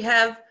 just like we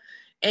have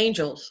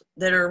angels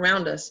that are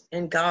around us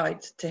and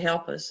guides to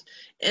help us.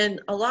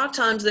 And a lot of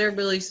times they're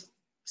really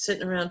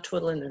sitting around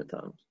twiddling their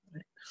thumbs.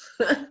 Right?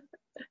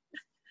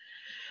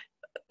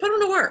 Put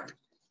them to work.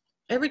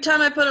 Every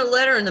time I put a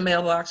letter in the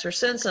mailbox or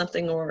send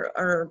something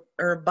or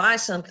buy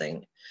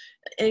something,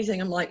 anything,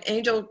 I'm like,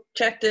 angel,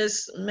 check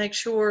this, make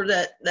sure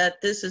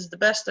that this is the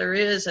best there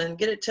is and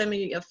get it to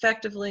me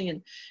effectively.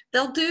 And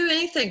they'll do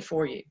anything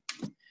for you.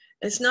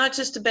 It's not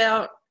just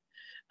about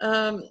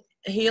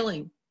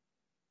healing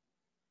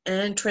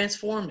and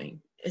transforming.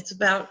 It's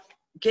about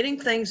getting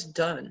things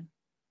done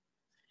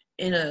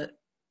in a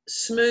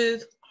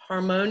smooth,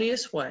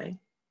 harmonious way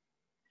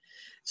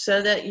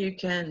so that you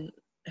can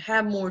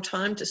have more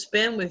time to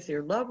spend with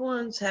your loved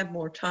ones, have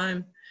more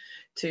time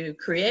to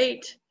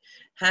create,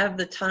 have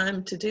the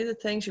time to do the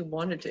things you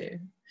want to do.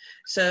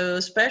 So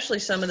especially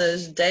some of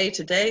those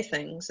day-to-day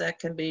things that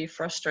can be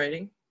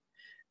frustrating,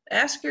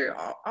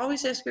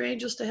 always ask your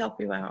angels to help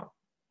you out.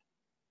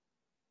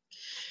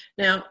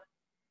 Now,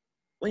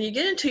 when you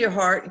get into your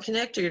heart and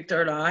connect to your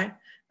third eye,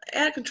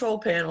 add a control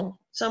panel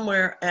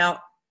somewhere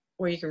out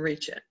where you can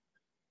reach it.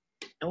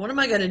 And what am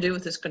I going to do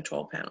with this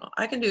control panel?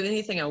 I can do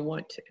anything I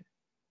want to.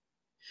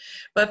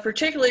 But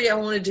particularly, I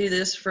want to do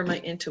this for my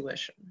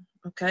intuition.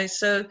 Okay,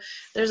 so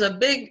there's a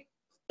big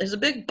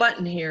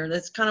button here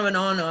that's kind of an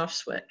on-off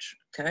switch.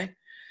 Okay,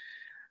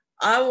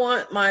 I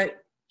want my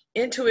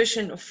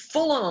intuition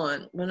full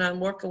on when I'm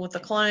working with a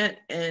client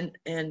and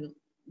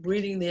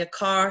reading the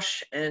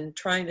Akash and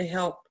trying to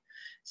help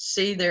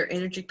see their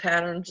energy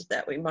patterns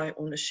that we might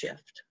want to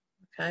shift.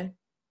 Okay,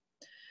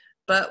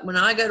 but when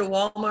I go to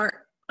Walmart,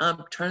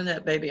 I'm turning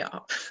that baby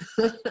off.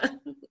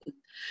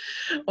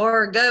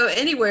 Or go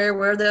anywhere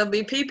where there'll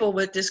be people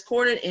with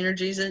discordant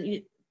energies.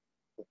 And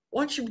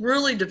once you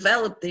really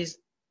develop these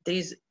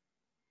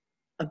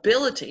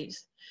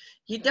abilities,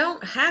 you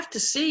don't have to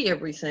see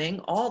everything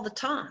all the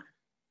time.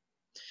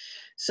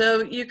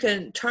 So you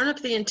can turn up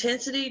the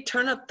intensity,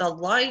 turn up the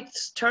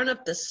lights, turn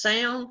up the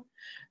sound,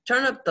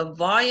 turn up the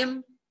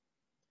volume.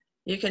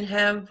 You can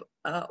have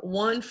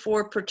one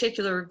for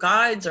particular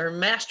guides or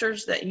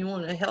masters that you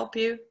want to help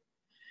you.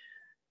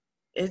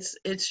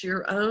 It's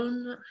your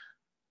own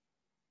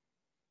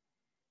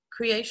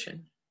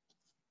creation.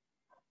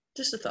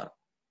 Just a thought.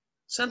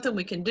 something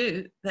we can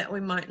do that we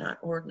might not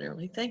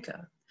ordinarily think of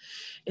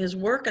is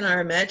work in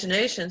our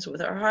imaginations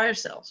with our higher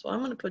self. So I'm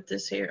going to put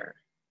this here.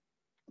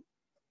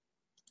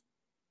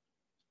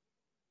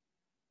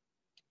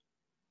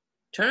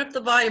 Turn up the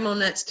volume on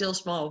that still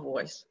small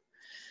voice.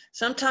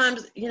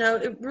 Sometimes, you know,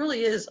 it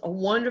really is a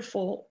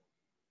wonderful,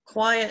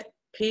 quiet,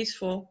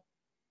 peaceful,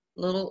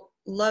 little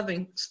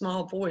loving,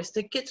 small voice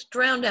that gets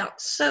drowned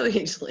out so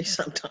easily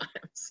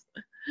sometimes.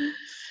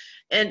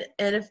 And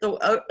if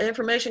the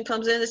information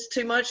comes in, it's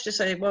too much, to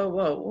say, whoa,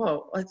 whoa,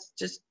 whoa, let's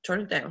just turn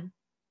it down.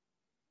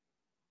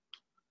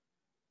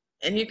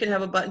 And you can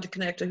have a button to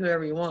connect to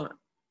whoever you want.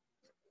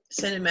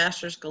 Ascended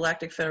Masters,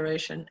 Galactic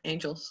Federation,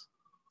 angels,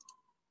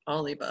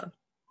 all the above.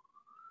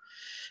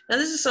 Now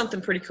this is something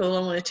pretty cool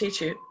I want to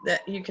teach you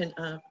that you can,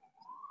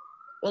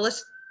 well,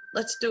 let's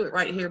do it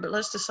right here, but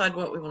let's decide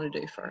what we want to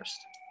do first.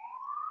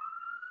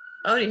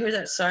 Oh, do you hear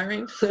that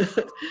siren?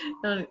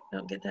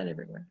 Don't get that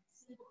everywhere.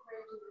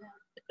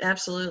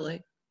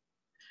 Absolutely.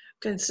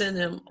 Can send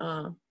them,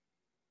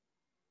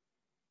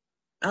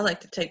 I like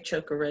to take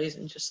choker rays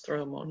and just throw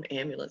them on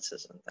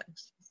ambulances and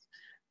things.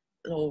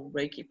 An old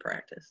Reiki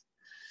practice.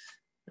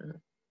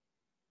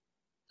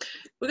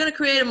 We're going to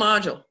create a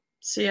module,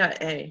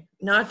 CIA,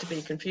 not to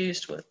be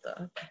confused with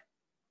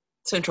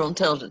Central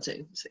Intelligence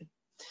Agency.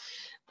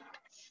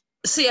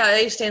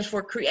 CIA stands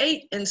for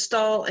Create,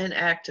 Install, and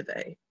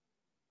Activate.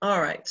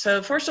 All right,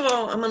 so first of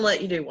all, I'm going to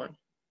let you do one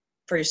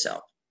for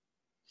yourself.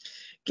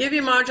 Give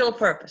your module a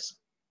purpose.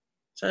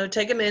 So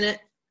take a minute,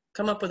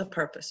 come up with a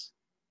purpose.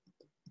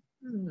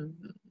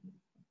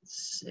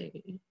 Let's see.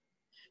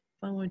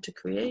 If I wanted to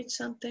create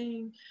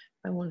something,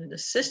 if I wanted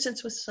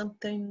assistance with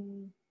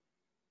something,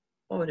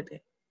 what would it be?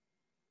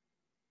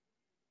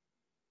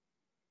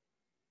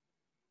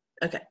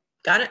 Okay,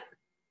 got it?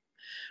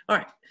 All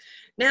right,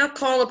 now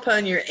call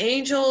upon your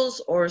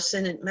angels or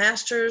ascended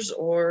masters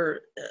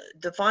or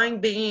divine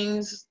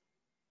beings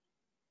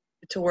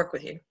to work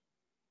with you,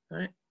 all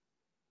right?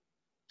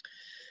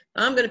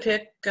 I'm going to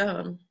pick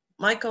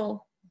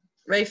Michael,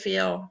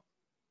 Raphael,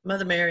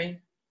 Mother Mary,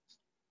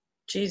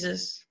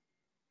 Jesus.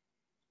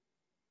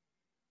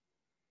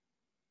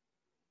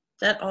 Is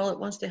that all it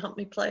wants to help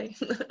me play?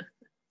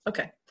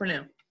 Okay, for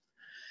now.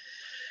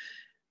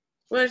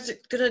 We're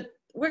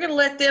gonna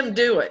let them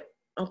do it,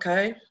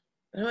 okay?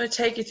 I'm gonna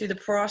take you through the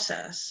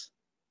process,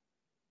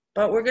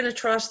 but we're gonna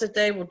trust that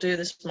they will do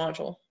this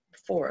module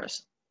for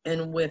us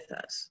and with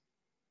us.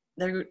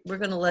 We're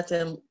gonna let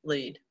them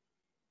lead.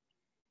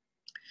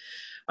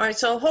 All right,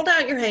 so hold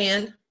out your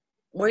hand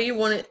where you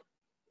want it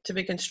to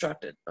be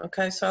constructed,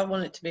 okay? So I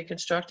want it to be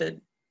constructed,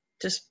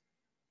 just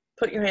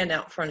put your hand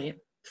out in front of you,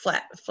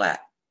 flat,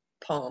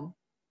 palm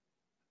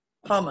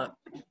up.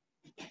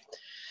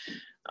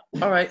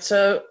 All right,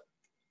 so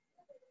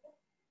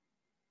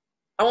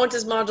I want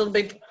this module to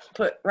be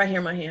put right here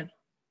in my hand.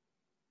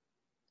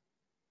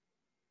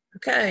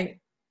 Okay,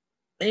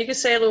 and you can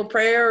say a little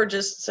prayer or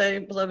just say,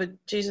 beloved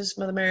Jesus,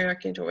 Mother Mary,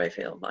 Archangel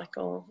Raphael,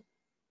 Michael.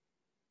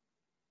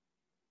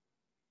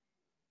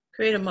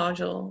 Create a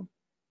module.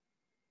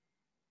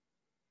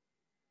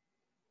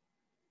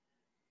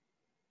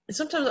 And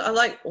sometimes I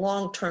like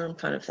long-term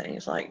kind of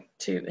things, like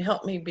to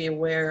help me be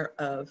aware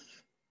of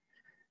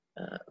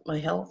my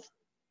health.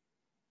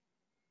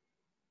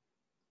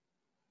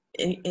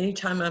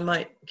 Anytime I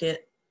might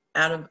get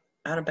out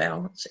of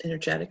balance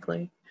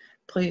energetically,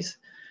 please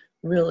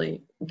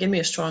really give me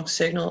a strong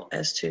signal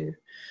as to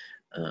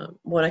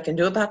what I can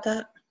do about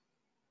that.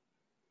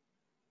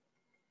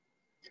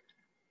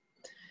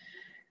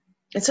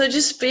 And so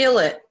just feel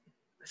it.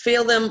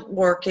 Feel them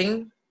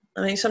working.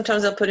 I mean,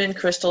 sometimes they'll put in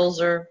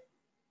crystals or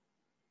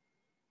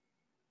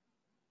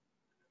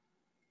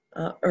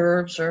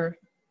herbs or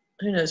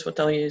who knows what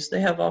they'll use. They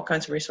have all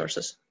kinds of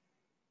resources.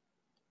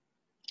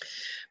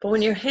 But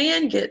when your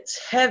hand gets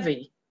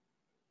heavy,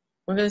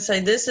 we're going to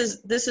say, this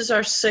is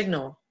our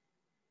signal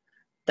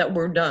that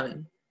we're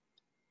done.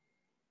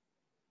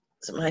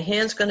 So my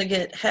hand's going to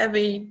get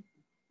heavy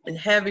and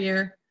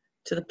heavier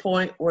to the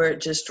point where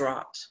it just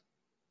drops.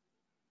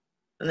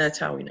 And that's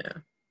how we know.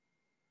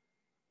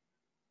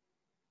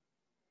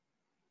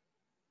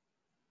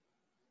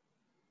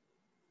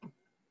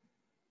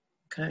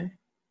 Okay.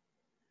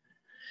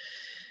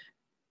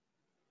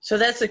 So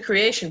that's the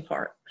creation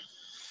part.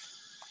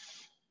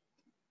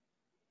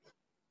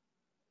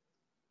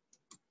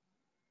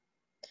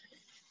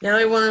 Now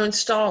we want to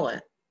install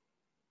it.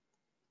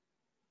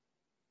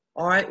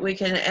 All right, we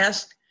can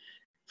ask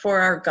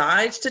for our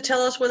guides to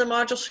tell us where the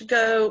module should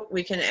go.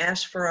 We can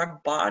ask for our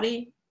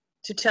body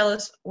to tell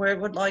us where it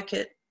would like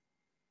it.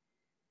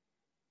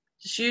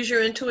 Just use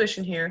your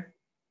intuition here.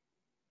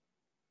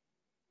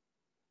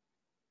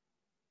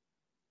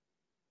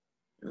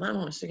 Mine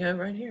wants to go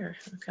right here,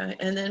 okay?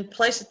 And then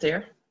place it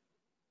there.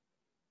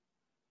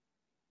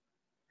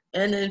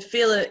 And then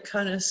feel it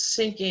kind of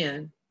sink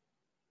in.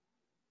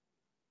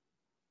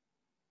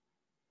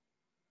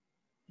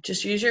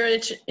 Just use your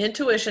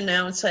intuition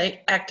now and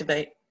say,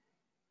 activate.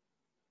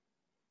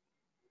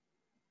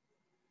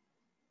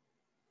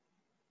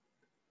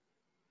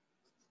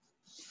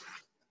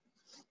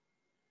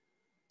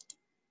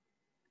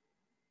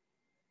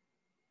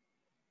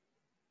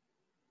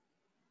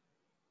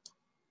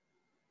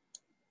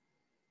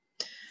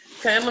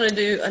 Okay, I'm going to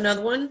do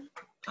another one.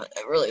 I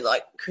really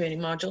like creating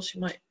modules.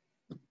 You might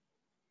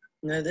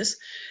know this.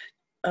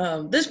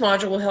 This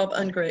module will help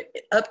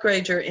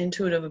upgrade your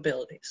intuitive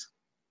abilities.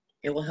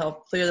 It will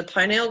help clear the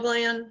pineal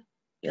gland.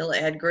 It'll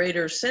add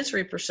greater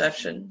sensory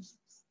perception.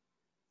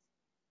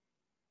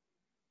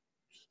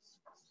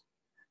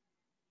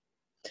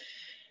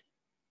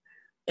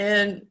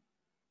 And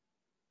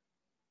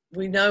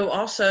we know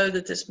also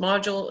that this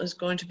module is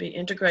going to be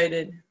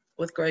integrated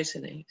with grace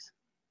and ease.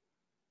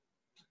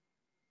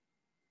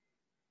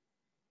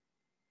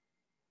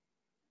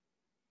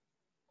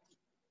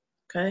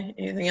 Okay,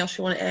 anything else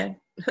you want to add?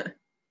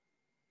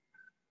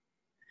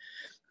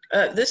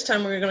 This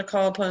time we're going to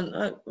call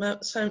upon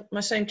my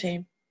same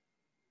team: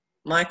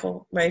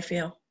 Michael,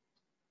 Raphael,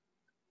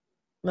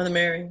 Mother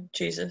Mary,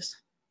 Jesus.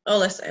 Oh,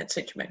 let's add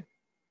Saint Germain.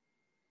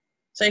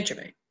 Saint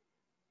Germain.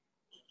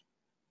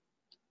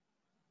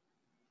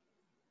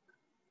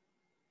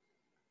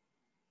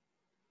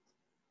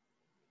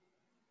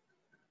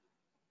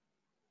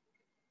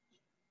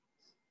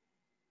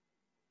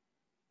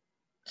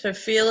 So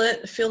feel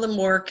it, feel them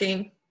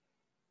working.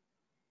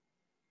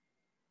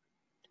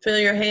 Feel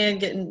your hand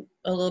getting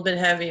a little bit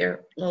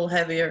heavier, a little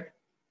heavier,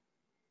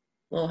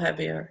 a little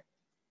heavier.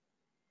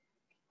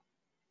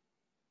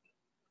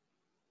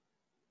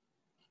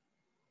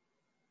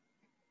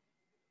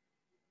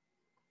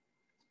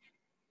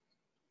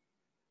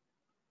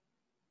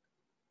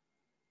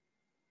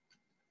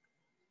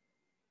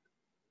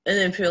 And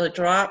then feel it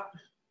drop.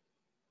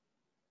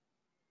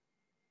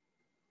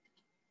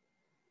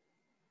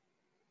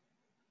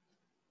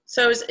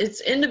 So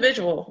it's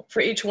individual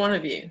for each one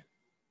of you.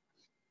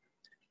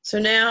 So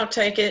now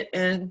take it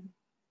and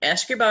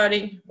ask your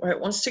body where it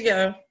wants to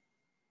go.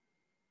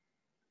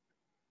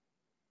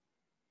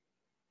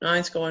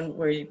 Mine's going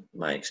where you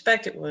might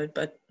expect it would,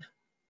 but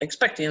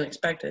expect the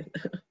unexpected.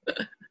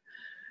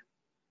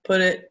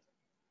 Put it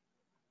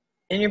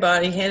in your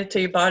body, hand it to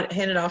your body,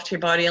 hand it off to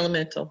your body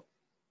elemental.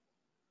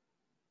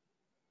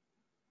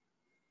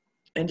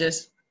 And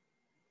just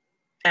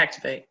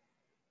activate.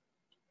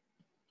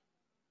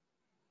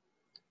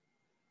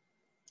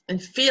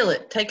 And feel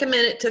it. Take a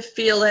minute to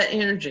feel that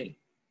energy.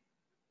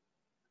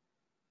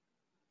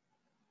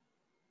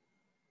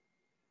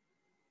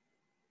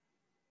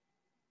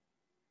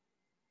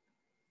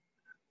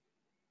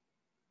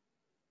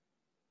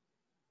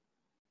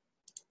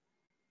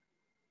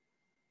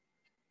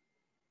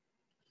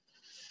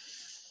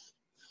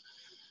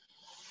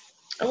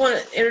 I want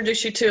to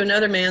introduce you to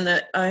another man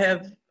that I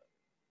have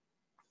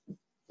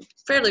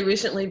fairly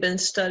recently been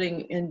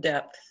studying in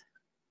depth.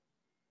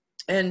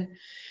 And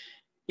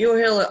you'll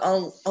hear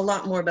a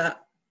lot more about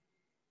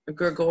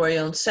Gregory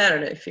on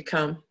Saturday if you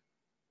come.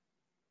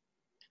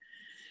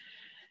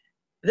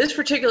 This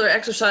particular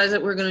exercise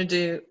that we're going to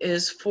do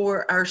is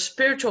for our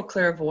spiritual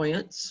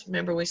clairvoyance.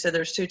 Remember, we said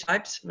there's two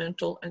types,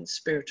 mental and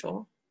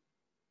spiritual.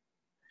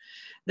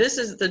 This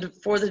is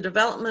for the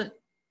development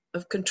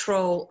of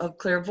control of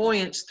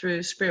clairvoyance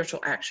through spiritual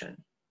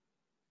action.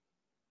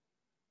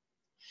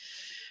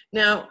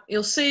 Now,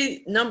 you'll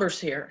see numbers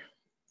here,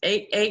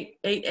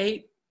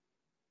 8888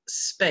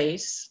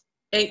 space,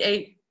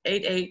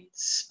 8888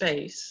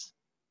 space,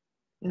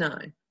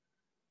 9.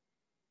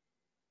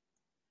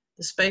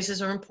 The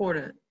spaces are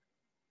important,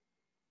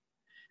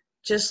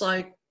 just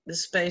like the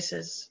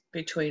spaces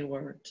between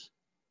words.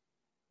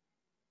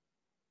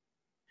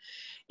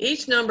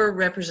 Each number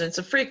represents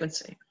a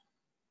frequency.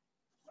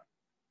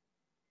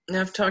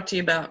 Now, I've talked to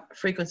you about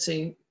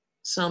frequency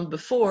some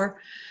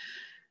before.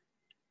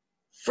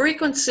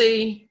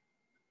 Frequency,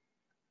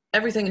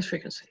 everything is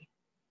frequency.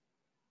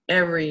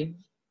 Every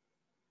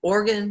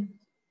organ,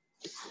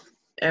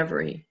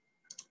 every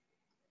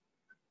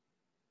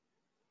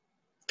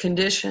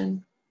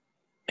condition,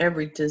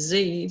 every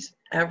disease,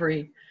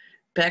 every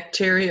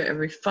bacteria,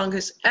 every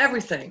fungus,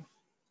 everything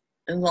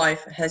in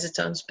life has its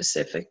own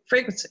specific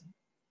frequency.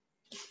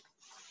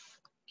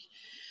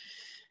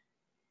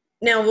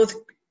 Now, with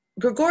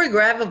Grigori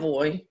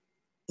Gravovoy,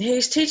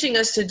 he's teaching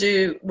us to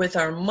do with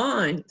our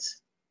minds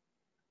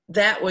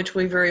that which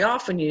we very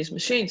often use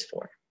machines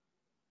for.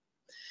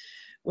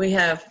 We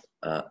have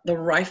the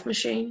Rife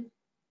machine,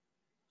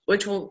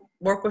 which will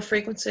work with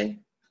frequency.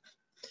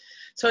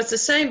 So it's the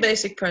same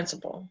basic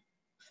principle.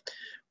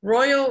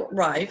 Royal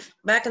Rife,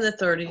 back in the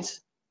 30s,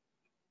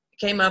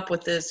 came up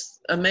with this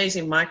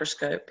amazing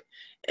microscope.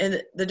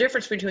 And the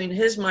difference between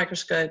his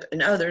microscope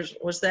and others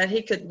was that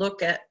he could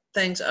look at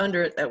things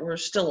under it that were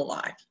still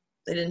alive.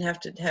 They didn't have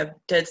to have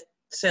dead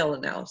cell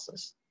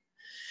analysis.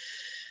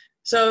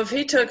 So if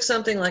he took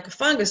something like a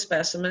fungus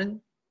specimen,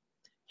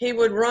 he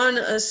would run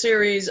a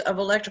series of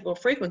electrical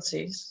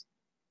frequencies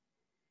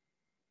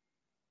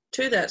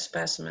to that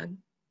specimen.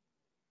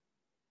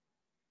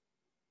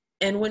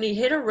 And when he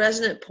hit a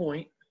resonant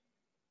point,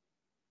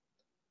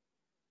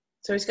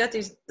 so he's got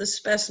this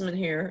specimen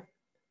here,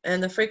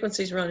 and the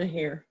frequency's running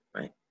here,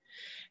 right?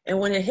 And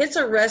when it hits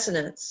a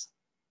resonance,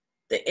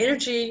 the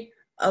energy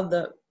of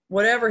the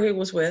whatever he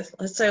was with,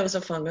 let's say it was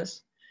a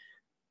fungus,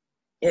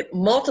 it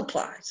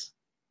multiplies,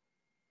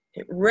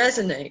 it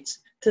resonates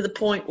to the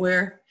point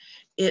where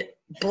it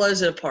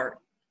blows it apart.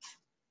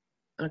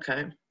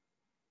 Okay.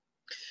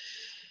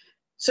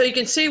 So you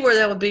can see where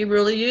that would be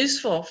really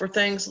useful for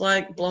things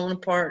like blowing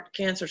apart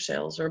cancer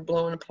cells, or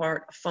blowing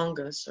apart a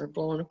fungus, or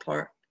blowing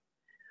apart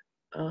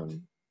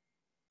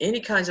any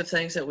kinds of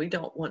things that we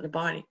don't want in the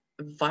body,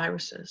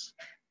 viruses.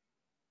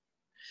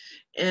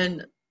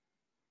 And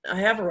I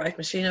have a Reich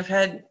machine. I've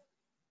had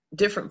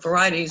different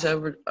varieties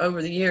over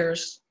the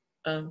years.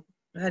 I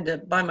had to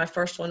buy my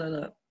first one in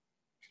a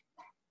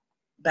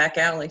back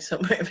alley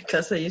somewhere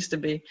because they used to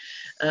be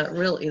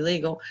real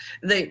illegal.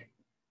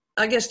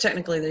 I guess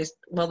technically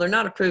they're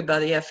not approved by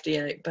the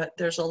FDA, but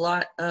there's a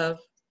lot of,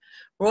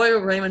 Roy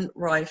Raymond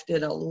Reich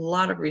did a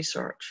lot of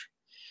research.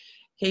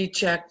 He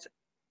checked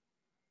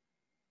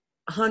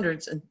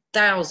hundreds and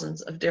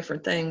thousands of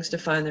different things to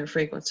find their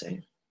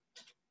frequency.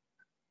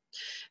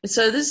 And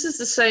so this is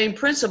the same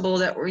principle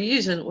that we're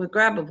using with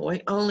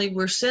Grab-A-Boy, only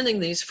we're sending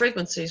these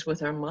frequencies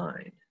with our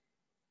mind.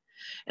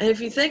 And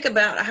if you think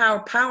about how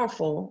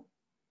powerful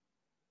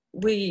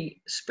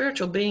we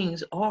spiritual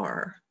beings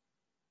are,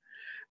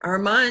 our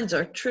minds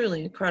are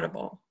truly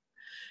incredible.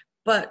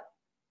 But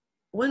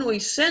when we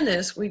send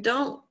this, we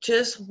don't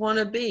just want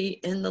to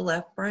be in the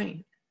left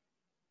brain.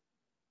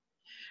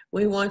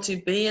 We want to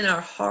be in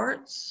our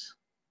hearts,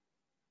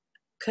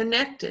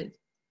 connected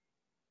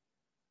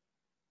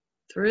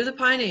through the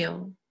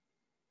pineal,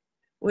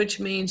 which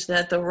means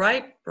that the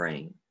right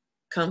brain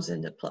comes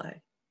into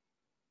play.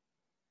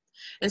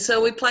 And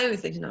so we play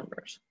with these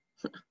numbers.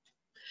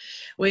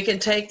 We can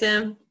take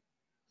them,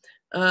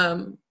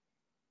 and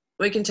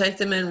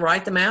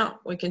write them out.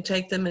 We can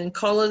take them and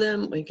color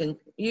them. We can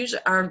use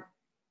our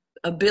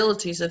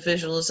abilities of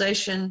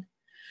visualization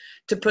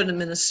to put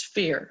them in a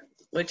sphere,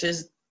 which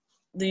is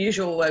the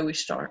usual way we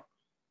start.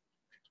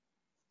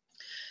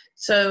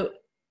 So,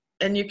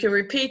 and you can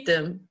repeat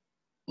them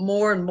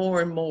more and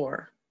more and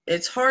more.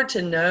 It's hard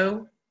to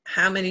know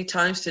how many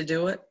times to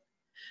do it,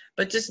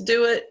 but just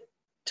do it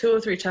 2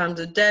 or 3 times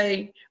a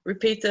day.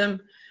 Repeat them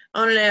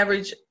on an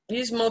average.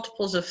 Use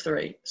multiples of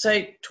 3,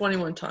 say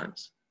 21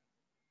 times.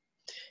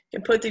 You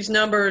can put these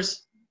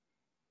numbers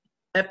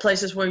at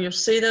places where you'll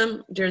see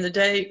them during the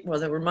day, where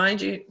they'll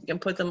remind you. You can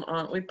put them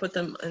on, we put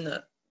them in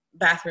the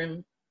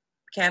bathroom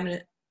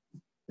cabinet,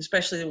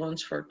 especially the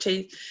ones for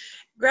teeth.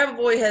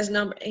 Grab-A-Boy has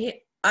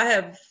I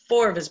have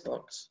 4 of his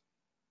books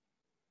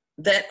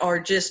that are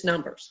just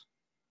numbers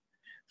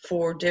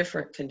for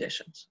different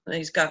conditions. And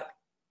he's got,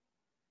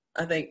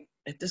 I think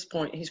at this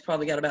point, he's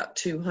probably got about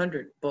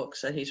 200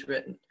 books that he's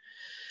written.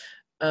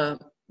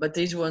 But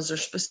these ones are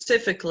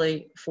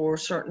specifically for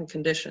certain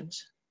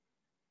conditions.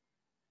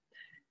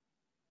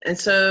 And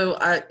so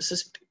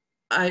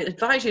I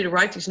advise you to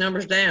write these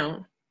numbers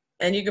down,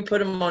 and you can put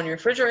them on your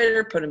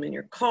refrigerator, put them in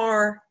your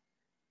car,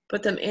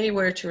 put them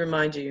anywhere to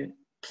remind you.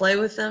 Play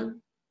with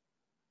them,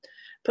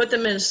 put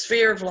them in a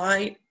sphere of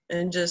light,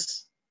 and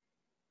just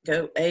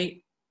go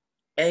 8,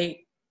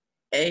 8,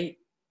 8,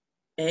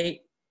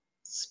 8,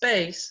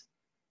 space,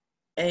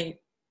 8,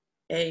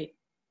 8,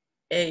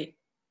 8,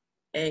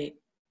 8,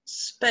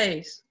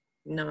 space,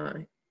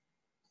 9.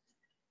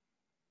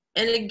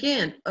 And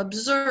again,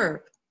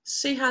 observe,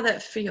 see how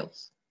that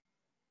feels.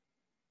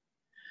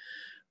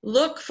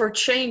 Look for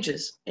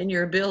changes in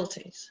your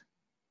abilities.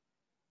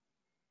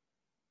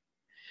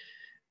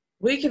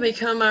 We can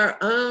become our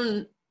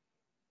own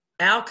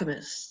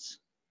alchemists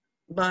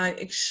by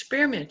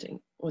experimenting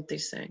with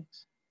these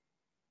things.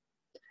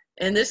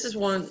 And this is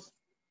one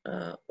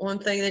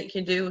thing that you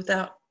can do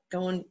without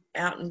going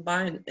out and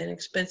buying an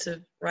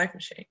expensive Reich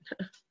machine.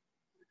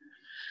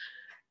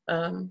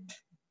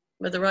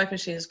 But the Reich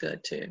machine is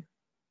good too.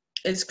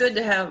 It's good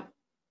to have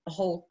a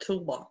whole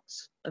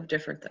toolbox of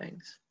different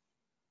things.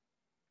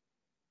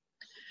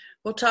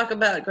 We'll talk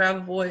about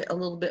Grab-A-Boy a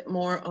little bit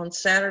more on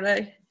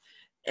Saturday.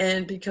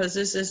 And because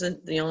this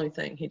isn't the only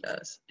thing he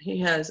does, he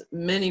has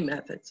many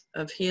methods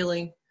of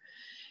healing.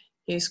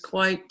 He's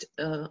quite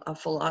a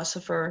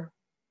philosopher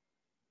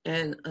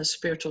and a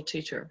spiritual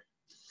teacher.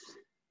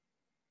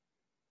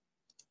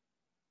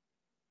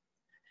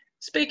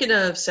 Speaking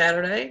of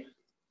Saturday,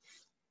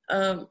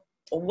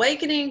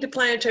 awakening to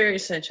planetary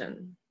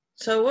ascension.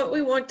 So what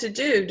we want to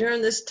do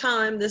during this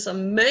time, this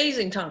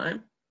amazing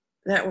time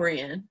that we're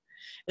in,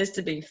 is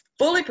to be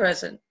fully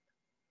present,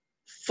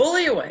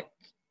 fully awake,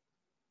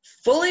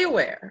 fully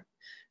aware,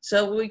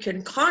 so we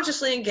can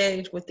consciously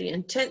engage with the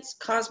intense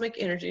cosmic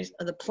energies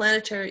of the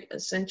planetary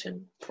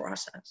ascension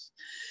process.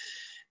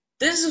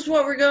 This is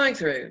what we're going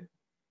through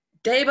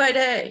day by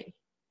day.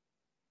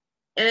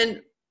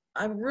 And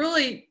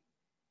it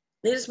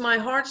is my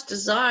heart's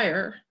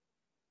desire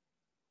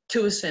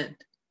to ascend.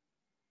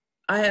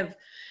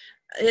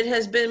 It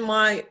has been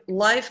my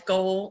life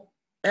goal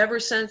ever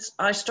since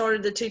I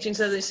started the teachings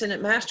of the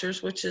Ascended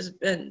Masters, which has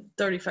been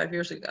 35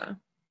 years ago.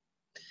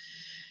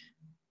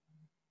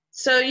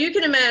 So you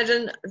can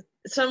imagine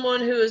someone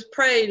who has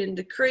prayed and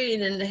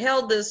decreed and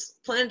held this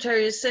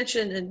planetary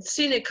ascension and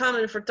seen it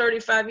coming for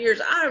 35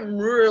 years. I'm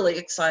really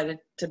excited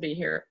to be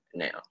here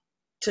now,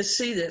 to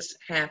see this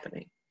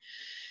happening.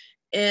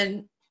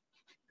 And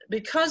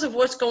because of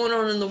what's going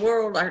on in the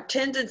world, our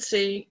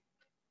tendency,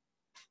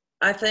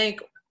 I think,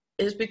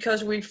 is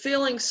because we're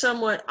feeling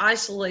somewhat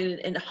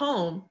isolated at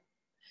home,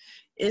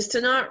 is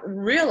to not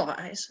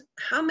realize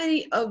how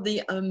many of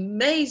the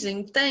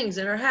amazing things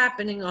that are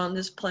happening on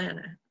this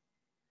planet.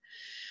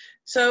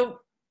 So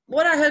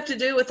what I hope to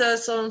do with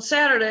us on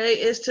Saturday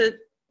is to,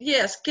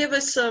 yes, give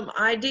us some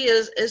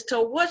ideas as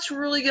to what's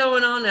really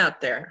going on out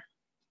there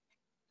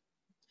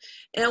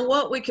and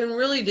what we can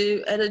really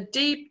do at a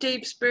deep,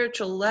 deep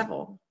spiritual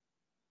level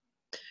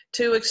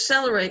to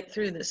accelerate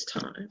through this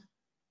time.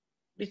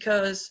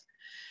 Because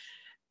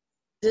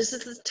this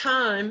is the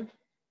time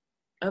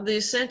of the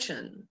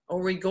ascension. Are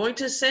we going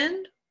to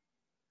ascend?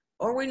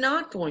 Or are we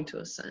not going to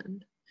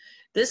ascend?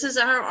 This is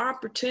our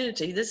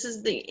opportunity. This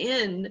is the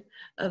end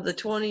of the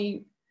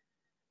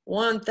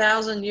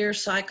 21,000-year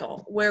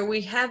cycle where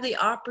we have the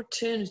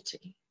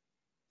opportunity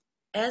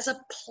as a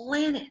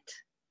planet,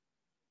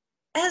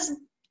 as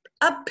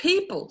a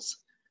peoples,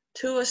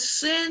 to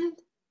ascend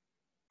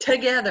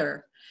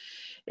together.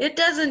 It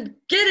doesn't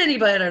get any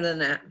better than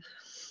that.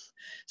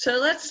 So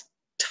let's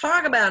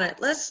talk about it.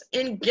 Let's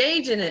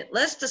engage in it.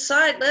 Let's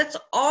decide. Let's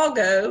all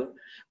go.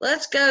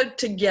 Let's go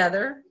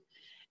together.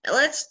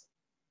 Let's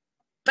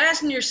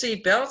fasten your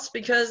seatbelts,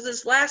 because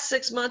this last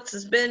 6 months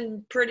has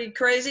been pretty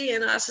crazy,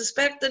 and I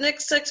suspect the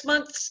next 6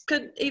 months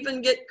could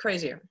even get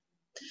crazier.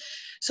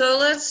 So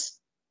let's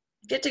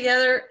get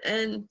together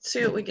and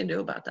see what we can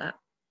do about that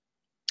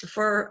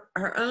for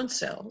our own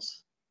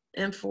selves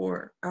and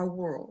for our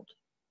world.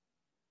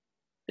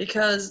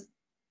 Because,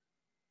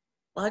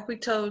 like we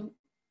told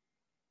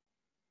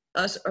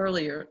us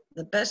earlier,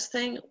 the best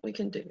thing we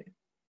can do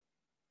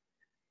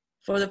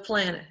for the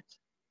planet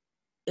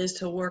is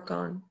to work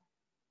on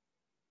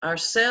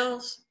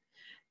ourselves,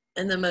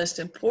 and the most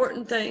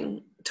important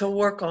thing to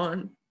work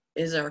on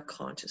is our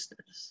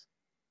consciousness.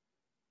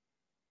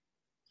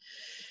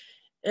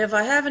 If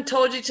I haven't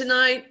told you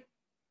tonight,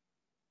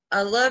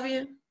 I love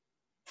you,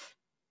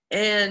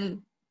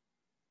 and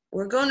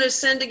we're going to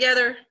ascend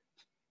together.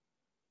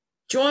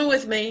 Join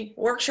with me,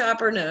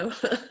 workshop or no.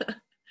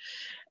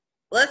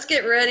 Let's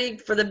get ready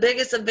for the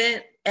biggest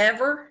event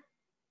ever,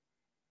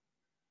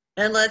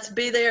 and let's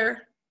be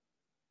there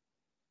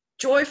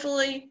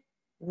joyfully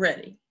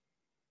ready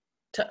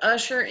to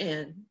usher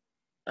in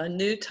a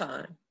new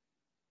time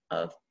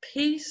of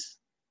peace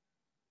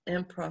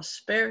and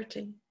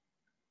prosperity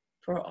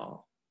for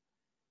all.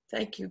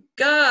 Thank you,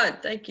 God.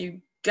 Thank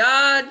you,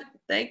 God.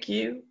 Thank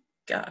you,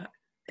 God.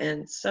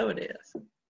 And so it is.